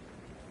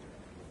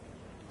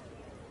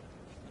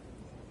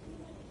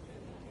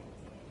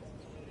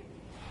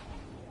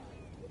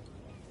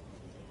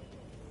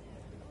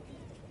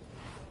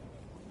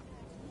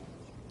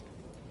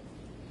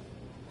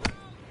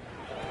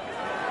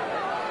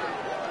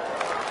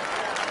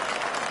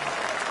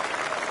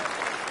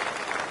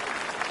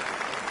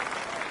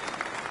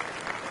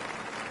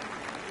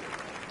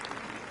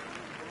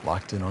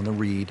 Locked in on the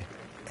read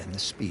and the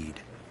speed.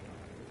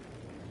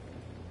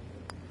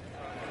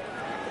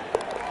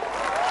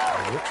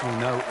 Literally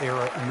no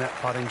error in that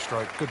putting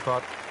stroke. Good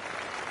putt.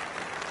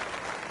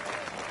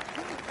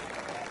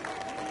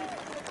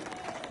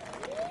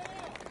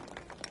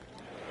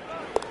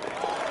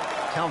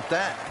 Count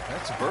that.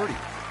 That's a birdie.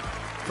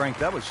 Frank,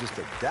 that was just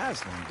a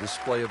dazzling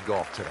display of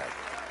golf today.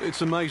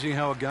 It's amazing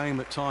how a game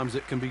at times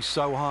that can be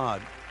so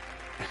hard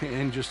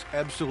and just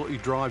absolutely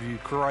drive you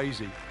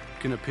crazy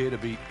can appear to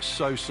be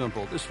so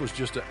simple. This was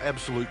just an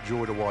absolute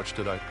joy to watch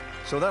today.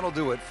 So that'll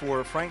do it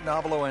for Frank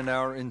Nobilo and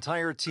our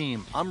entire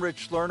team. I'm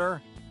Rich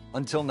Lerner.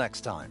 Until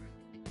next time.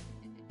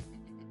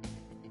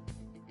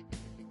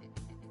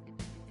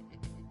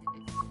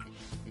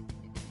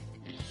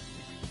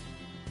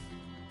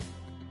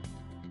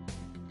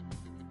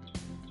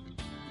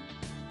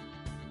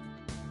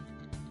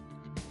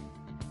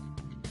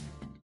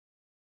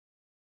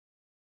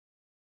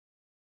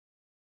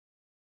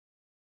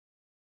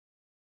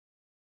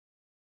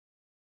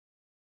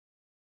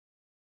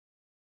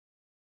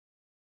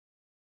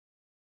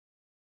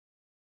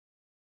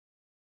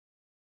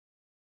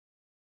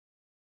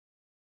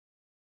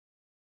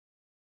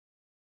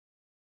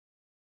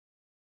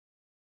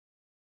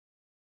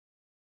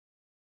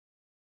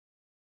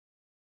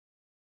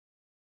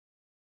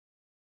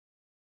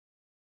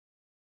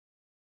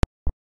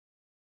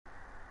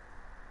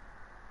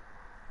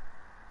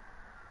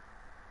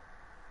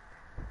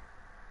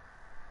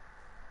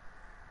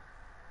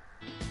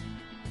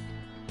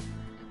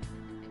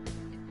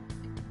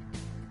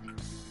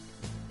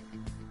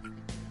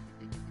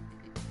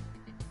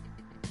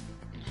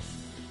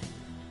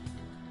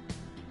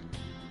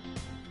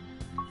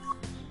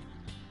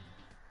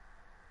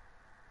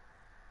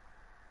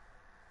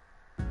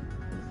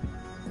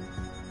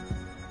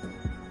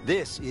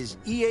 This is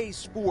EA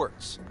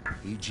Sports.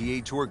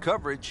 PGA Tour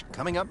coverage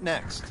coming up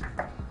next.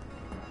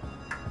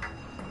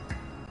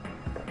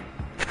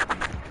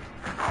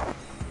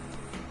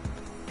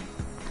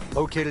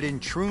 Located in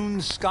Troon,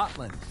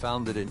 Scotland,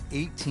 founded in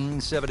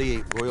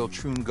 1878, Royal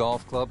Troon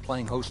Golf Club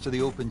playing host to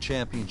the Open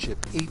Championship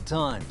 8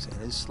 times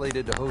and is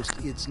slated to host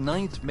its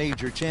 9th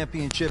major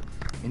championship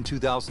in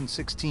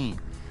 2016.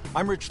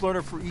 I'm Rich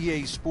Lerner for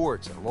EA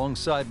Sports.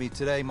 Alongside me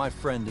today, my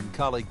friend and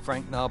colleague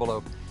Frank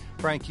Nobilo.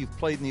 Frank, you've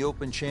played in the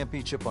Open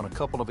Championship on a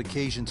couple of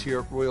occasions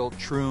here at Royal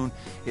Troon.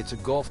 It's a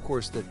golf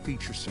course that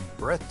features some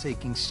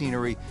breathtaking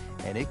scenery,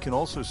 and it can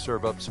also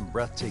serve up some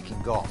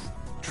breathtaking golf.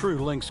 True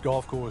Links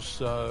golf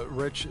course,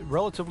 Rich.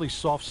 Relatively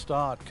soft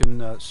start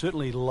can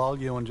certainly lull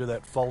you into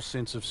that false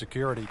sense of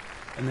security,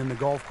 and then the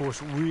golf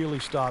course really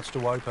starts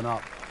to open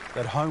up.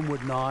 That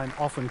homeward 9,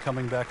 often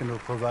coming back into a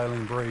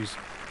prevailing breeze,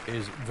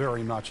 is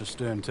very much a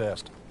stern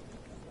test.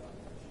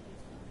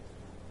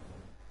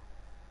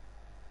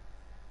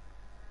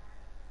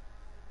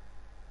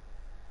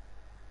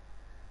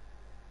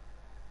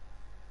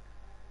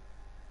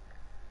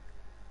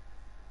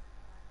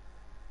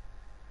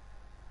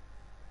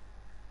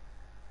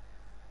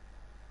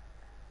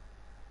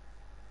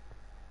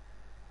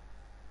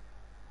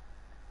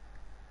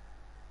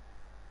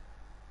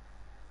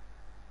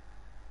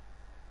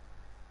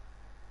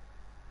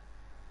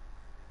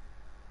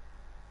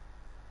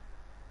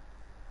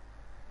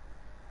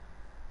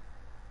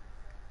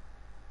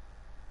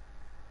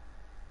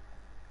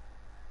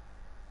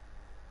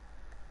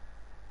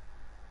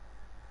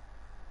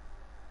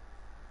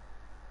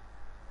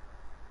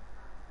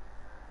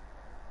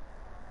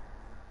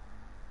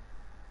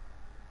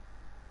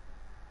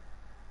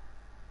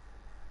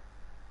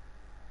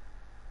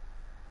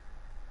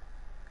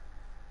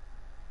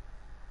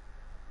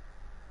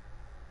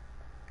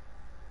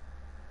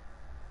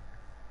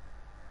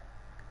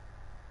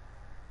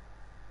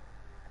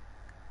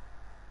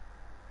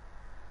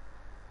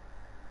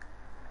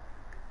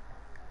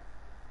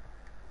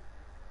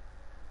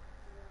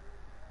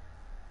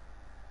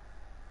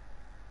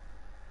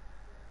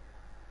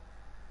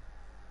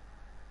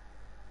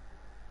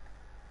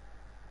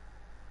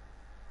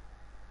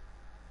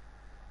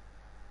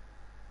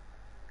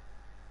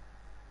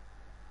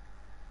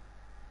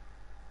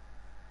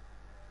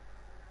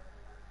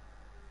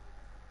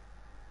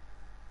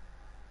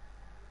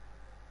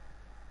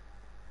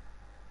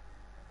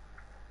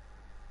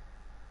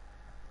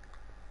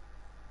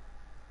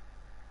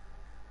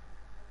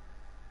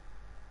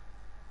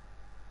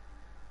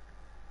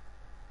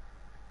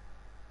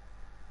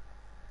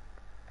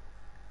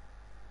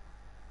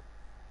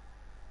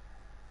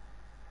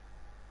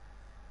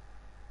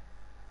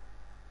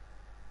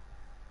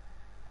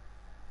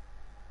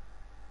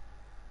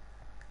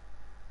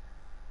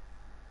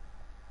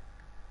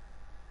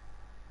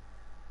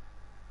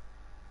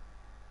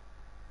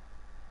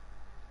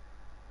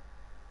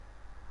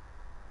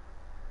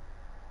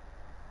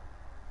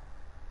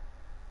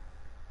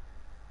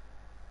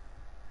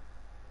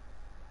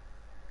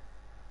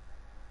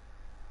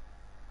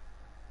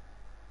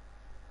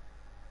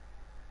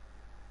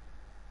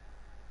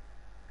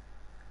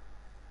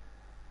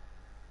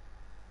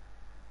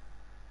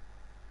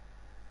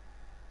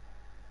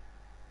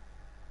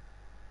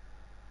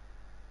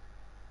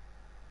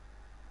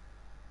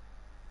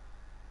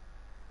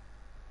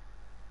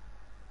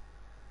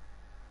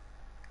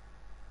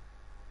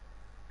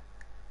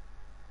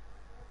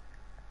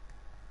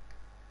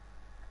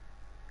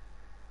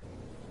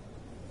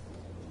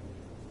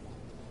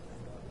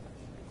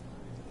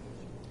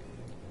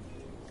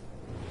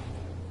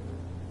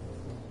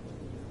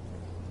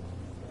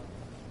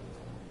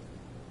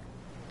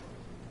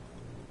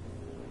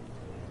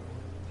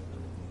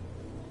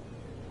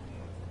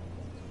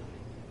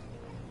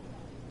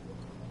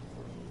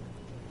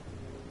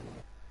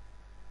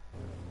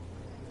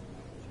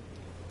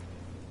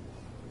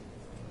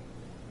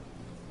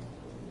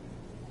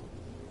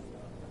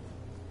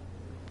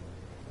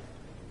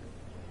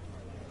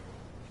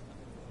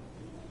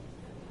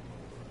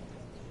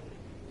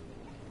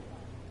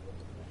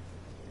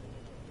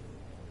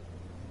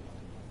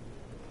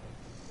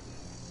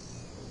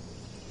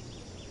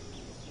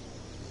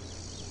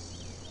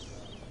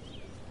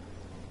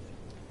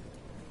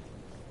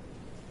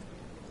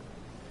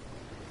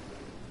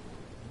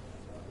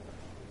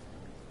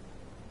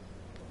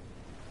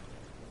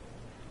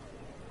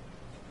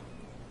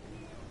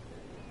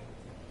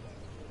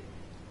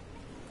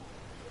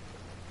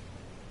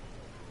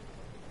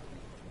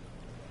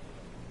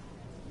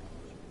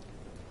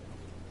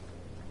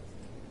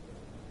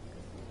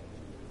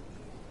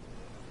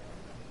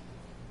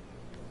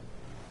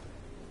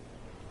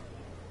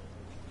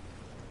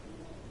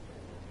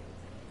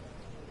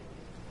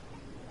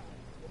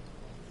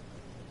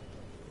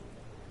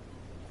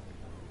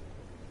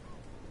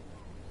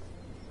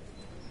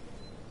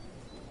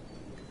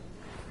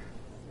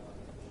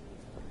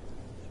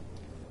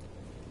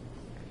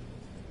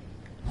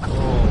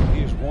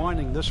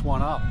 Winding this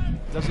one up.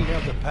 Doesn't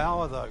have the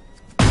power though.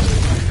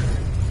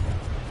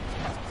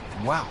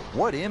 Wow,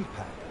 what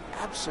impact.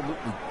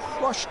 absolutely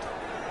crushed it.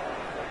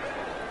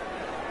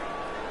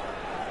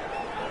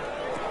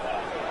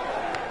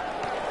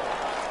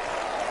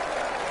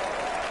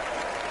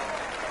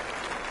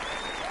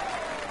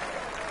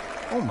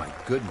 Oh my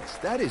goodness,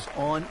 that is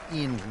on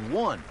in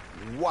one.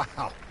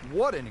 Wow,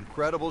 what an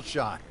incredible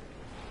shot.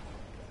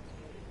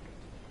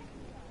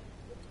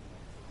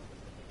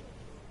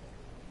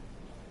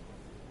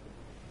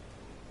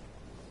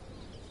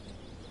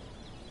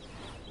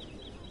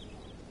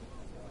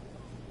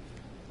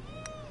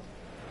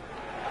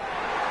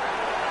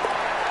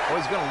 Oh,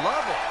 he's going to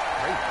love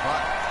it. Great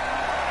putt.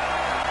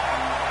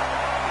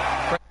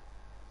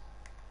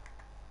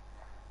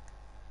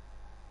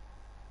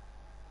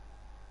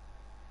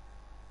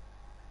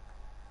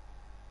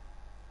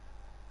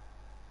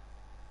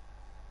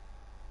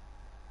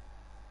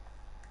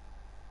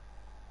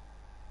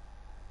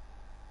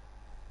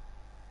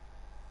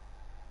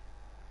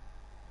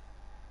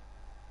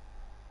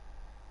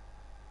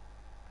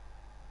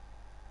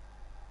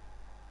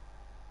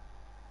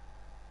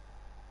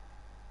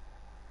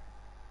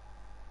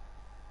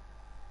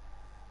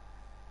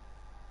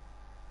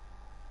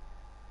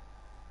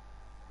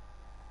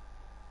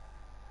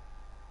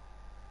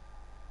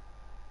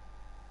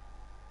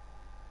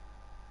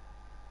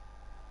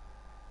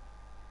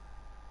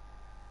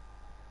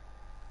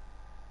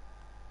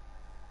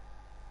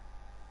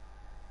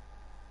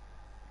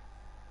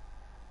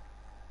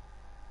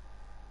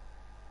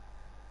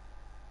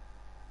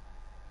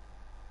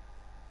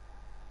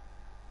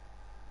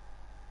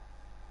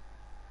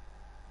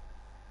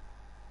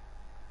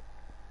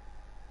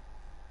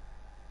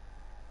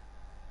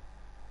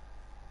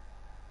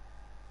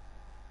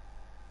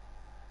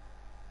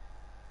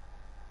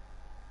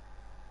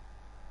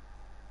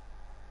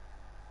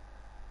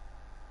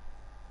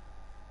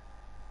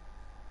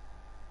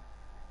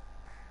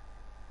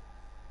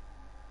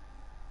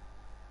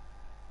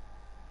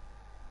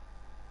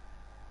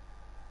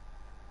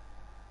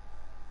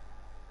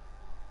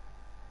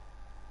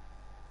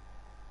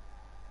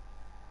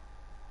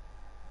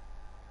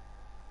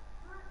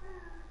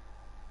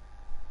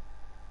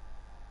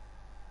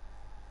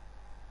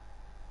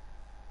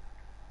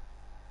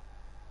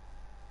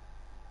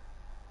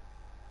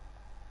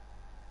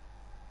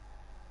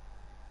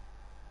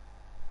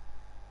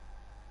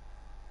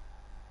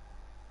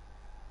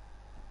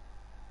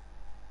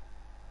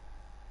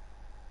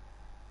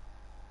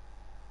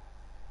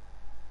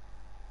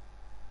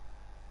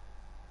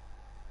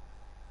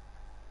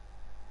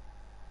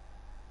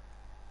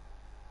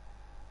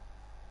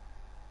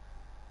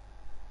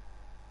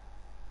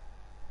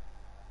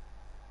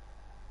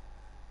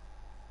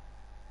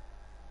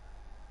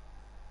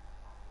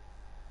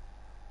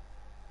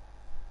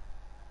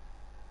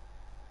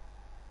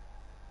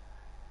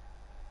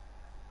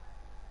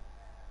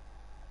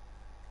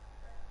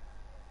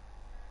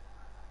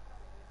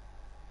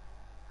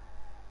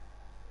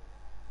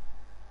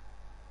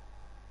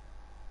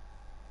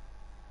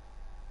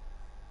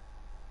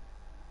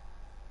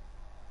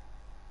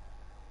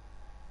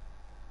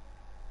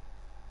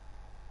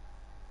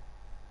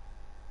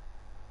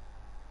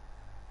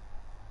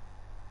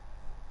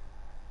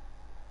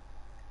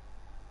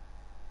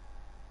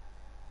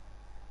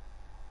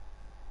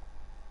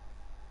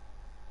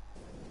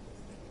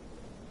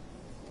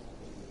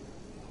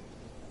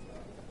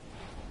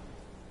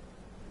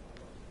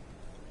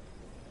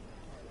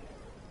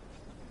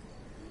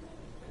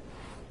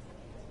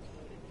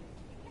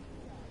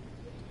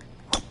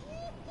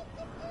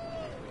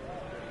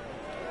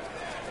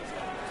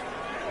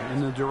 In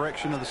the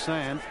direction of the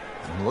sand.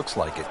 Looks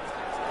like it.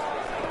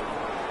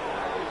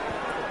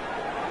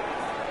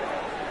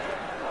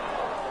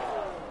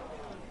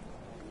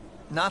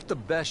 Not the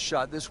best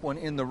shot, this one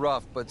in the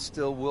rough, but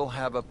still will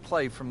have a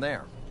play from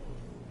there.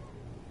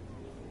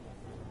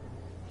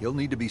 He'll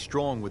need to be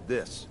strong with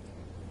this.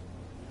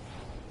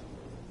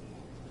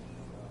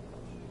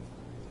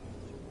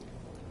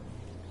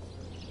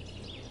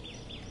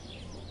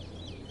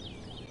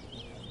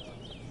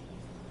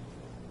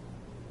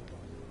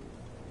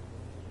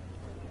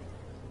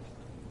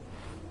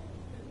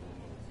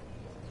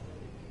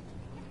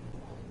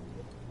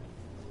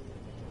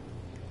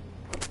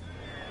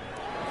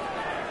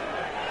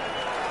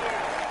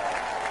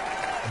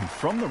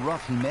 From the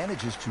rough, he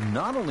manages to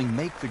not only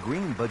make the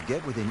green, but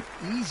get within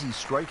easy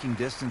striking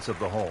distance of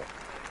the hole.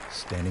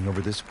 Standing over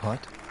this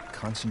putt,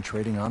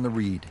 concentrating on the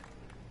read.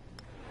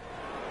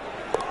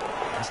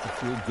 Has to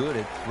feel good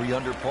at 3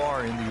 under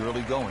par in the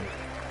early going.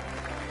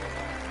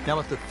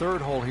 Now at the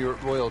third hole here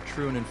at Royal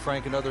Troon, and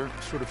Frank, another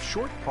sort of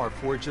short par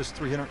 4, just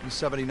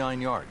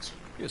 379 yards.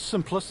 Yeah,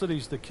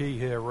 simplicity's the key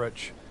here,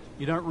 Rich.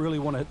 You don't really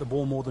want to hit the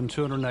ball more than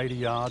 280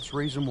 yards.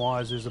 Reason why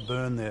is there's a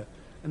burn there.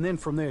 And then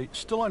from there,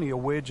 still only a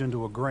wedge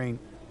into a green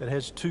that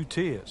has 2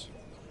 tiers.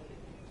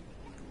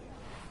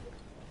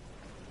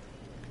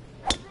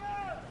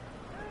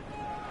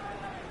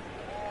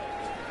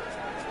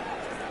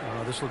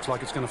 This looks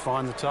like it's going to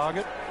find the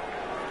target.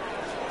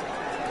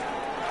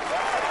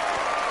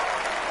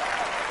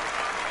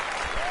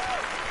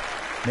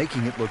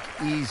 Making it look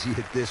easy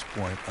at this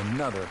point.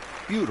 Another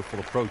Beautiful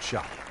approach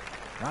shot.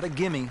 Not a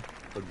gimme,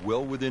 but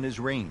well within his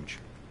range.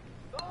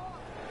 Starting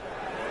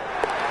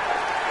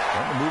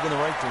to move in the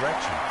right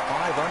direction.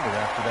 5 under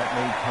after that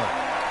made putt.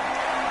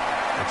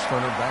 Rich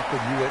Lerner back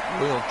with you at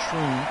Royal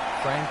Troon.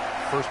 Frank,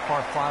 first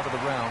par 5 of the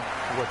round.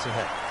 What's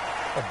ahead?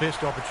 The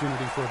best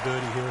opportunity for a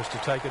birdie here is to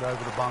take it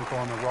over the bunker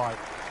on the right.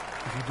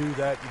 If you do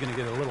that, you're going to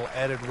get a little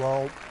added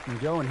roll and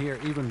go in here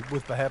even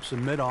with perhaps a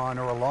mid-iron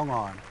or a long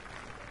iron.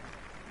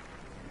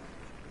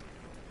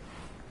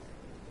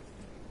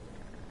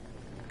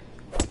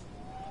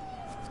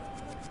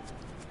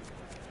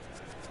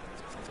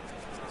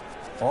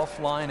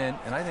 Offline,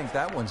 and I think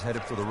that one's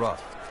headed for the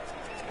rough.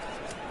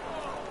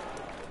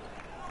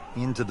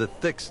 Into the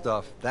thick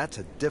stuff. That's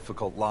a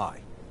difficult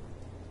lie.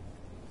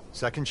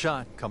 Second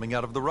shot coming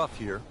out of the rough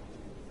here.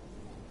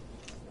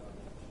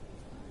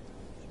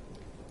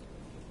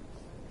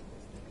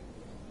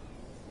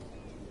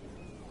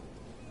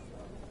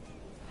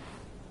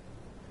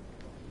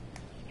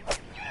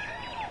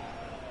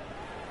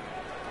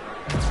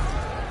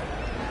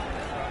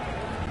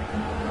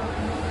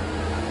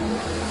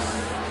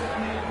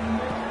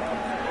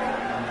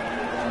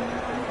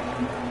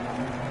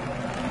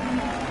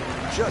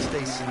 Just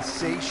a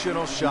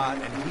sensational shot,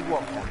 and he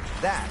will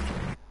have that.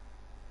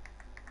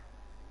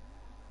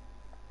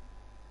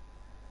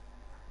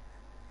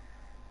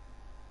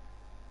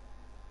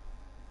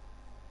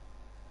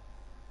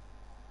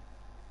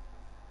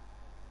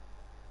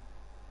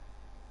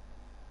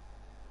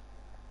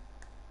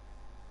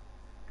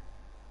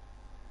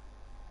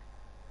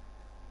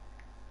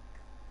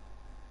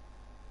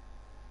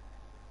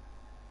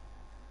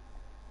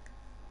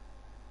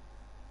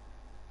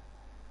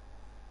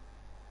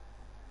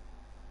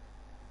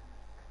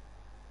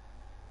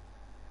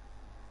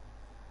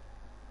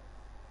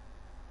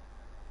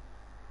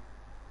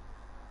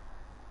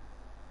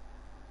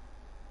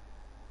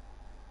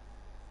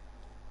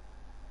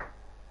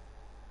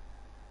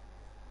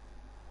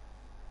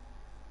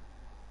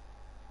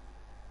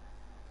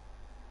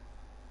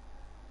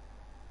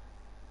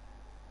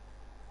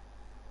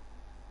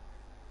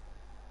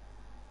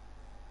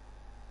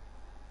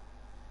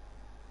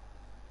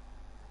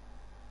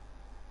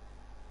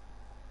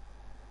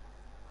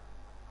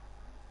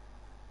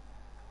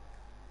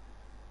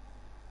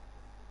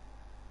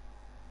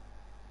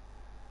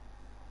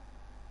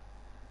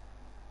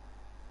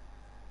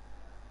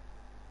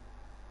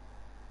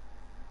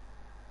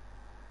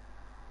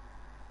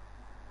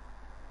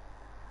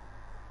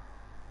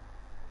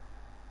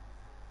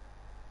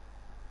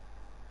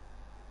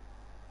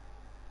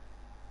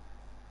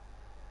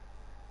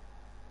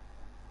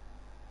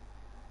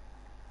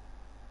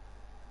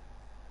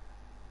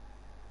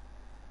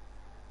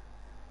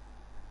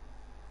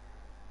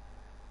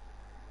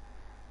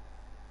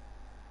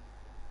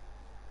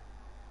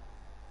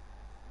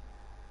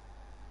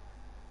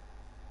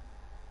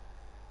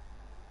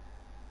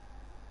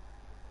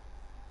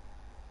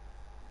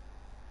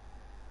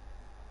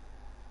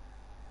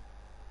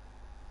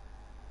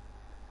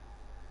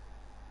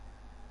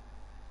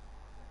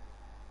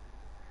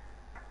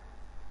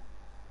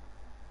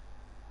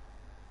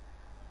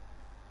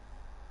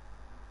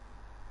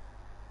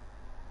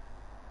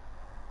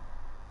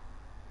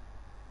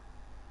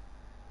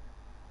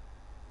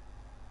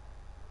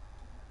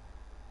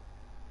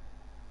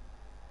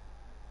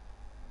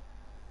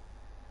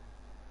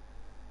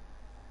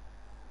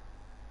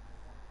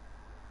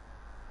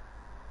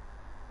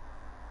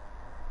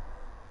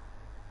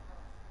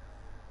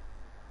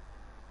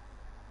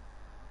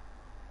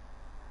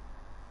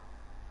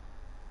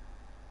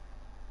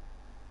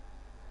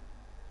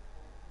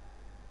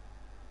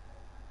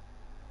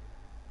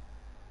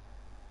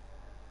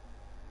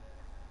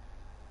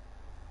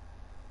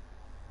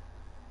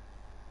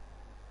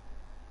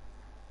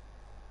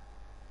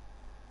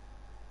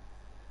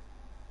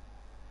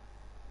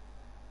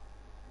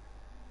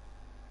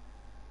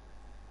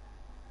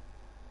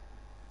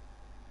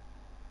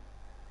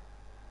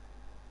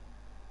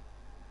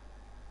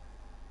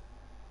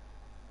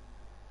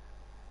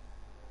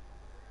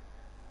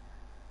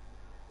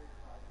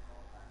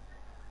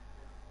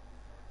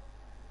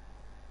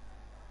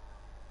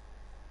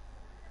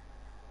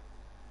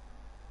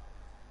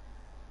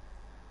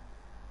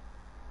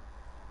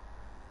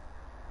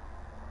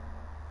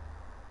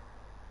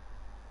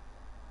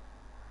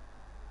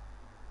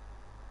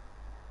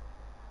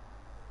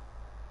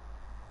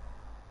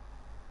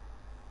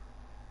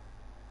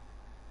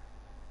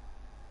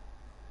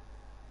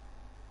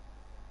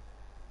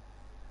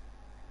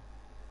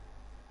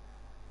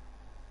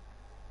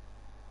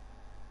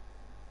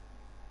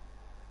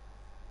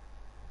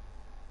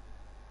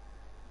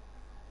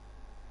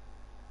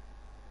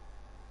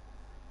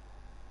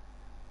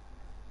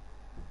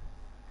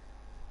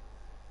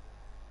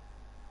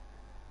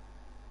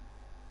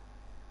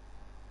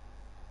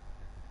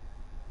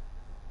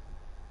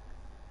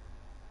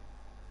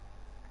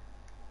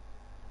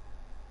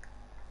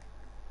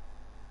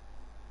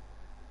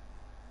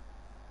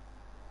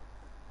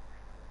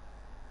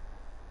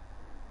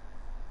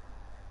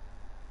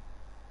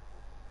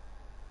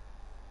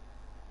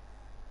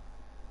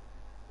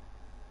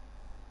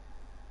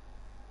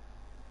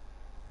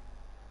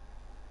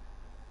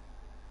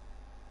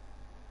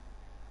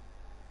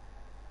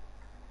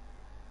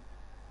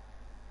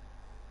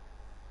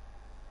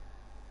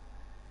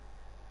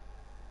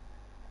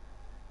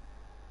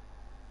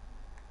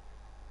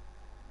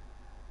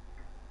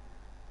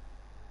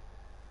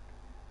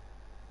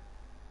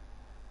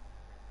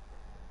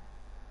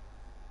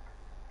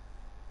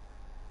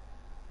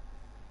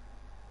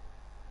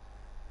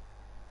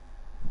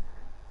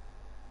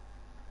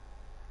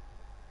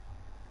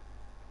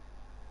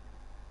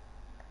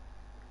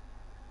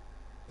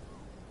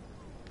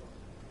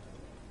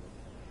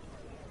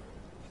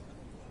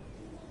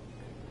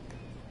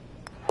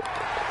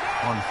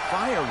 on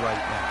fire right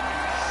now.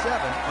 7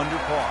 under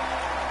par.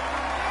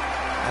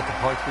 At the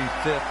par 3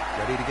 fifth,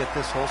 ready to get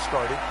this hole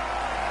started.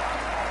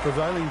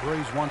 Prevailing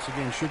breeze once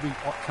again should be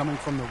coming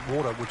from the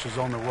water, which is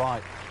on the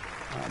right.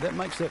 That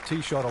makes that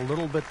tee shot a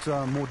little bit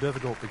more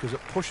difficult because it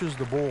pushes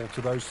the ball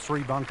to those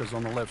 3 bunkers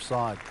on the left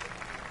side.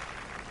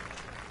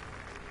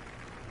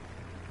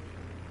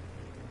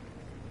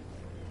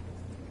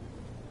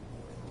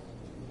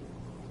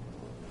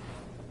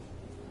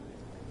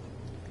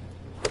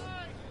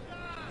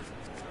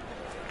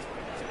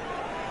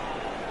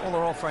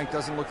 Overall, Frank,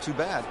 doesn't look too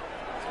bad.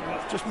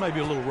 Just maybe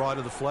a little right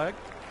of the flag.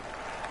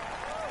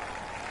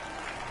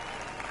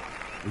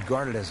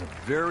 Regarded as a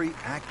very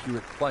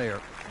accurate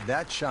player,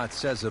 that shot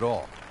says it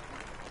all.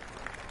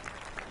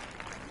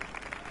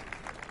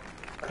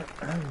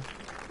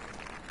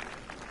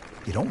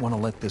 You don't want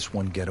to let this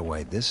one get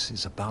away. This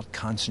is about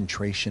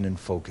concentration and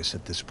focus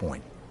at this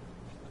point.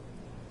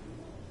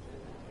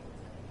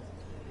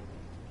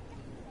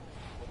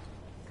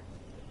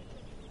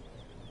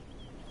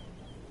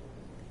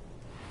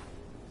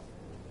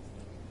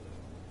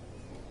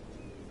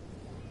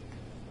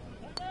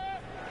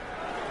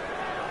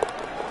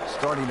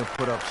 Starting to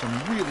put up some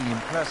really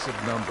impressive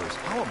numbers.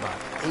 How about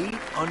 8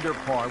 under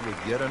par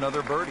with yet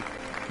another birdie?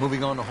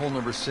 Moving on to hole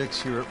number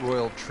 6 here at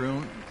Royal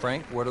Troon.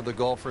 Frank, what are the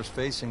golfers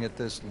facing at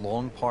this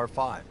long par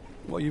 5?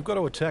 Well, you've got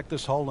to attack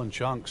this hole in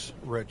chunks,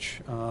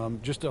 Rich.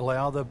 Just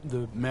allow the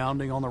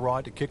mounding on the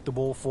right to kick the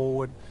ball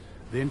forward,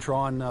 then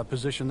try and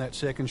position that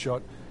second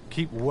shot.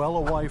 Keep well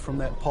away from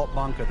that pot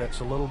bunker that's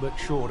a little bit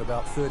short,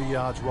 about 30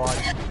 yards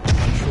right.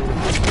 Make sure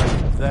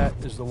that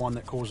is the one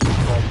that causes the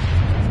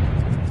problem.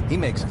 He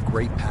makes a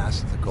great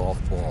pass at the golf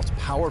ball. It's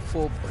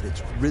powerful, but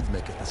it's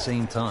rhythmic at the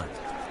same time.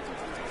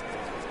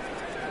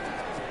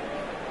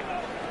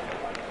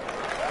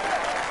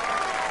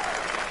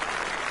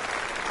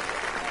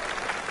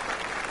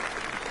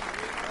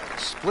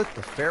 Split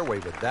the fairway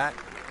with that.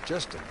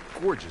 Just a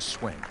gorgeous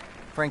swing.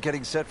 Frank,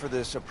 getting set for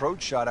this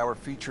approach shot. Our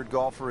featured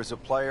golfer is a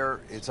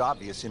player, it's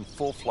obvious, in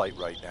full flight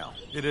right now.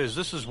 It is.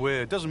 This is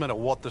where it doesn't matter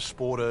what the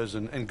sport is,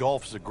 and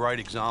golf is a great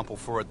example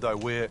for it, though,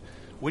 where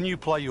when you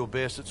play your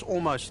best, it's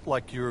almost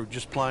like you're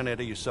just playing out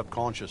of your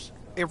subconscious.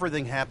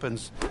 Everything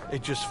happens,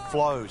 it just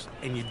flows,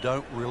 and you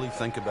don't really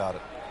think about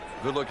it.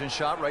 Good-looking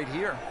shot right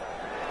here.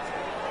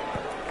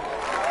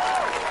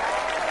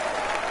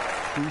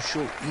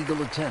 Crucial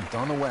eagle attempt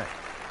on the way.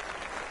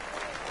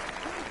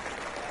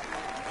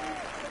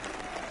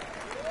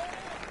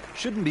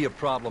 Shouldn't be a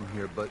problem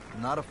here, but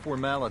not a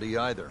formality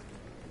either.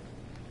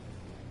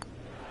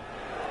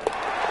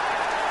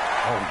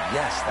 Oh,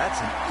 yes, that's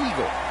an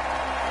eagle.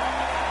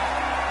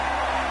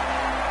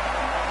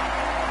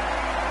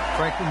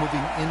 Frank, we're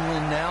moving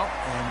inland now,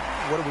 and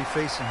what are we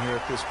facing here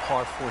at this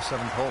par 4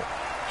 7th hole?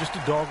 Just a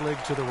dog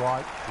leg to the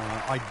right.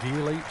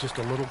 Ideally, just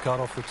a little cut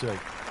off the tee.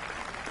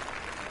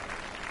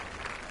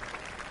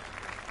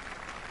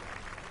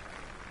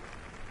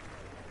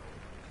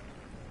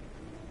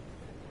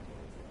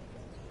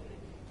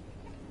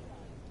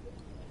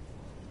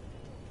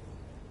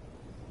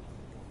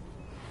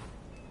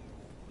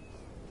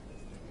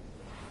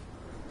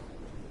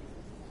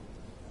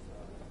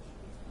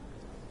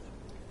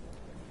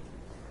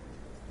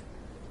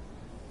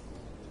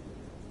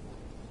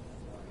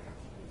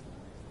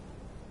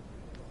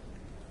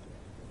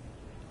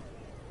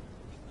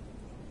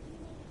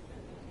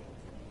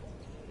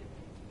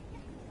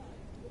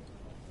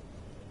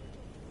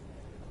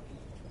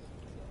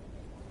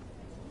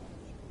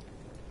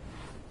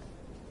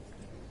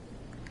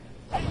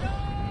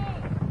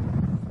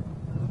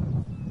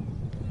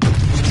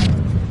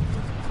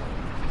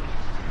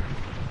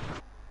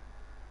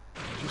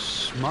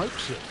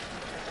 Smokes it.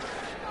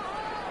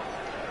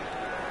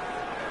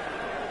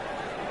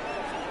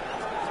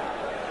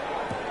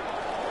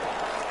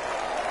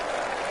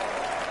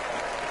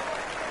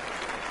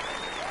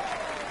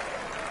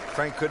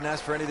 Frank couldn't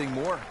ask for anything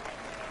more.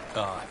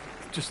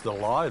 Just the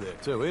lie there,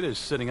 too. It is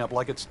sitting up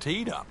like it's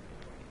teed up.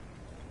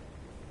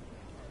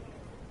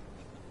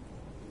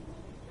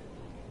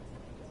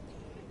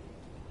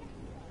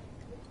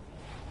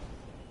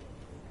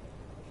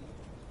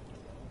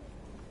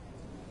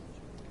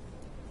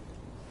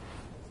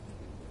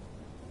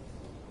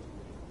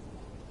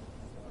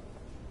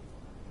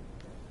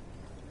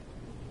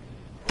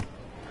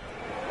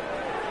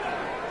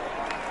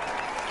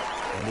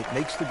 And it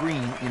makes the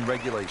green in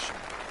regulation.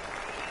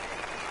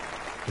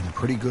 Been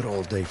pretty good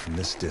all day from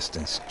this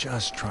distance,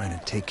 just trying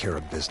to take care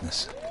of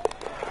business.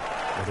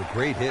 Well, the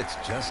great hits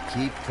just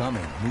keep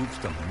coming. Moves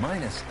to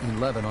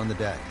 -11 on the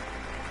day.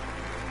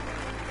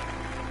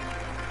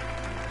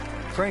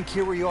 Frank,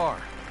 here we are.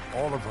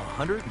 All of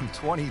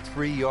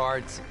 123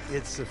 yards.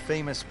 It's a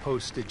famous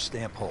postage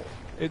stamp hole.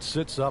 It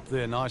sits up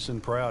there nice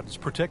and proud. It's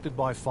protected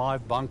by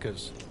 5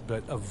 bunkers,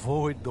 but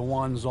avoid the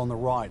ones on the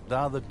right.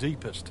 They're the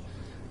deepest,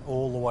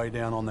 all the way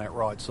down on that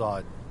right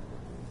side.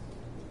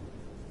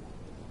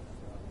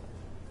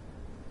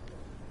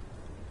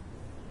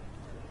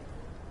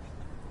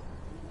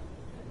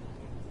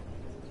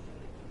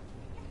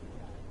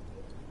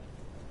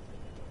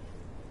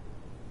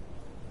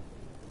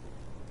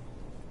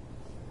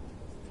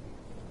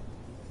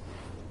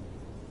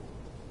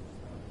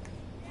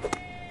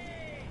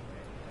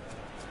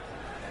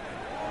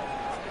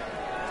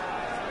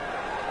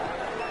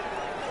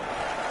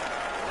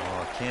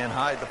 Can't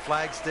hide the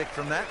flag stick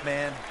from that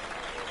man.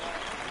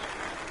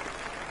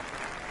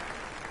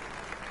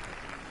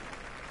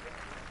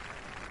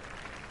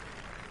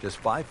 Just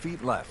 5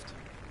 feet left.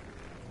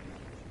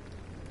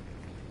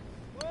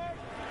 Well,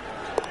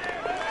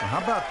 how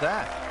about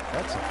that?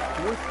 That's a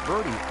 4th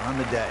birdie on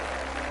the day.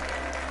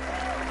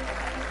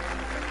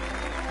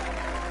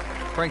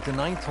 Frank, the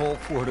 9th hole,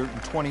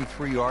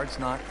 423 yards,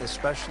 not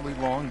especially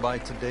long by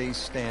today's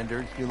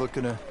standard. You're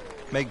looking to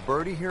make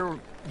birdie here?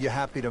 You're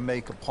happy to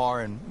make a par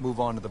and move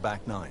on to the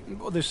back 9?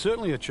 Well, there's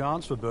certainly a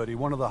chance for birdie.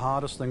 One of the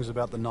hardest things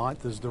about the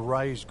 9th is the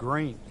raised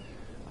green.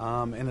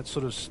 And it's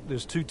sort of,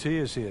 there's 2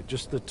 tiers here,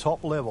 just the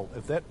top level.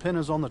 If that pin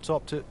is on the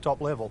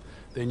top level,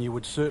 then you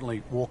would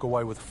certainly walk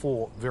away with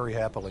 4 very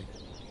happily.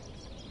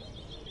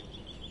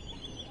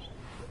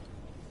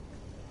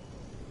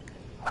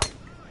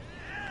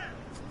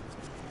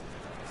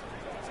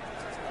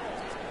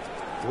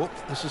 Whoop,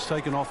 this is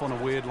taken off on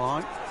a weird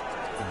line.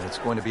 And it's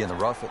going to be in the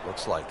rough, it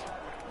looks like.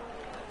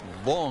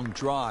 Long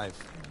drive,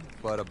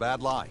 but a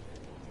bad lie.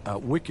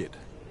 Wicked.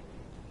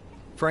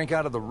 Frank,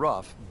 out of the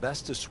rough,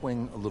 best to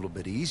swing a little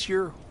bit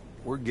easier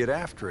or get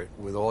after it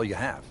with all you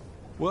have?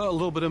 Well, a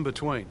little bit in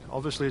between.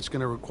 Obviously, it's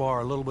going to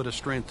require a little bit of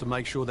strength to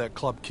make sure that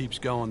club keeps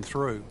going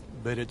through,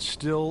 but it's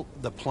still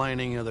the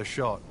planning of the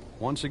shot.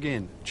 Once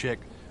again, check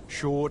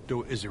short.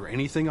 Is there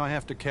anything I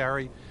have to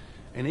carry?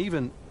 And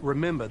even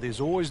remember, there's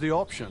always the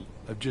option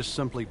of just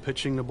simply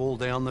pitching the ball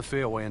down the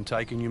fairway and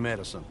taking your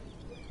medicine.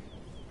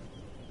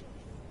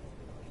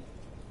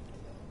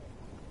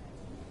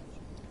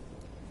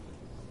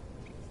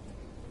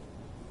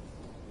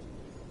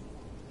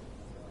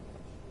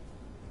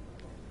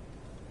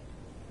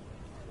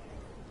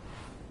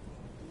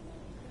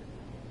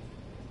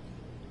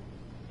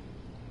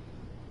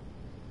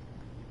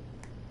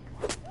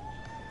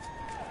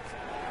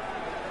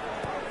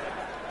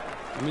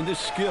 I mean, this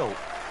skill,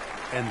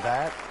 and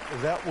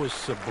that was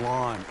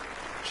sublime.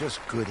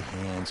 Just good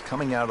hands,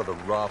 coming out of the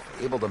rough,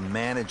 able to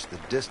manage the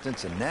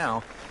distance, and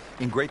now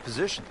in great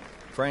position.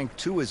 Frank,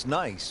 2 is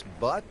nice,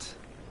 but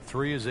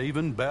 3 is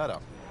even better.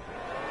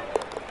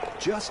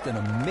 Just an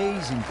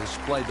amazing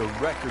display. The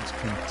records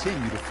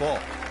continue to fall.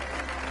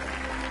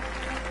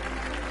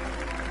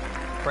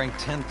 Frank,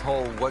 10th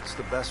hole, what's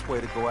the best way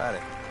to go at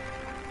it?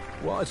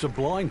 Well, it's a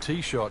blind tee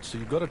shot, so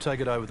you've got to take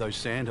it over those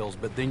sandhills,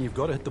 but then you've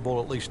got to hit the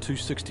ball at least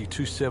 260,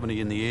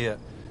 270 in the air.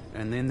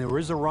 And then there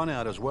is a run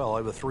out as well,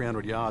 over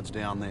 300 yards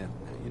down there.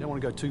 You don't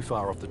want to go too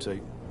far off the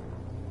tee.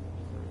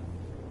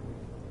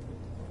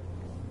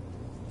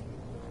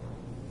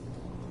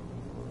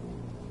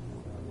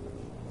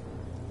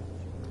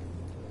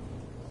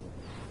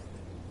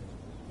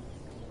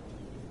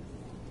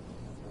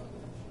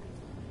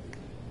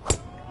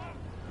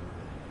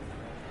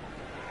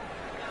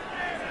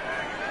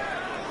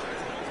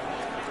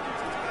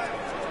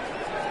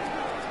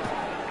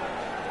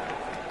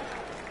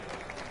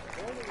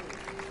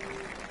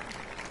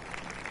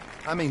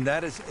 I mean,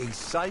 that is a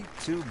sight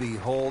to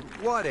behold.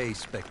 What a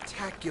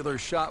spectacular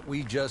shot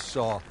we just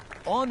saw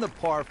on the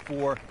par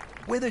 4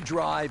 with a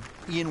drive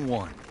in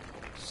 1.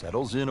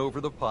 Settles in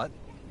over the putt.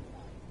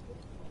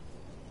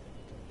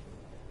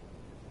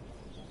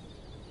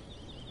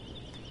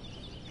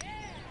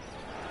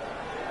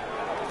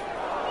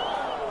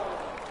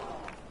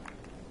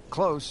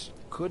 Close.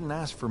 Couldn't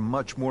ask for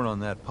much more on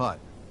that putt.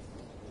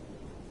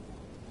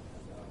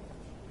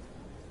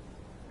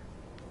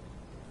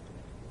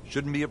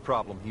 Shouldn't be a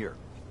problem here.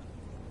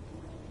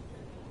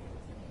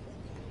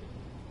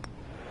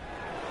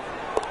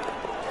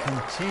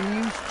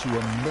 Continues to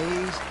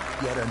amaze,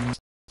 yet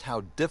amazed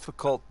how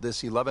difficult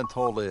this 11th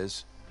hole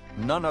is.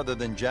 None other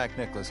than Jack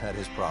Nicklaus had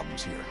his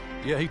problems here.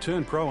 Yeah, he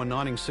turned pro in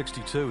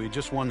 1962. He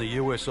just won the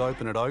U.S.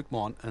 Open at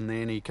Oakmont, and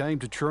then he came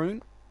to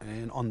Troon,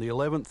 and on the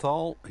 11th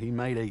hole, he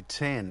made a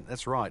 10.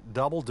 That's right,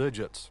 double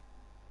digits.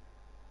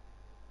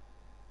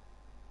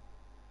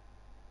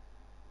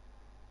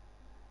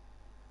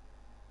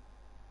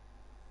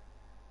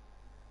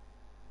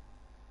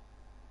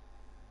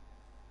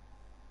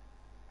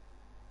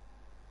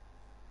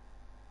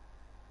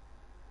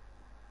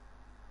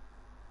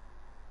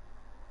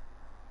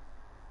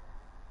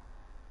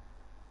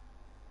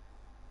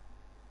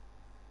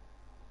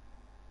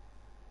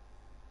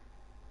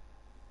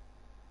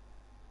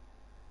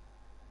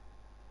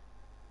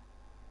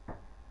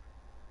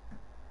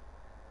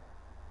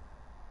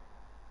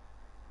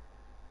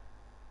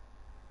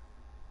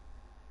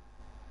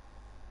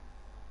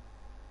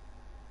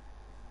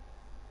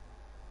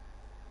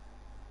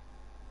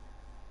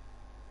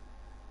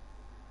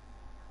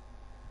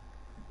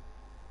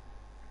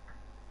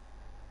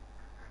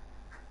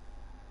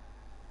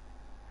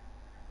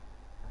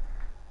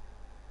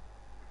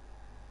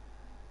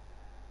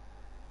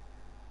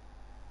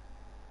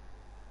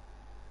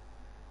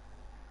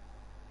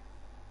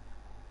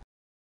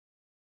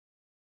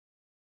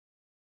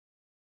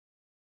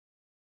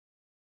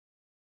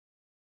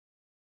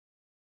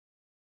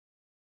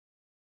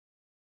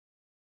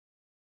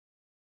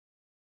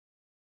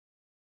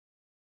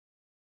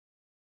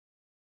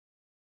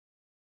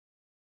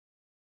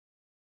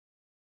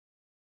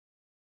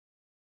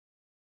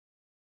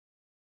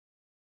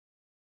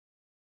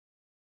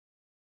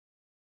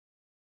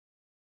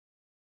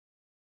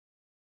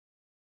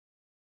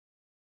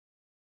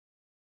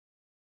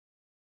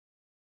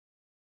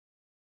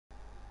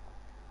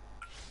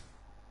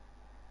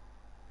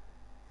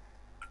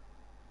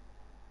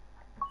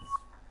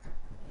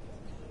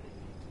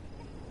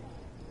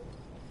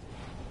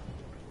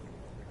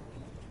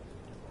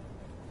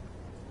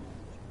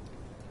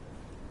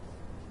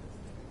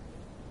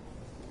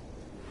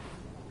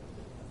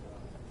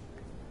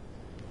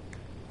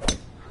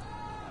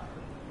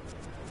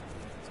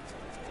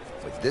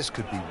 But this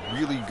could be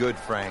really good,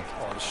 Frank.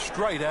 Oh,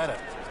 straight at it.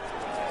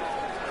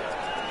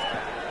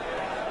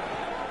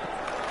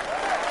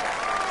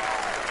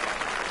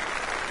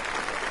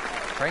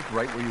 Frank,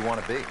 right where you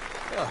want to be.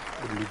 Oh,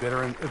 wouldn't be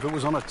better if it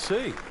was on a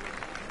tee.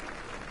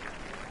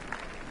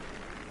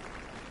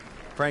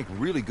 Frank,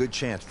 really good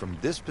chance from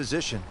this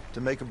position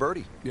to make a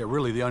birdie. Yeah,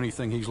 really the only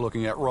thing he's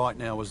looking at right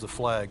now is the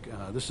flag.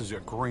 This is a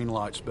green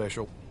light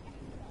special.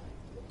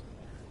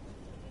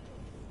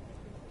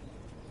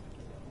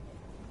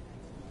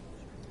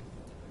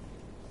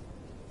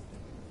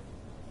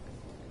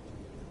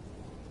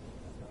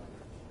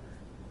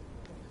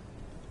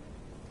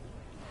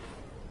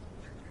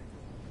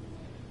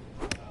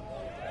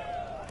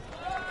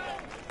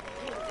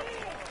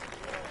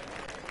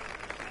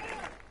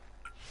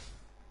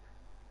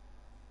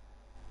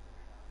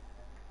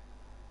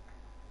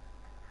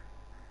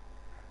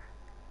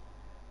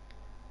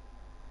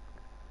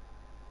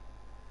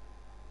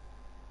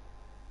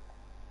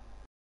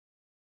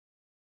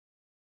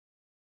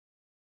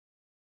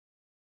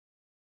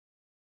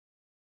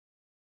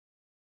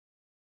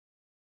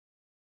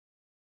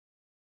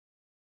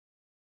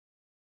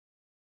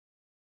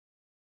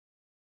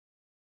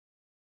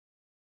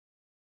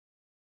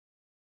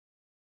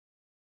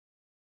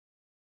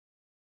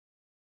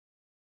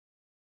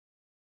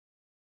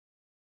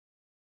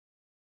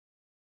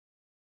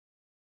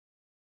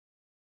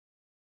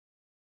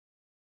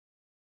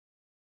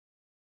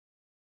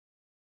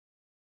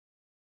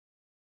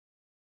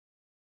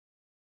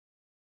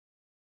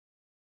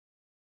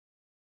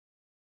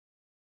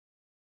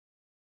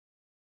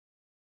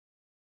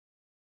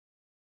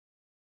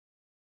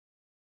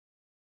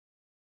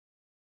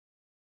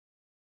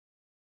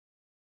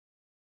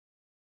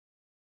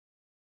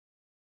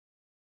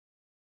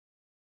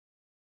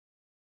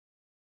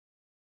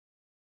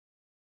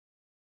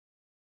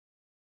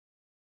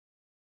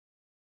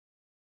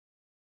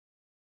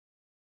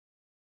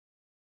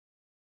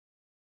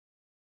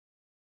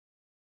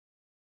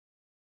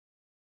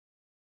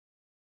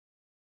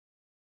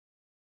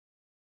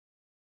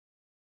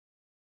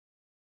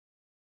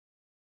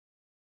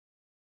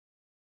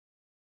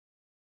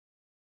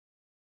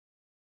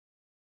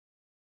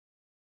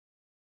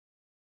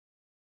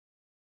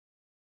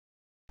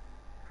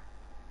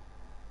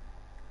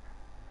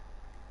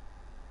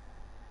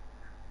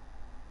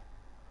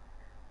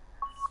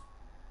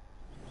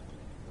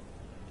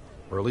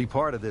 Early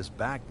part of this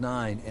back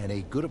nine and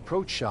a good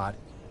approach shot.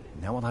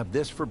 Now we'll have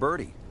this for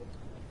birdie.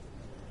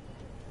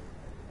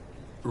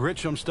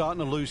 Rich, I'm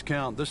starting to lose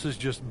count. This is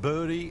just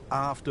birdie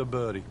after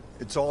birdie.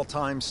 It's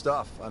all-time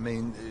stuff. I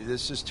mean,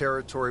 this is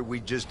territory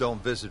we just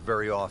don't visit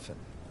very often.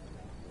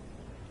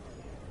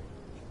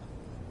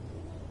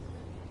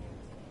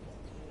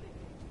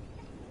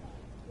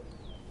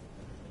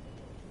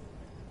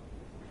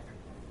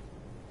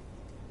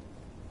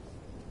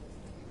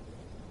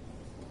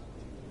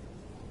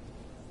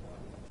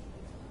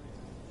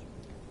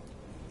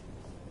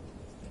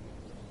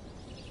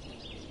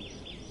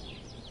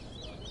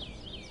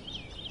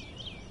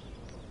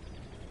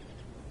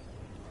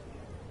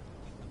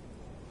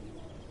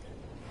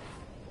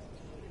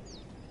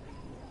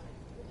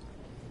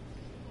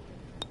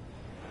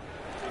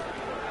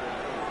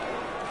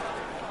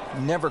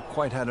 Never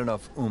quite had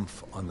enough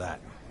oomph on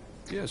that.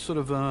 Yeah, sort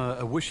of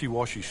a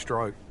wishy-washy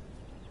stroke.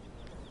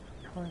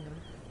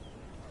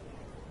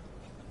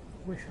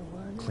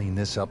 Clean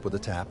this up with a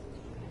tap.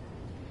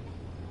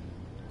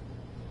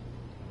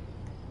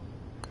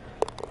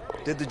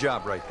 Did the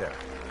job right there.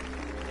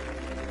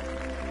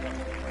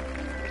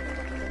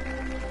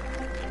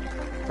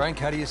 Frank,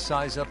 how do you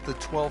size up the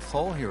 12th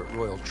hole here at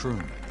Royal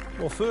Troon?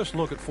 Well, first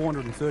look at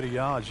 430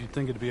 yards, you'd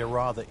think it'd be a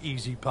rather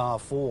easy par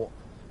 4.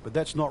 But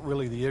that's not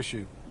really the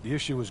issue. The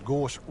issue is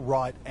gorse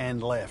right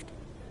and left.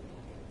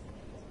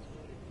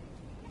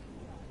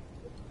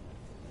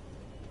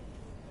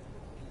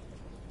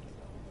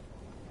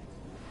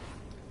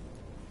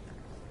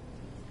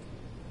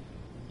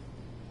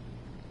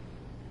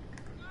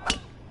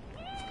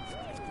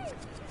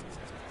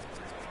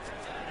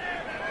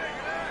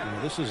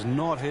 This is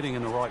not heading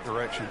in the right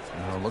direction.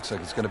 No, it looks like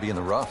it's going to be in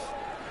the rough.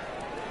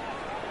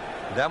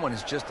 That one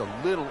is just a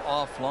little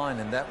offline,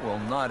 and that will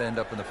not end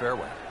up in the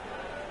fairway.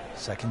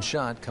 Second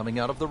shot coming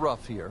out of the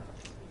rough here.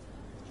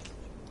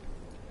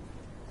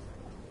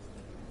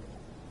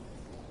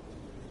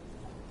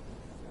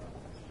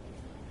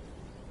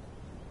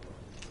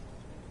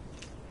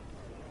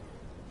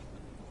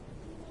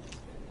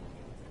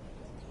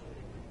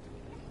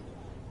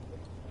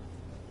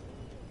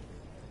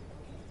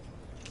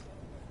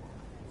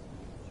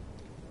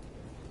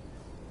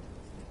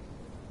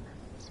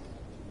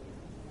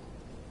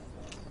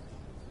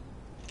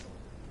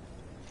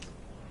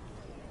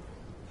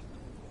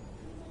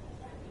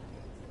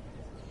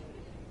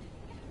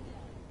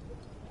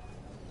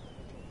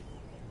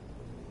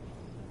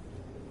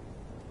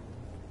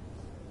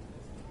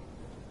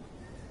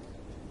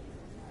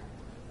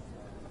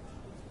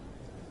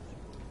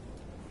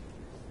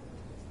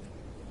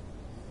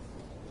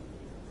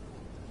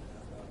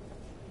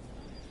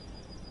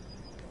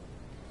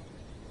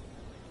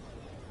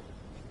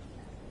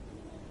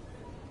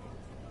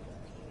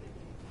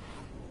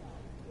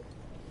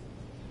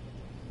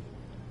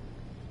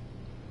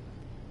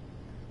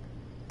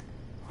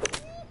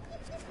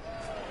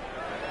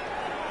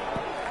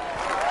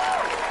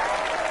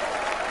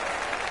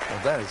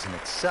 Well, that is an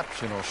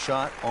exceptional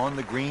shot on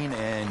the green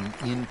and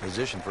in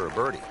position for a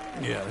birdie.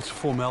 Yeah, it's a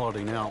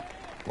formality now.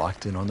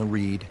 Locked in on the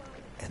read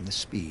and the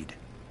speed.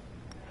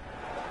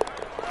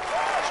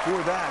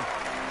 Score that,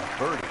 a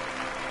birdie.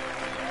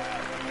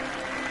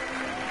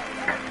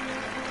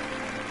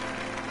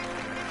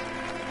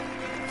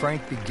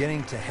 Frank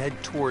beginning to head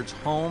towards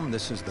home.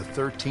 This is the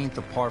 13th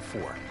of par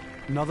 4.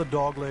 Another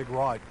dogleg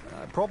right.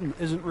 Problem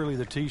isn't really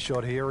the tee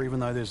shot here, even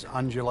though there's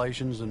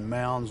undulations and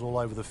mounds all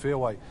over the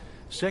fairway.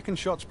 Second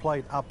shot's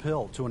played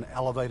uphill to an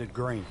elevated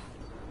green.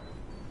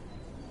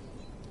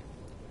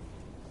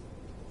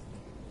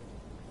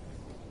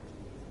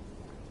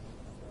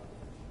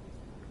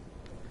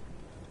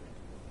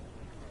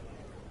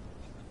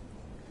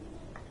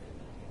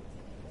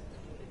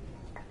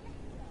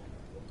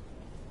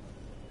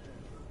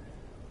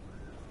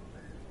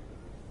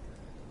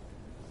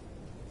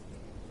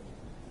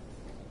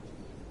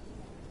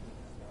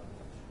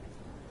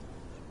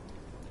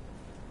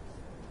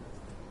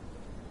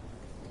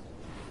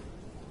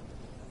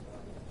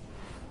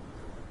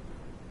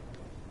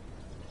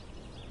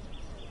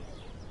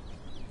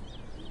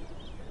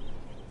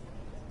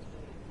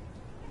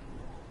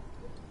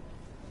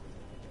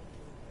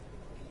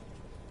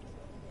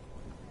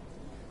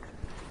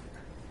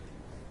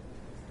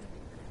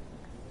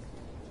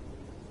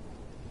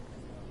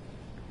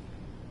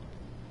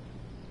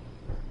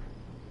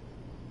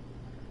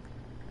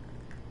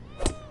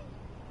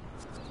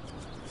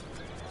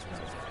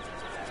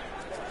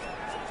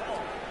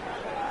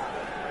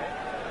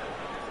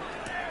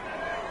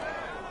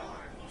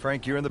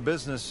 Frank, you're in the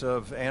business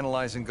of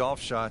analyzing golf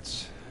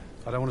shots.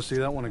 I don't want to see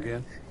that one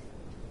again.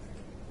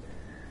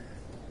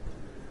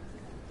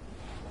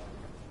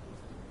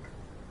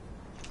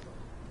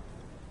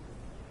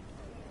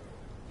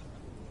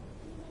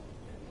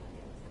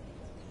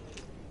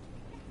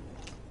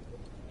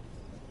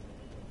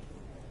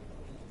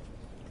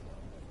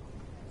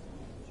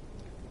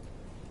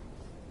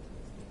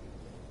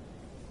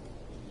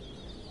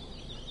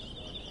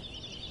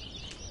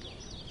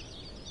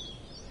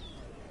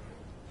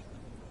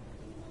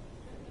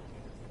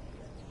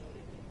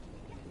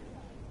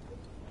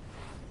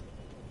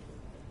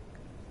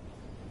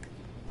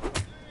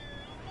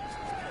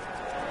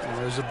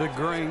 There's a big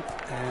green,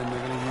 and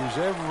they're going to use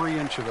every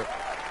inch of it.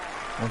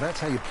 Well, that's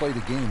how you play the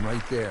game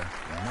right there.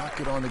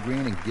 Knock it on the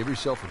green and give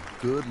yourself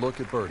a good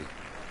look at birdie.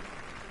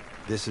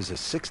 This is a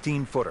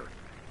 16-footer.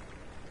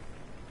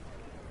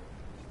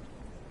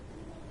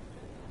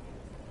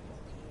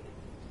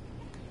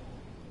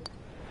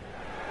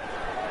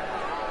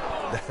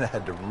 That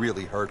had to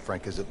really hurt,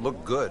 Frank, because it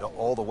looked good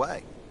all the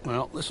way.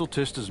 Well, this will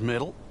test his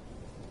mettle.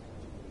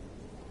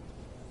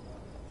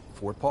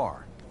 For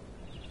par.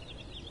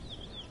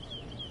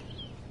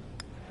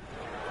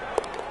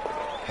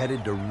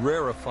 Headed to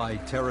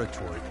rarefied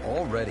territory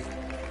already.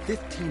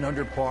 15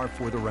 under par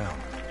for the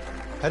round.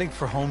 Heading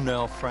for home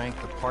now, Frank,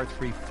 the par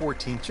 3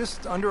 14,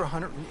 just under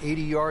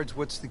 180 yards.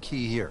 What's the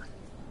key here?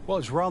 Well,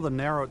 it's rather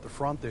narrow at the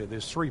front there.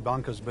 There's 3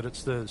 bunkers, but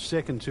it's the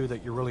second 2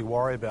 that you really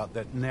worry about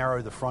that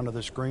narrow the front of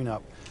this green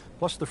up.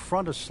 Plus, the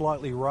front is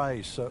slightly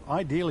raised, so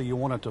ideally you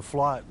want it to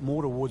fly it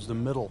more towards the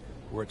middle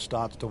where it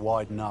starts to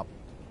widen up.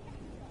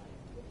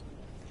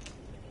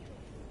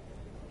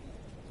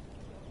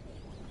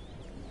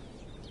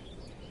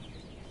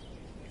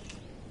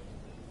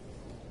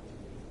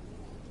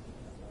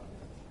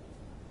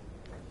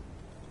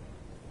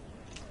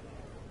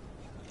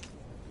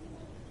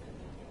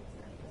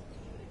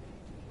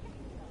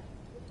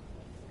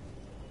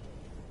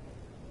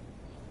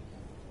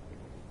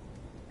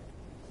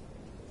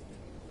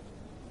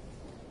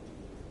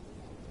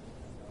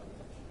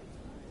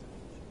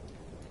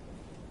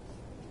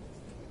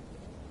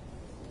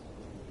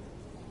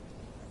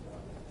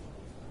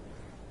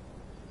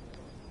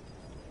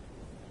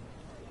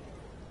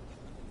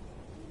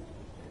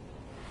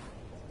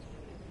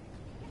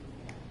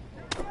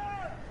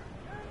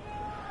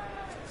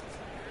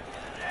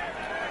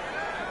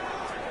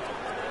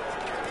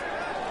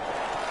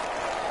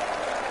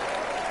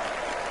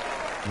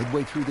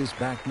 Midway through this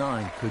back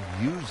 9, could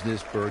use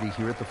this birdie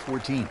here at the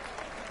 14th.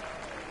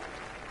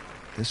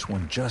 This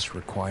one just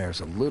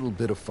requires a little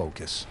bit of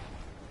focus.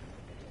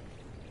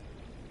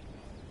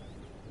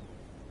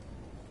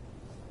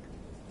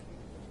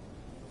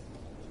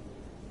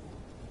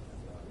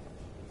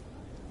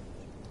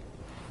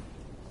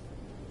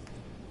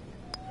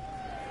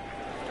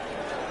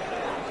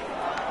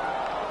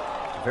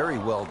 Very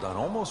well done.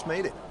 Almost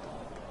made it.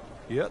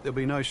 Yeah, there'll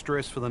be no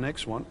stress for the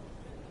next one.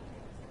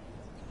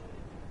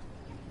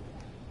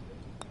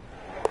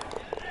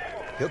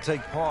 He'll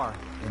take par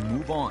and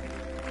move on.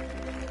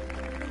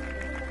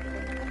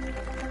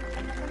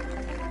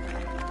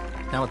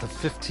 Now at the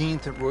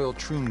 15th at Royal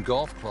Troon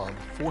Golf Club,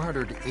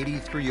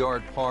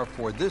 483-yard par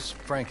 4. This,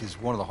 Frank, is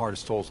one of the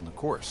hardest holes in the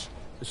course.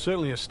 It's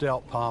certainly a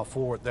stout par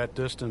 4 at that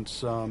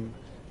distance.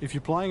 If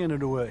you're playing it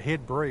into a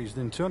head breeze,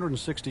 then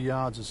 260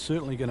 yards is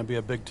certainly going to be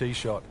a big tee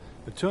shot.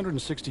 But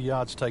 260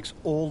 yards takes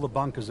all the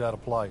bunkers out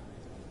of play.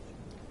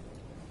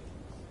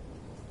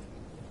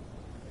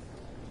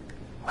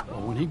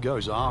 Well, when he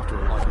goes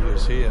after it like he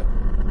is here.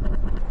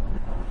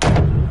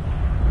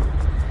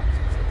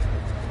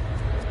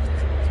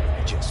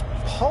 Just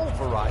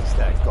pulverized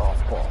that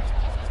golf ball.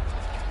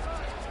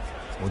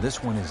 Well,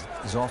 this one is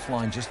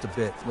offline just a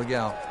bit. Look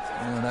out.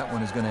 That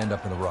one is going to end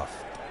up in the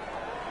rough.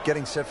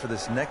 Getting set for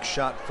this next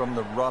shot from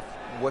the rough,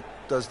 what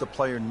does the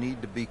player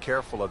need to be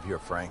careful of here,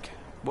 Frank?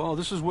 Well,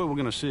 this is where we're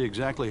going to see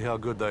exactly how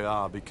good they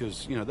are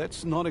because,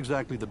 that's not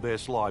exactly the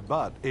best lie,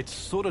 but it's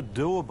sort of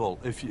doable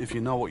if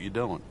you know what you're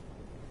doing.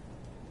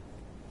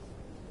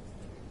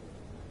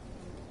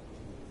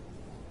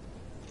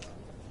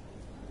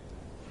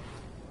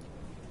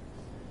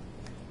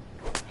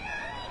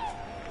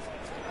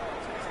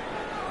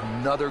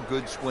 Another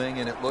good swing,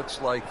 and it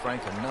looks like,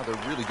 Frank, another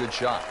really good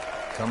shot.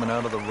 Coming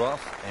out of the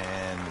rough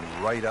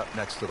and right up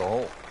next to the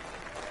hole.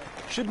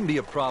 Shouldn't be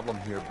a problem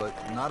here,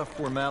 but not a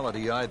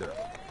formality either.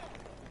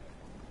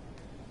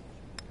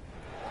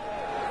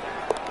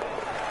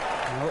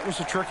 Well, it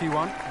was a tricky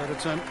one, but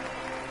it's in.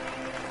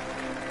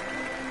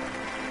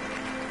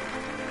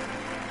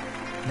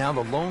 Now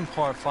the lone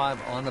par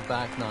 5 on the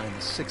back nine,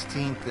 the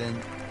 16th,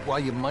 and while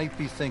you might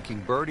be thinking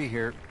birdie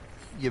here,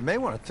 you may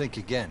want to think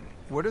again.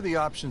 What are the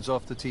options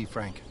off the tee,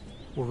 Frank?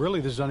 Well,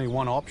 really, there's only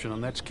one option,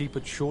 and that's keep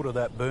it short of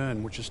that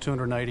burn, which is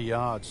 280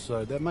 yards.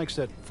 So that makes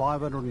that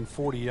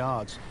 540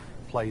 yards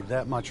play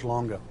that much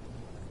longer.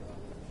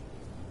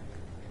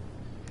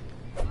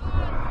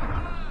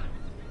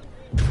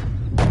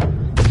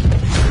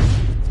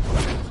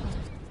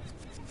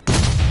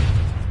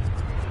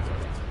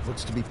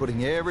 Looks to be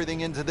putting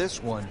everything into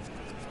this one.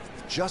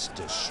 Just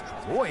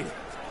destroyed it.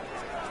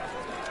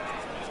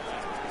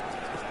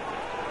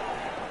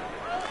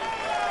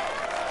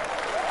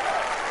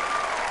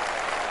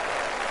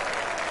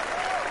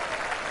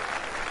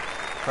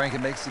 Frank,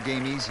 it makes the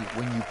game easy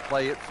when you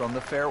play it from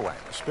the fairway.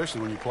 Especially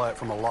when you play it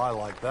from a lie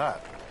like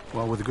that.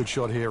 Well, with a good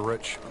shot here,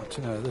 Rich.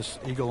 This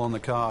eagle on the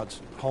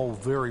cards. Hole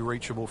very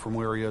reachable from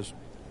where he is.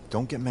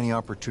 Don't get many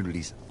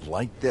opportunities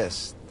like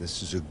this.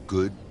 This is a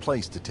good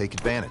place to take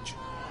advantage.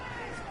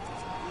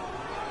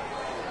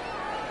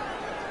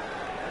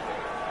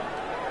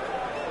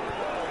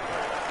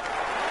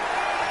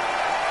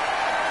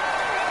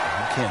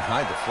 You can't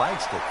hide the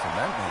flagstick from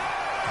that man.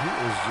 He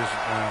is just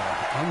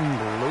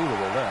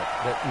unbelievable,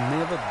 that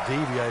never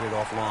deviated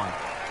offline.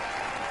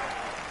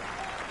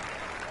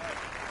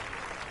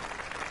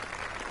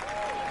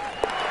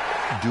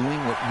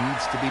 Doing what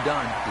needs to be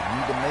done. You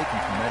need to make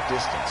him from that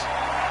distance.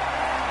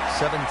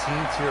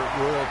 17th here at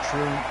Royal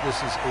Troon.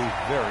 This is a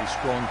very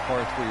strong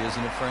par 3,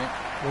 isn't it, Frank?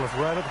 Well, if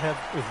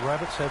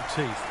rabbits have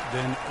teeth,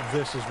 then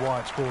this is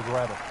why it's called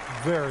rabbit.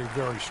 Very,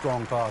 very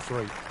strong par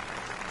 3.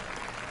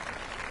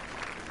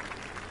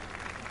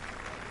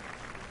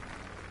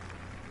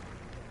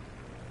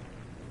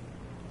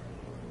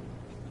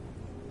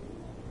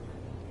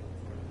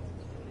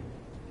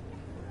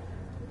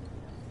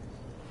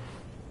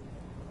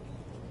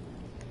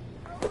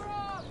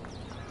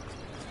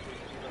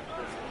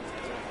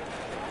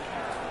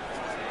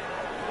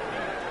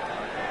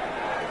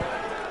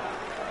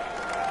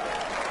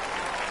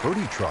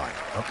 Birdie try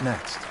up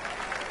next.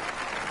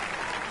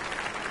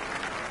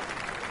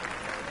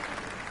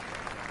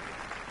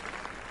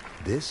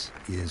 This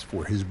is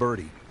for his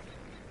birdie.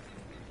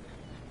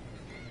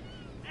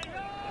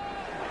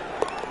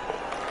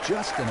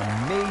 Just an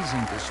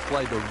amazing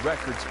display. The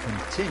records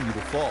continue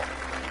to fall.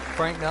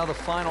 Frank, now the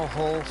final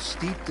hole,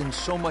 steeped in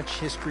so much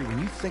history. When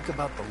you think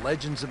about the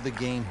legends of the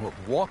game who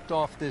have walked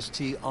off this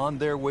tee on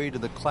their way to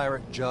the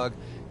claret jug,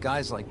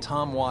 guys like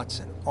Tom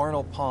Watson,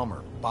 Arnold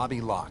Palmer,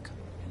 Bobby Locke.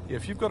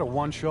 If you've got a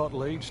one-shot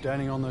lead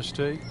standing on this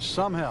tee,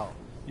 somehow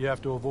you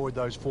have to avoid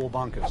those 4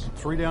 bunkers.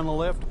 3 down the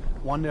left,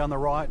 1 down the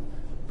right,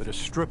 but a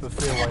strip of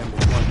fairway in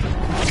between.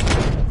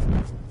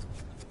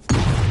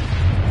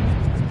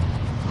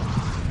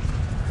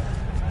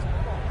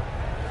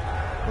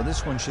 Well,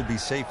 this one should be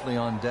safely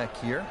on deck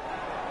here.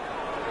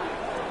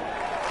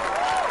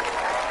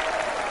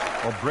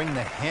 Well, bring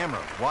the hammer,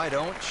 why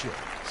don't you?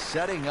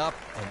 Setting up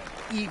an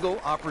eagle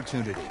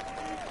opportunity.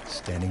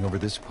 Standing over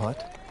this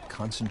putt,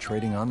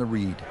 concentrating on the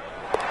read.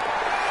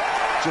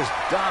 Just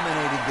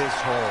dominated this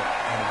hole,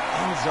 and it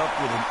ends up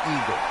with an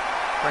eagle.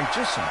 Frank,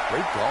 just some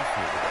great golf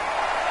here today.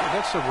 Well,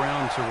 that's a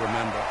round to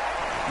remember.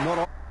 Not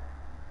all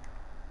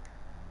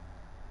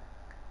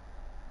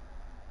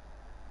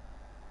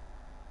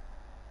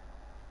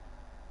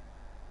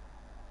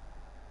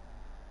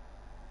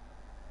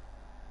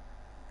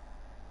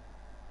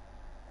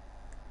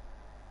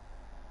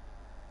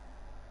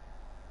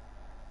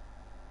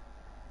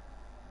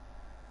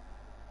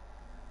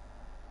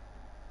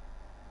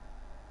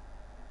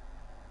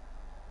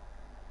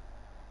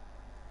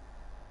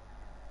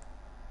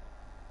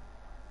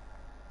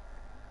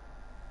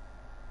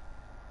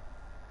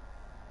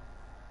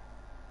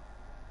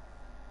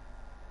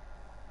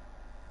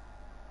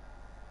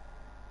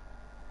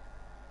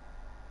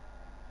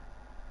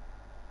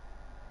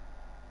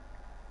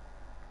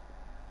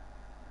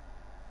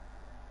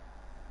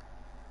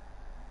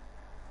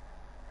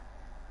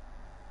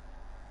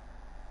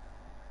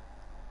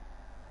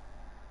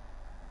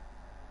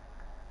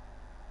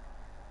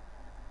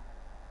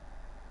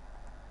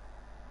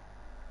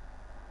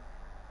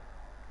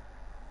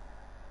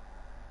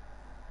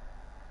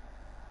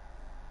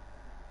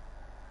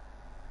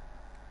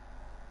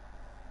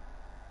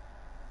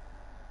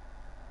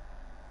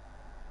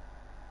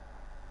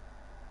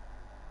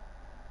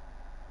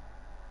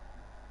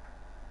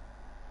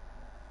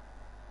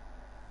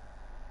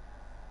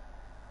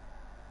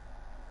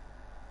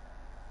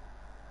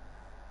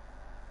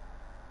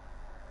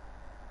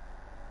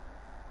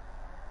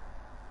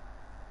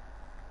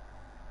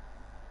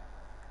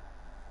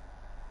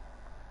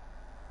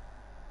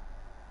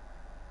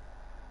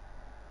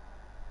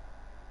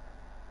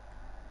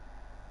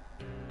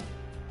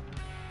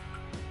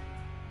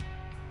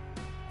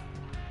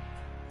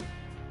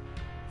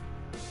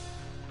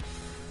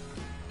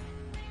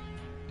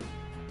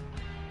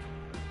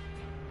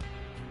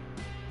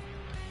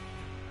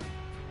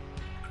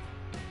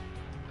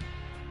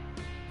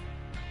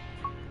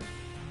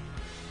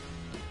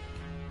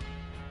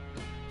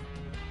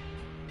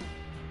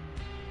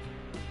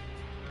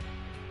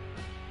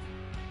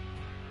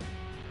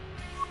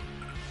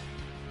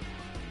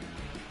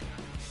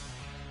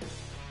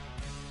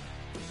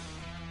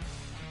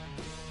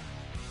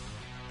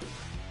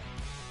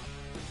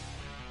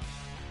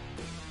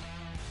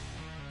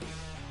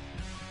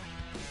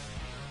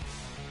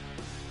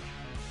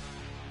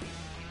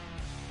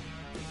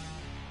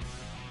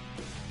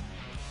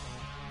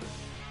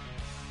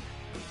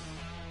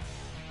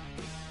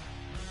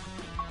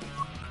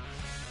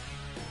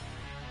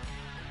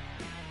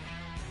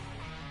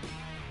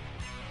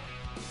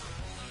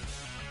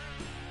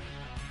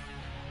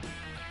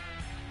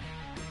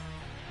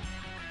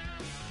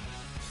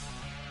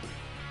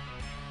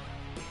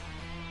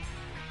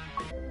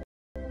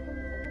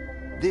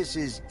This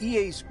is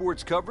EA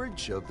Sports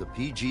coverage of the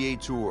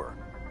PGA Tour.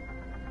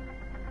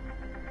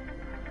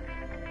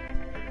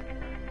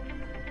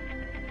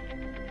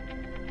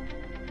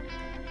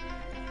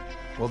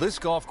 Well, this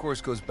golf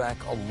course goes back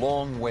a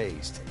long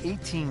ways, to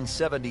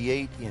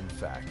 1878, in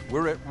fact.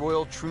 We're at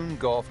Royal Troon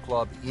Golf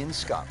Club in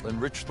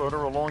Scotland. Rich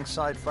Lerner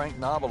alongside Frank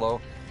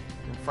Nobilo.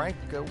 And Frank,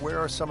 where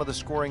are some of the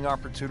scoring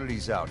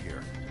opportunities out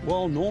here?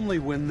 Well, normally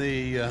when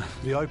the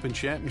Open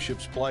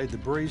Championships played, the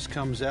breeze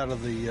comes out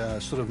of the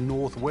sort of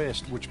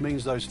northwest, which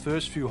means those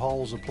first few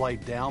holes are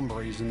played down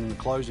breeze and the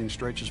closing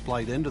stretch is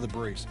played into the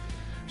breeze.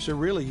 So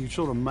really you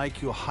sort of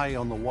make your hay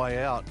on the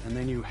way out and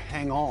then you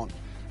hang on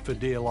for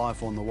dear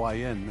life on the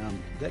way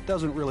in. That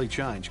doesn't really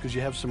change because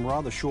you have some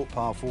rather short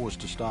par fours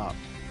to start.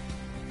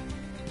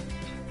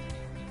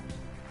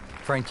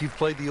 Frank, you've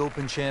played the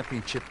Open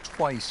Championship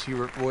twice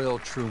here at Royal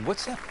Troon.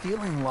 What's that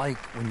feeling like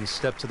when you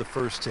step to the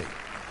first tee?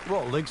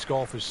 Well, links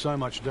golf is so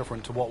much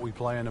different to what we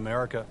play in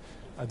America.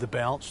 The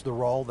bounce, the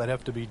roll, that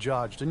have to be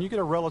judged. And you get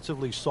a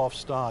relatively soft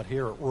start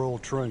here at Royal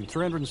Troon.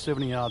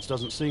 370 yards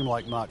doesn't seem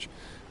like much,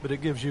 but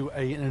it gives you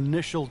an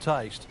initial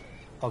taste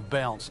of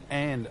bounce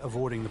and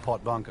avoiding the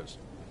pot bunkers.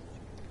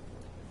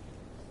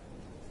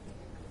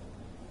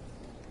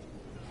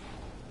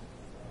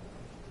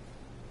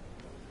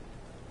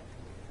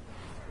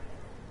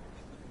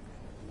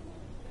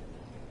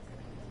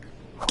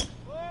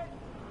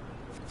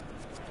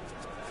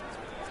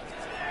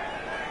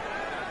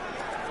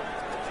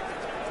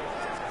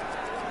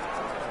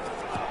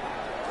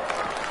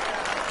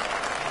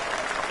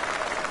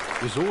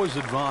 There's always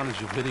advantage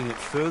of hitting it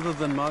further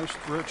than most,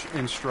 Rich,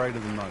 and straighter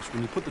than most.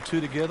 When you put the two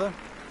together,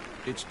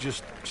 it's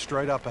just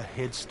straight up a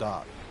head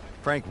start.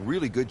 Frank,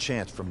 really good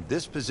chance from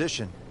this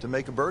position to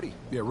make a birdie.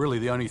 Yeah, really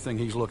the only thing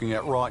he's looking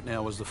at right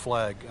now is the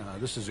flag.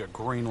 This is a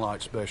green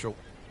light special.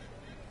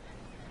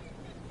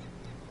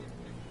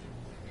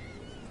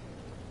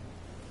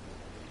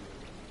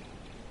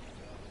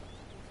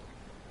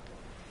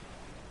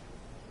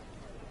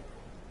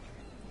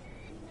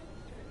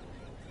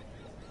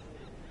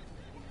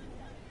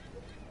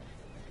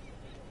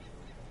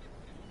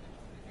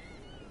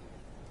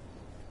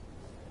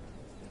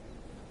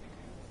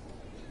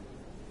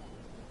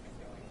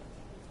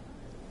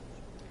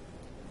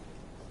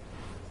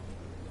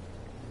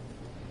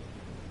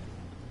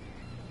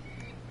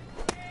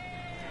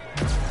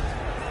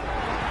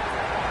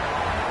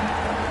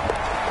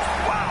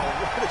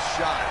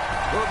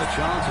 What are the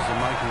chances of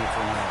making it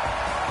from there?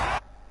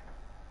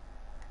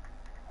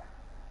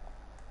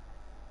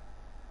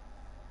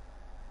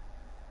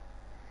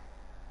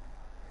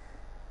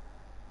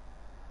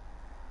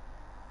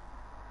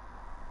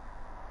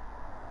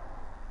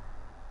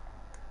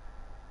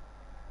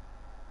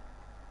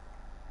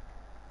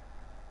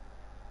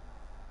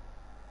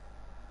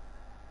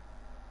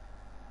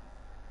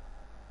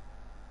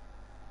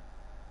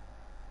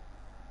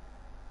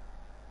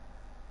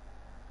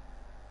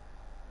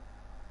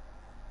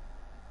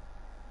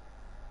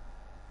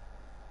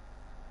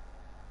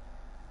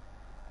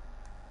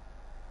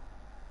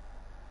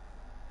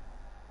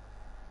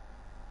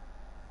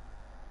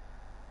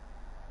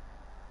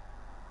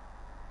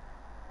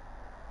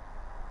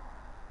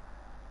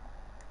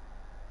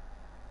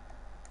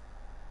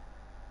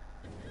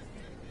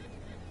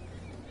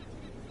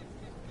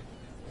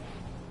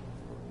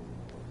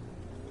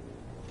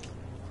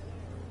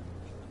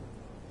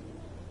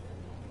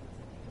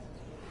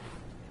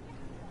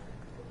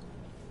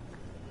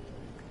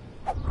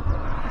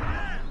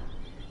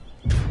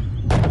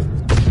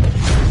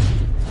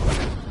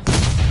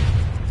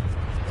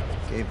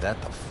 Gave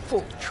that the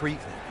full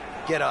treatment.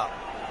 Get up.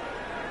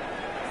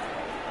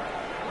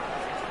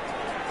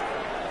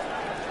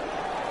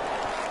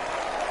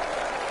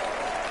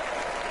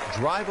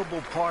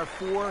 Drivable par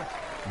 4,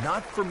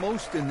 not for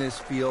most in this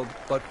field,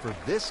 but for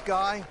this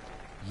guy,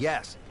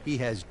 yes, he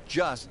has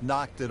just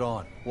knocked it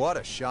on. What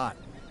a shot.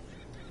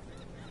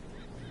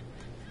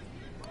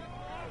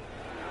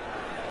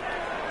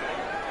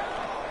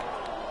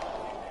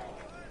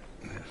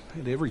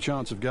 Had every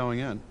chance of going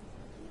in.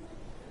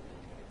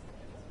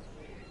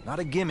 Not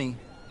a gimme,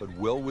 but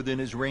well within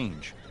his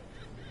range.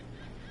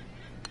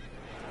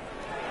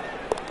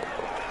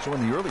 So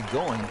in the early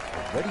going,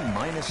 already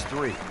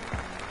 -3.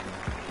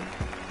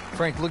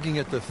 Frank, looking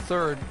at the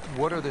third,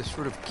 what are the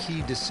sort of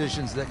key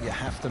decisions that you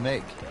have to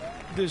make?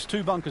 There's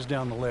two bunkers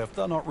down the left.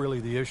 They're not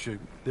really the issue.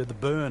 They're the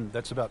burn.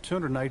 That's about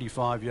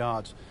 285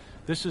 yards.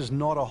 This is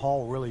not a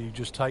hole, really. You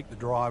just take the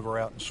driver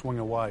out and swing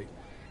away.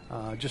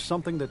 Just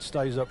something that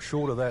stays up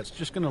short of that's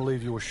just going to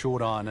leave you a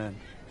short iron in.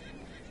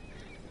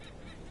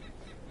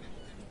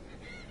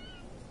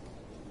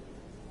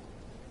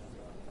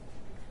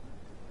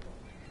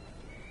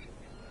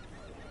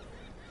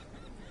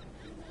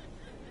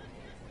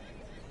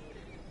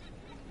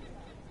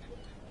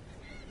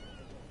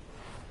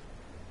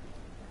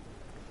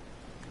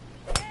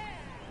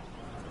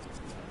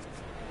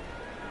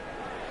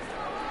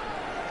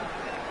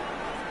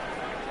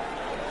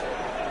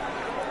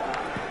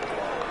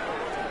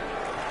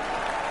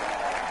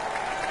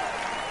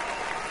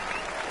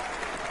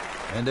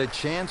 And a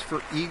chance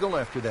for eagle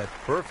after that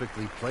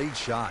perfectly played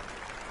shot.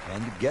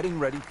 And getting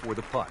ready for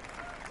the putt.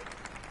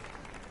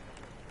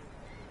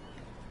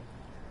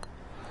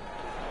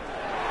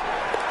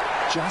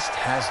 Just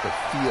has the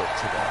feel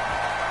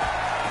today.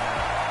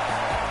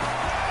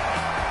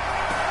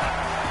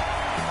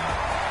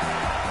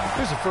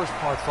 Here's the first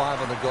par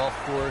 5 on the golf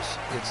course.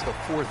 It's the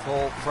 4th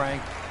hole.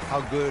 Frank,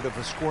 how good of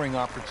a scoring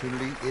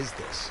opportunity is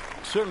this?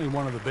 Certainly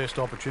one of the best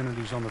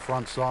opportunities on the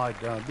front side.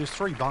 There's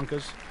 3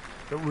 bunkers,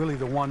 but really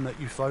the one that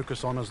you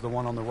focus on is the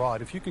one on the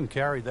right. If you can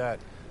carry that,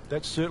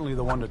 that's certainly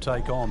the one to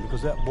take on,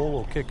 because that ball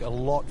will kick a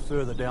lot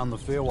further down the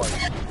fairway.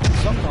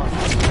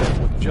 Sometimes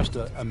with just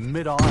a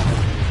mid-iron.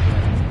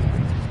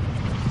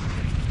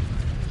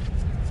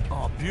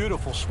 Oh,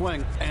 beautiful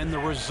swing, and the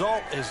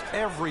result is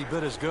every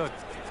bit as good.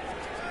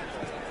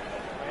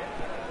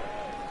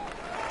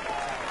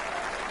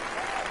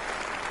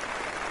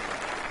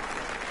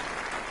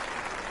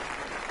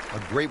 A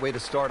great way to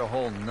start a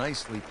hole,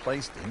 nicely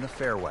placed in the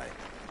fairway.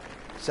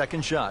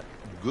 Second shot,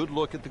 good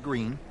look at the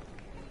green.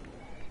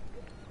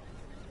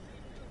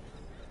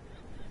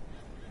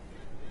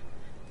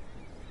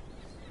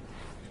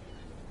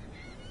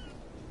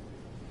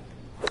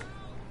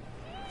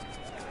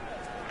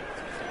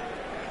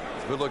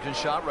 Good looking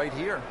shot right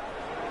here.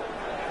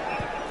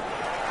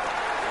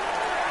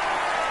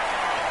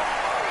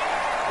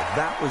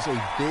 That was a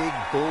big,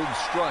 bold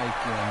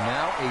strike, and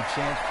now a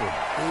chance for a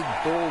big,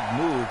 bold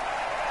move.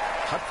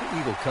 Putt for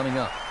eagle coming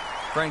up.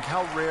 Frank,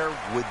 how rare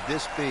would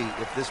this be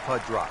if this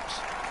putt drops?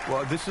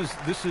 Well, this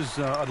is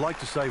I'd like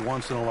to say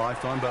once in a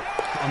lifetime, but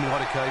on the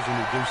odd occasion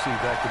we do see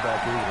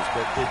back-to-back eagles,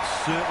 but it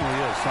certainly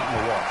is something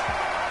to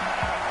watch.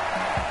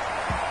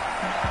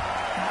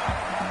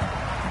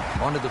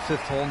 On to the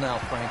 5th hole now,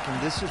 Frank,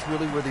 and this is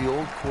really where the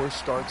old course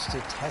starts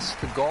to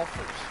test the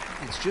golfers.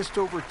 It's just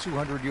over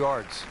 200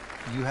 yards.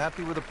 You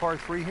happy with a par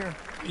 3 here?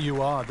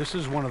 You are. This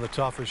is one of the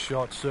toughest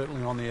shots,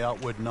 certainly on the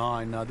outward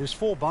 9. There's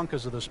 4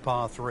 bunkers of this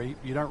par 3.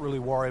 You don't really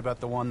worry about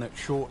the one that's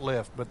short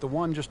left, but the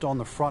one just on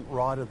the front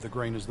right of the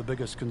green is the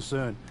biggest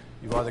concern.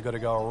 You've either got to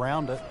go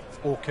around it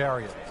or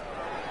carry it.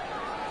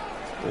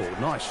 Oh,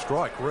 nice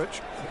strike,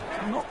 Rich.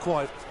 Not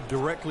quite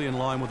directly in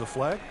line with the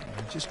flag.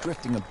 Just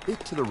drifting a bit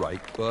to the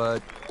right,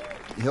 but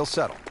he'll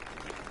settle.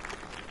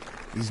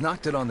 He's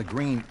knocked it on the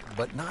green,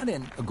 but not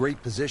in a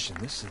great position.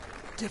 This is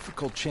a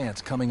difficult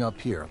chance coming up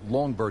here.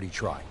 Long birdie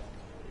try.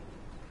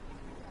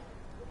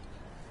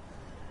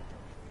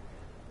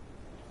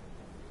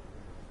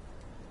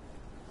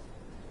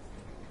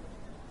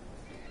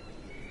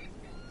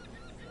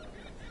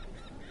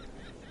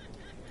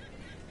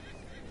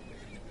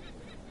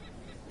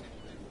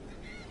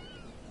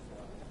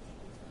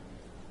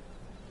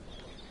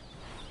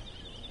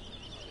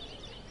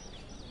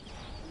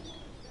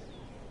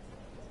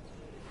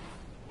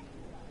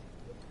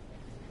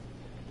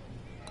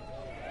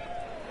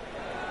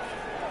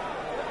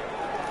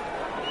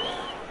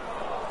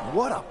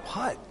 What a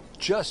putt.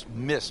 Just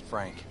missed,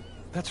 Frank.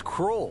 That's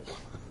Kroll.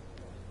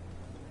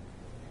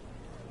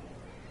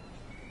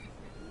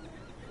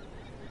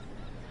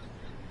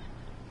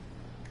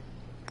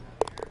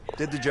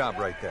 Did the job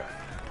right there.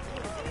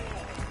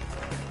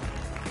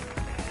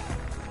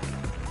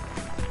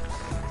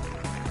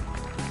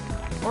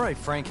 All right,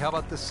 Frank, how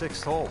about the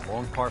 6th hole?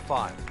 Long par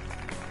 5.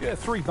 Yeah,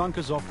 3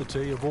 bunkers off the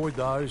tee. Avoid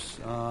those.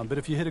 But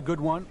if you hit a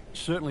good one,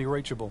 certainly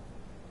reachable.